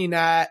 just looking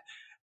at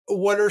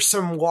what are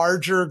some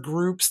larger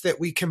groups that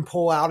we can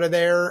pull out of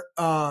there,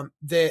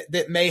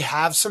 that may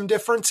have some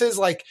differences.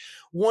 Like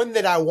one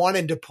that I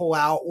wanted to pull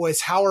out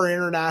was how are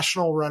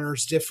international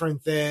runners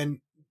different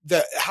than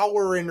how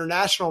were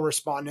international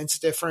respondents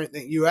different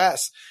than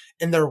US?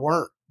 And there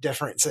weren't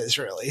differences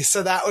really.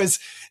 So that was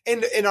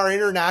in our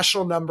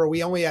international number,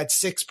 we only had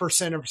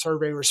 6% of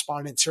survey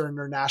respondents who are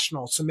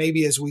international. So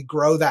maybe as we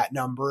grow that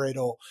number,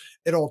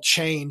 it'll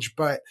change.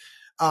 But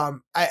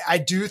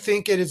I do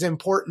think it is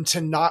important to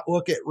not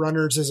look at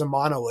runners as a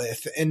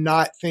monolith and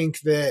not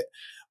think that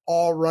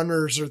all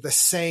runners are the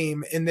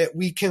same, and that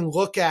we can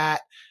look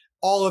at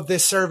all of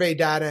this survey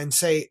data and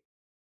say,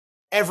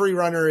 every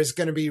runner is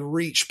going to be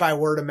reached by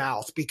word of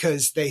mouth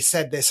because they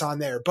said this on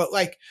there. But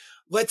like,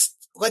 let's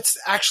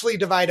actually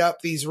divide up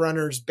these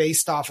runners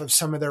based off of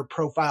some of their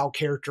profile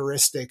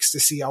characteristics to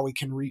see how we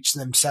can reach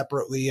them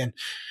separately. And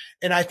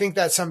I think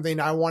that's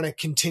something I want to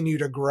continue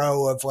to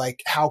grow, of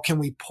like, how can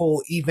we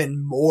pull even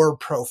more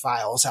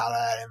profiles out of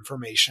that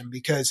information?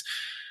 Because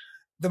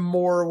the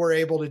more we're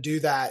able to do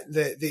that,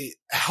 the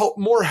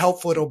more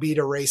helpful it'll be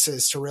to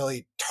races to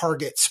really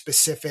target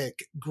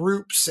specific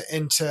groups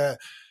and to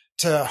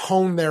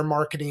hone their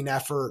marketing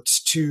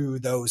efforts to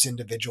those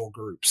individual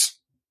groups.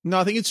 No,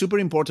 I think it's super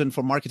important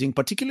for marketing,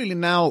 particularly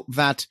now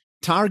that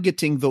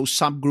targeting those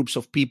subgroups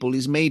of people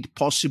is made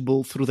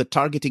possible through the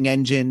targeting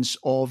engines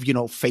of,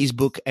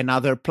 Facebook and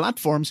other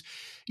platforms.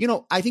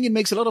 I think it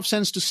makes a lot of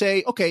sense to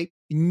say, okay,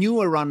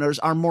 newer runners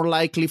are more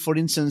likely, for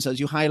instance, as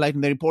you highlight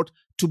in the report,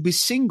 to be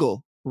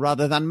single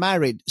rather than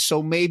married.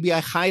 So maybe I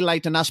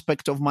highlight an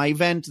aspect of my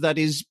event that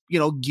is,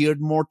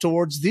 geared more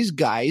towards these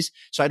guys.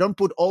 So I don't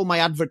put all my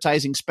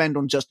advertising spend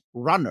on just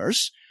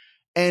runners.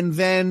 And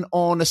then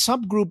on a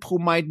subgroup who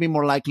might be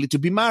more likely to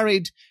be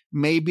married,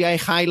 maybe I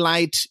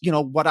highlight,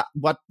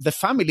 what the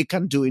family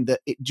can do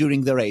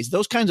during the race,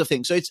 those kinds of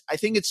things. So I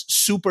think it's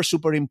super,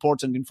 super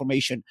important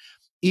information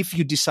if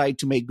you decide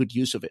to make good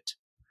use of it.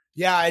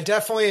 Yeah, I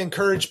definitely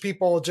encourage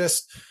people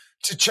just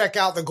to check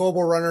out the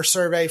Global Runner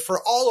Survey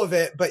for all of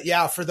it. But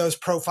yeah, for those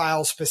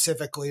profiles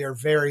specifically are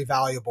very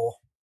valuable.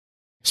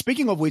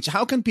 Speaking of which,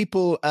 how can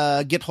people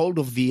get hold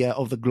of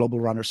the Global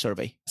Runner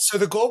Survey? So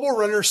the Global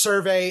Runner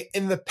Survey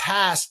in the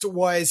past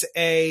was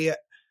a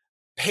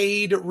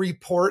paid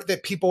report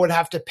that people would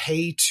have to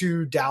pay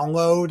to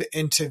download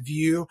and to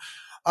view.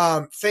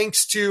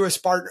 Thanks to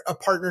a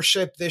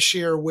partnership this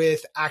year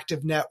with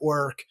Active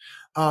Network,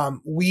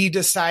 we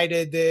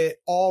decided that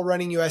all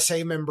Running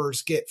USA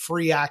members get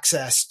free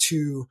access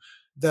to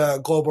the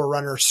Global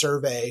Runner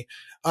Survey.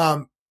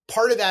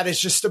 Part of that is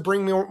just to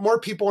bring more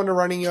people into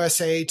Running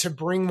USA, to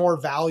bring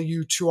more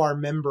value to our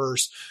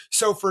members.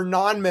 So for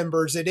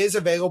non-members, it is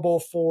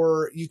available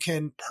you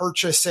can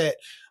purchase it.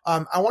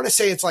 I want to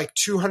say it's like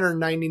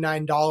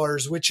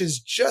 $299, which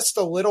is just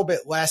a little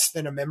bit less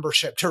than a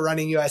membership to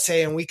Running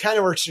USA. And we kind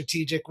of were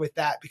strategic with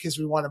that because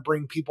we want to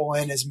bring people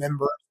in as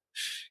members,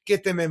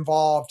 get them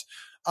involved.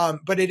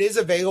 But it is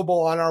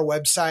available on our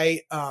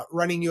website,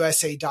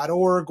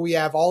 runningusa.org. We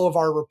have all of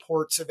our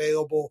reports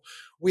available.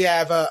 We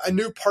have a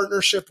new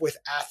partnership with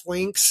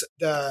Athlinks,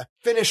 the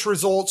Finish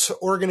Results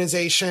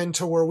organization,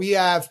 to where we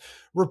have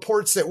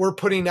reports that we're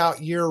putting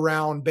out year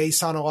round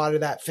based on a lot of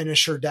that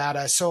finisher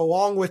data. So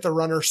along with the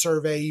runner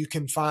survey, you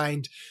can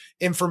find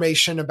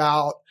information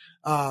about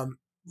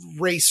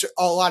race,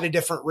 a lot of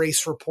different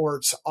race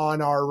reports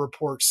on our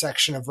reports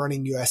section of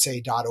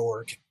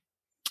runningusa.org.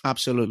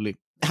 Absolutely.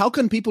 How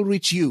can people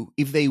reach you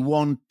if they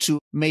want to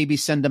maybe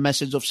send a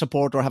message of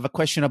support or have a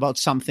question about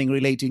something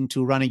relating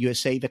to Running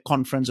USA, the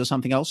conference, or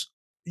something else?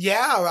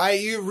 Yeah,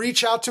 you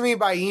reach out to me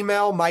by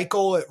email,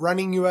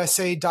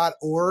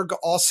 michael@runningusa.org.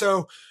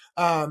 Also,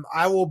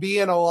 I will be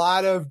in a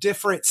lot of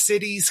different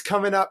cities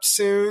coming up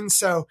soon.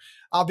 So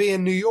I'll be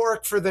in New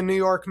York for the New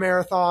York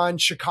Marathon,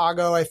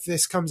 Chicago, if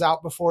this comes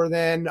out before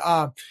then.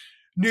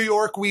 New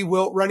York,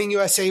 Running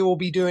USA will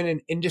be doing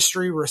an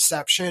industry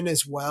reception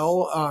as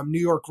well. New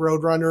York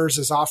Roadrunners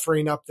is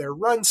offering up their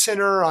run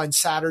center on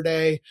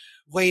Saturday,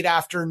 late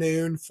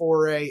afternoon,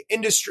 for a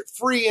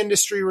free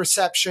industry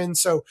reception.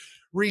 So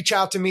reach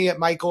out to me at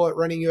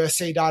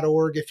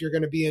michael@runningusa.org if you're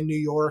going to be in New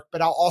York,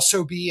 but I'll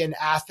also be in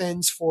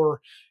Athens for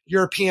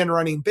European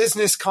Running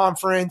Business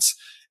Conference,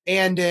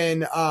 and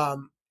in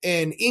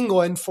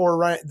England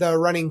for the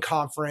running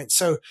conference.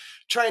 So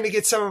trying to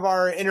get some of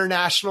our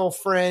international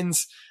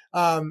friends,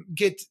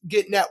 get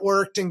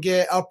networked and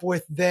get up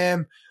with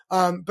them.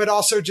 But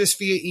also just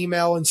via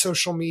email and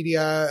social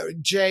media.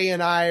 Jay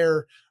and I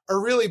are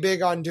really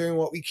big on doing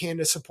what we can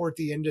to support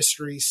the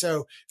industry.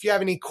 So if you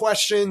have any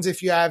questions,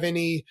 if you have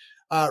any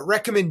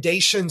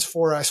recommendations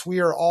for us, we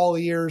are all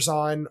ears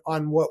on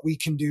what we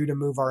can do to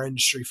move our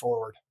industry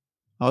forward.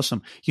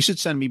 Awesome. You should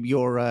send me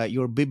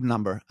your bib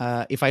number.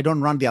 If I don't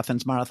run the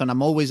Athens Marathon,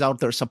 I'm always out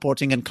there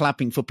supporting and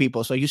clapping for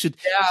people. So you should.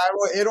 Yeah,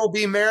 it'll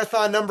be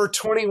marathon number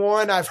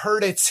 21. I've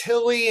heard it's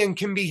hilly and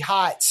can be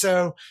hot.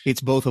 So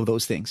it's both of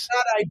those things.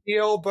 Not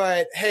ideal,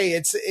 but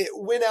hey,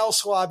 when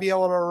else will I be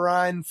able to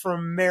run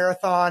from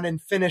marathon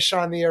and finish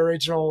on the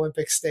original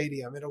Olympic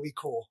Stadium? It'll be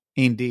cool.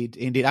 Indeed.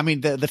 I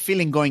mean, the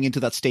feeling going into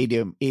that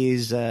stadium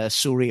is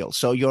surreal.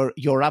 So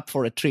you're up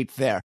for a treat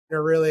there.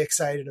 They're really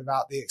excited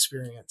about the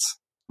experience.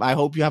 I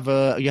hope you have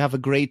a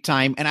great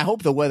time, and I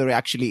hope the weather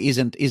actually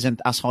isn't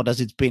as hot as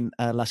it's been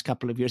last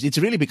couple of years. It's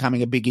really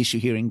becoming a big issue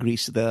here in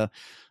Greece. The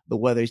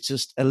weather is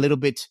just a little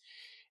bit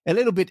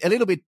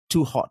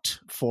too hot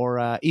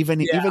for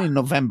even in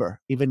November,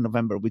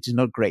 which is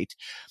not great.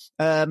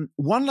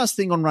 One last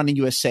thing on Running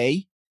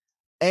USA.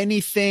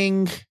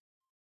 Anything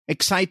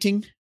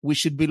exciting we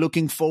should be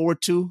looking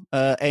forward to?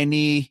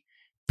 Any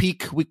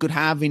peek we could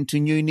have into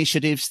new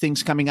initiatives,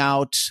 things coming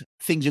out,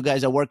 things you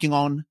guys are working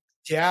on?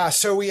 Yeah,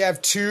 so we have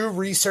 2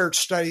 research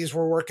studies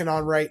we're working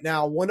on right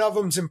now. One of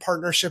them's in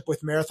partnership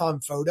with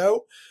Marathon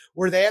Photo,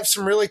 where they have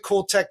some really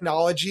cool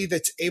technology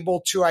that's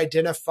able to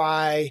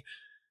identify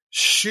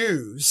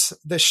shoes,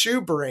 the shoe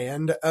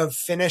brand of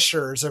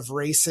finishers of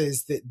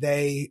races that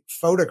they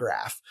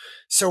photograph.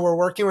 So we're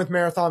working with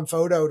Marathon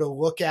Photo to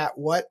look at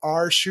what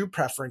are shoe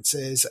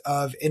preferences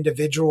of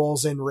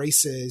individuals in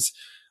races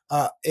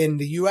in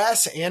the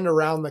US and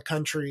around the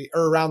country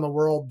or around the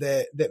world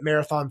that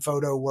Marathon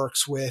Photo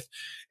works with.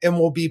 And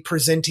we'll be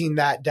presenting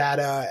that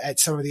data at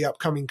some of the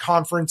upcoming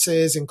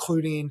conferences,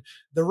 including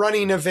the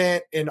running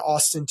event in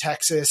Austin,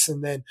 Texas.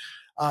 And then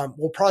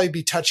we'll probably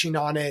be touching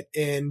on it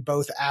in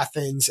both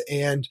Athens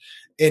and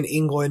in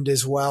England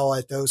as well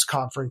at those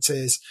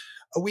conferences.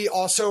 We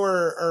also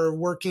are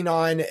working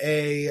on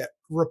a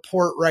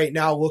report right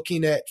now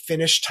looking at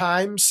finish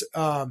times.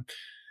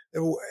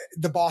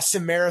 The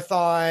Boston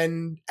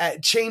Marathon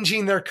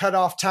changing their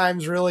cutoff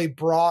times really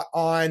brought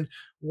on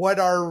what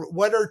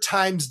are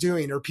times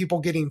doing? Are people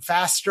getting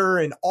faster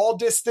in all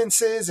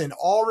distances, in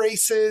all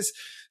races?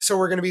 So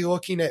we're going to be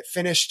looking at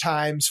finish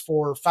times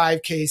for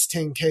 5Ks,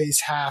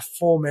 10Ks, half,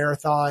 full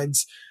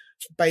marathons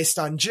based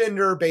on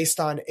gender, based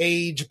on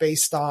age,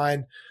 based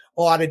on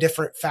a lot of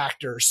different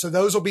factors. So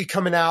those will be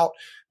coming out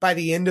by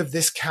the end of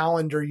this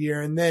calendar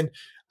year. And then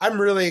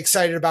I'm really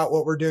excited about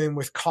what we're doing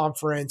with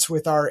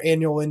our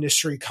annual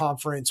industry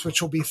conference,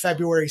 which will be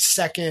February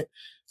 2nd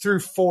through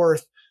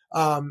 4th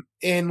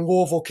in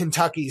Louisville,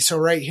 Kentucky. So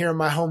right here in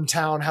my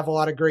hometown, have a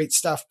lot of great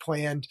stuff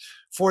planned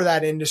for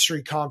that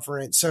industry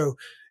conference. So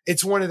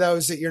it's one of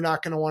those that you're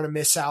not going to want to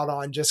miss out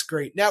on. Just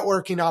great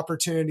networking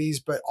opportunities,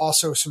 but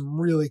also some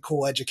really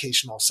cool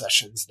educational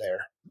sessions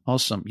there.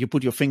 Awesome. You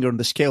put your finger on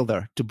the scale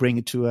there to bring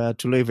it to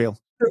Louisville.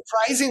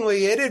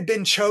 Surprisingly, it had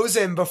been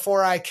chosen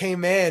before I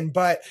came in,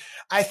 but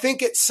I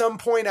think at some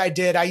point I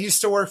did. I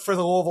used to work for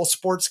the Louisville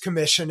Sports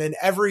Commission, and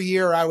every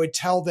year I would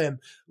tell them,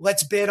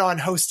 let's bid on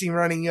hosting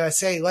Running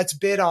USA. Let's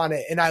bid on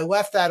it. And I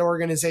left that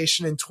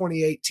organization in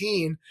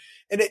 2018,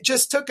 and it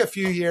just took a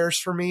few years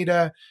for me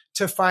to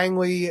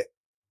finally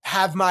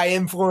have my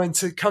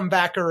influence come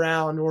back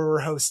around where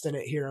we're hosting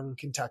it here in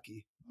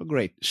Kentucky. Oh,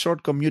 great.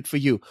 Short commute for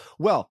you.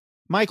 Well,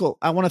 Michael,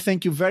 I want to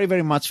thank you very,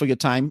 very much for your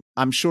time.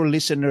 I'm sure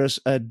listeners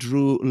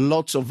drew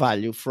lots of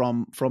value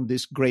from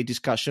this great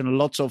discussion,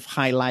 lots of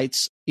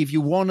highlights. If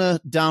you want to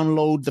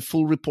download the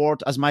full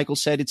report, as Michael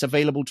said, it's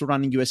available to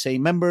Running USA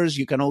members.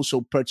 You can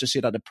also purchase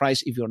it at a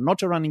price if you're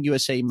not a Running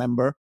USA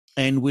member.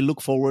 And we look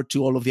forward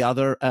to all of the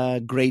other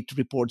great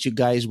reports you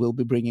guys will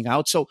be bringing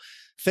out. So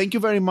thank you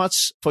very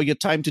much for your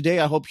time today.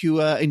 I hope you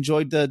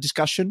enjoyed the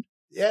discussion.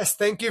 Yes,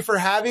 thank you for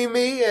having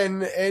me.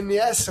 And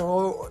yes,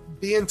 we'll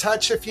be in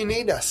touch if you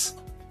need us.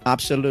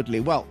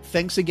 Absolutely. Well,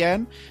 thanks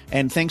again.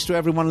 And thanks to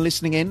everyone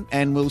listening in.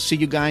 And we'll see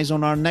you guys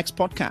on our next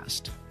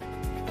podcast.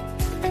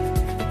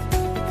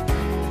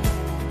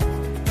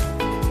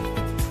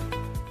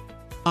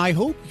 I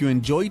hope you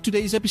enjoyed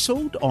today's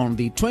episode on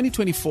the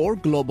 2024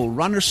 Global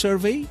Runner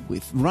Survey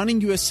with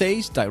Running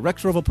USA's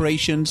Director of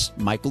Operations,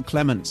 Michael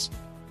Clemons.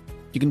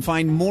 You can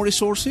find more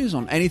resources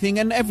on anything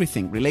and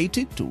everything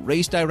related to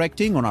race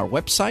directing on our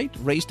website,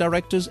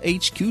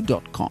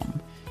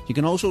 racedirectorshq.com. You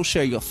can also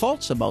share your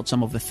thoughts about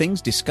some of the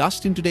things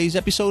discussed in today's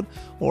episode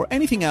or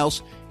anything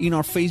else in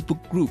our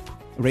Facebook group,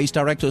 Race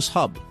Directors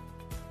Hub.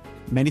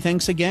 Many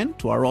thanks again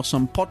to our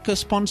awesome podcast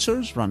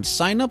sponsors, Run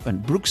Sign Up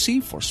and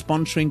Brooksy, for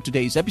sponsoring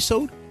today's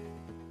episode.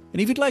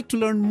 And if you'd like to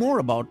learn more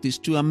about these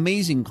two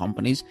amazing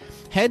companies,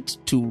 head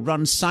to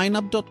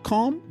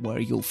runsignup.com, where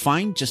you'll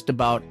find just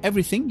about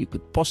everything you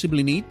could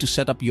possibly need to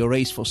set up your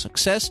race for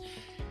success,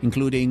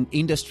 including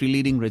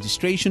industry-leading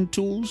registration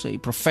tools, a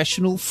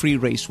professional free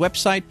race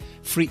website,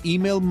 free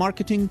email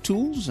marketing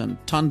tools, and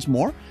tons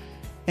more.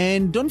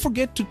 And don't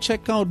forget to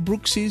check out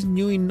Brooksy's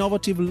new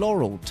innovative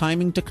Laurel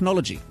timing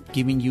technology,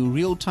 giving you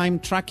real-time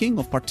tracking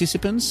of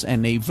participants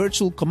and a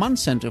virtual command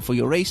center for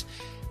your race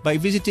by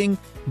visiting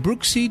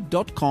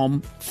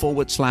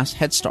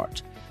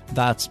brooksy.com/headstart.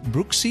 That's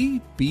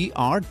Brooksy,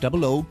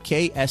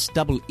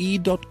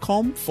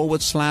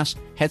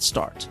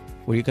 BROOKSE.com/headstart,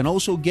 where you can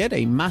also get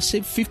a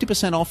massive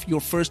 50% off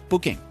your first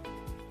booking.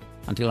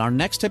 Until our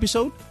next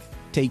episode,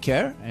 take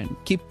care and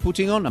keep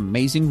putting on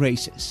amazing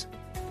races.